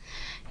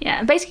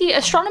 Yeah, basically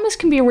astronomers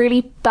can be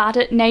really bad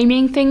at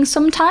naming things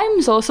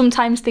sometimes, or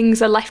sometimes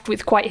things are left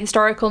with quite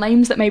historical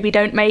names that maybe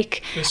don't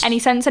make any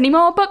sense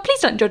anymore, but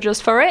please don't judge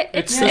us for it.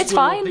 It's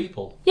fine.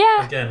 People.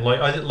 Yeah. Again,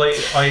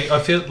 I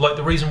feel like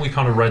the reason we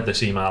kind of read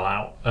this email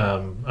out,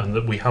 and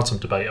that we had some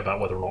debate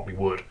about whether or not we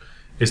would,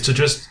 is to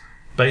just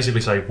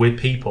basically say we're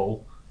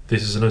people.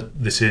 This is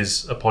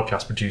a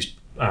podcast produced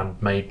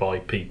and made by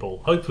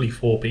people, hopefully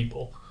for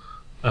people,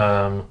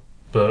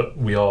 but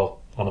we are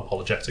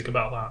unapologetic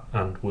about that,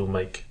 and we'll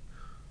make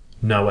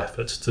no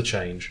effort to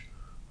change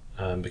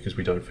because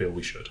we don't feel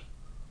we should.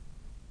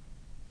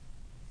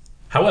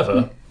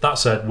 However, that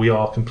said, we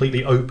are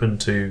completely open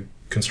to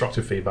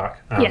constructive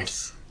feedback, and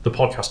the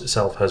podcast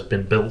itself has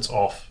been built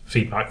off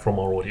feedback from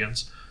our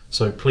audience.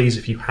 So please,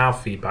 if you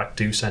have feedback,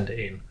 do send it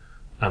in.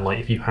 And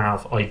if you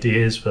have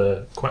ideas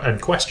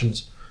and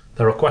questions,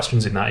 there are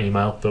questions in that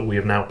email that we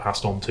have now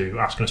passed on to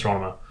Ask an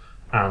Astronomer.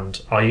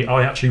 And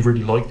I actually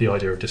really like the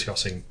idea of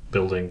discussing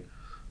building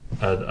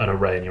an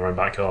array in your own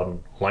back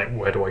garden.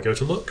 Where do I go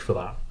to look for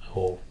that?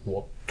 Or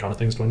what kind of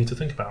things do I need to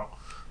think about?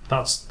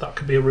 That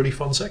could be a really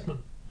fun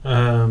segment.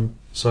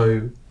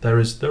 So there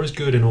is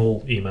good in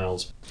all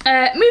emails.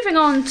 Moving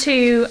on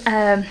to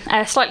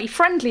a slightly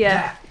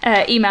friendlier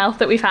email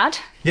that we've had.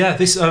 Yeah,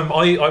 this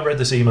I read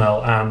this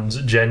email and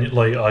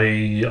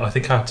genuinely I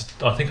think I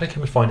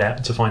came to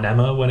find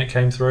Emma when it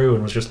came through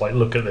and was just like,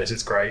 look at this,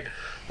 it's great.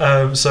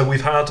 So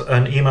we've had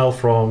an email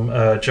from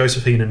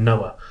Josephine and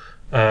Noah,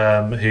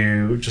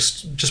 who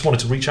just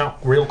wanted to reach out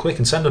real quick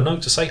and send a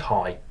note to say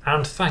hi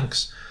and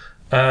thanks.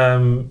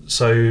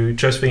 So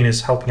Josephine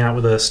is helping out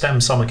with a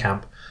STEM summer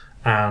camp,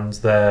 and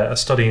they're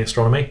studying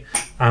astronomy.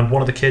 And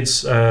one of the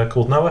kids,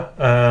 called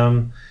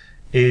Noah,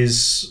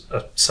 is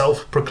a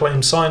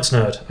self-proclaimed science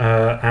nerd,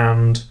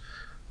 and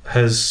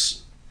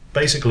has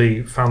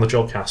basically found the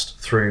Jodcast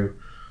through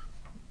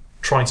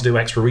trying to do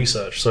extra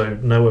research. So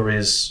Noah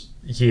is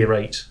year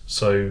 8,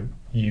 so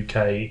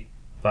UK,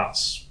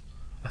 that's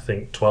I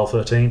think 12,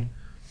 13.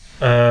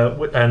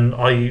 And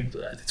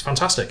it's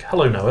fantastic.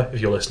 Hello Noah, if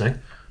you're listening.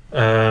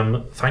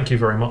 Thank you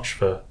very much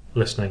for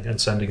listening and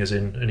sending us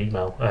in an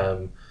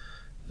email.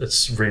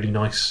 It's really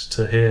nice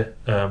to hear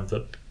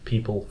that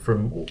people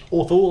from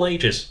all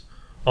ages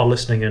are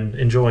listening and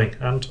enjoying,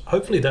 and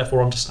hopefully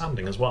therefore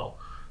understanding as well.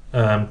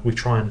 We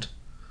try and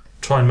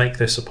make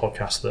this a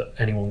podcast that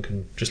anyone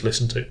can just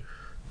listen to.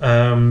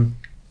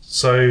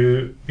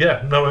 So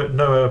yeah,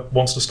 Noah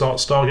wants to start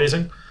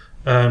stargazing.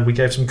 We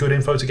gave some good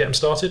info to get him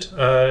started.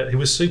 He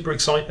was super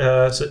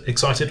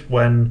excited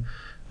when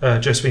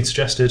Josephine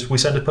suggested we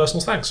send a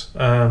personal thanks.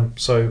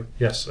 So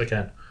yes,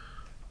 again,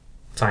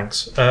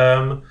 thanks.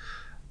 I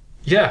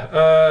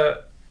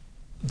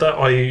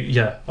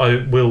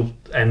will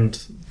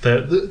end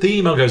the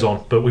email goes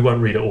on, but we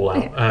won't read it all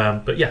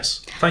out. But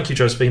yes, thank you,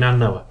 Josephine and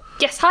Noah.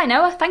 Yes, hi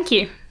Noah, thank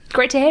you.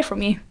 Great to hear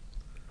from you.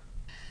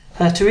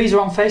 Teresa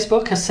on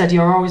Facebook has said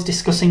you're always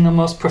discussing the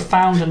most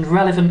profound and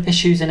relevant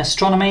issues in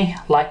astronomy,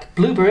 like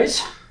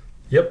blueberries.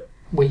 Yep.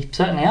 We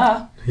certainly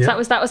are. Yep.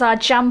 So that was our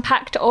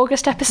jam-packed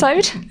August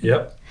episode.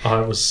 Yep.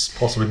 It was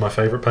possibly my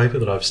favourite paper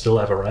that I've still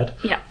ever read.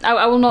 Yeah,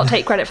 I will not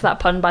take credit for that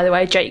pun, by the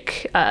way.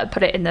 Jake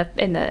put it in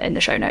the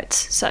show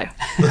notes. So,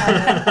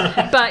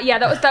 but yeah,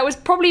 that was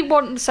probably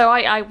one. So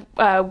I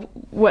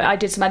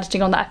did some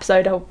editing on that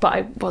episode, but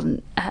I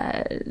wasn't.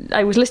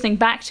 I was listening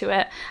back to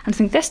it and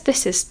think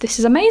this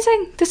is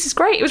amazing. This is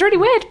great. It was really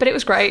weird, but it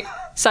was great.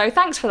 So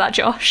thanks for that,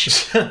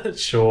 Josh.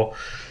 Sure.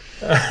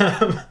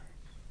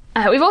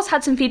 We've also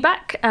had some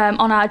feedback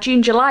on our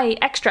June-July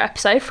extra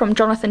episode from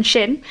Jonathan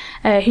Shin,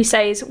 who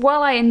says,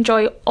 while I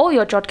enjoy all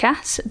your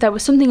Jodcasts, there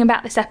was something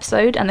about this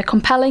episode and the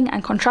compelling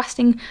and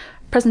contrasting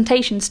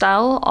presentation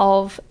style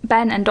of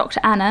Ben and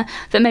Dr. Anna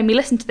that made me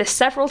listen to this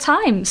several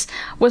times.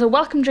 Was a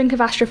welcome drink of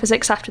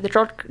astrophysics after the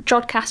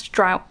Jodcast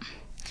drought.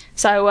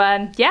 So,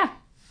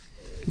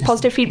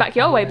 positive feedback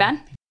your way,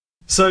 Ben.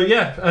 So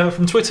yeah,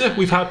 from Twitter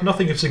we've had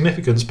nothing of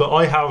significance, but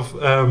I have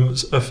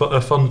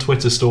a fun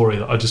Twitter story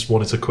that I just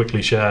wanted to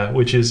quickly share,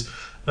 which is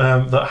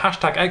that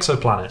hashtag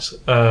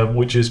exoplanet,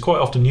 which is quite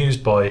often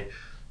used by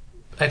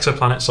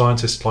exoplanet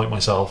scientists like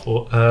myself,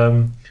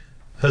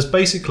 has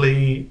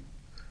basically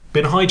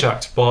been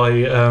hijacked by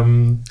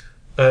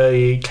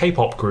a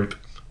K-pop group.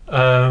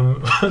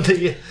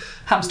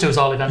 Happens to us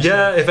all eventually.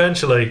 Yeah,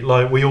 eventually.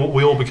 Like we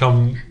all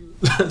become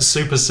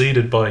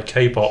superseded by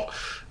K-pop.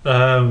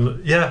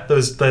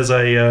 There's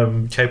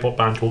a K-pop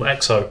band called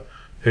EXO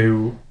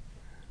who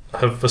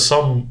have for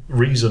some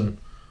reason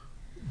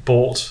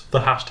bought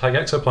the hashtag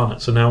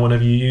exoplanet. So now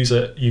whenever you use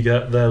it, you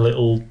get their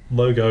little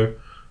logo,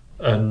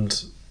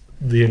 and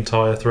the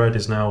entire thread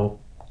is now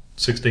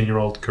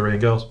 16-year-old Korean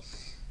girls.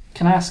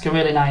 Can I ask a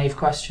really naive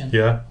question?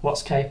 Yeah.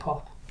 What's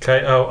K-pop?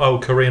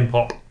 Korean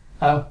pop.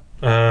 Oh.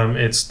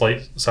 It's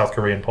like South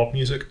Korean pop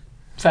music.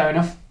 Fair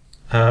enough.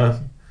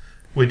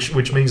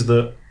 Which means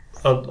that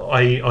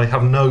I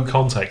have no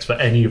context for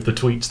any of the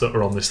tweets that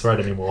are on this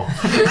thread anymore.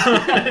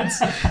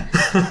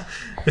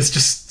 It's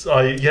just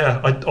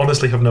I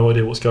honestly have no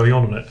idea what's going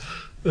on in it.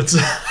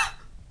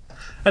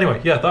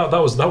 Anyway, yeah, that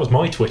was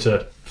my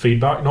Twitter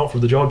feedback, not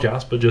from the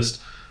Jodcast, but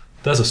just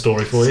there's a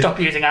story for you. Stop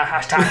using our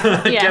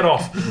hashtag. Get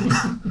off.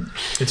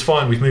 It's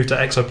fine. We've moved to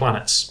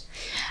exoplanets.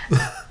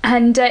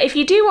 And if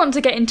you do want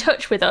to get in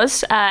touch with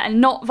us,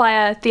 and not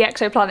via the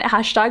exoplanet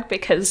hashtag,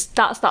 because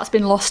that's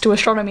been lost to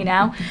astronomy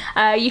now,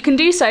 you can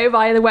do so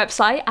via the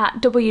website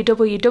at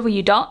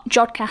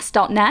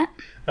www.jodcast.net.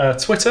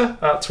 Twitter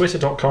at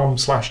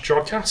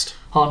twitter.com/Jodcast.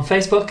 On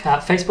Facebook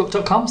at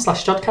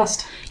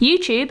facebook.com/Jodcast.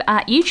 YouTube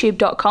at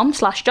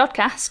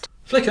youtube.com/Jodcast.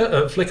 Flickr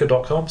at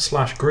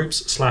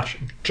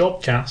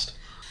flickr.com/groups/Jodcast.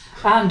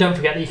 And don't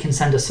forget that you can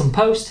send us some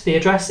post. The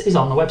address is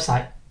on the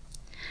website.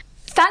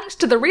 Thanks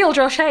to the real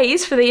Josh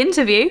Hayes for the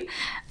interview.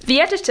 The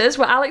editors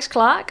were Alex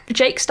Clark,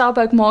 Jake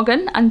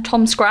Starberg-Morgan and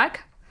Tom Scragg.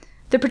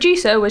 The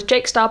producer was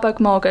Jake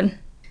Starberg-Morgan.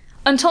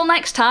 Until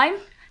next time,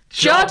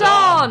 Jod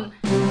on!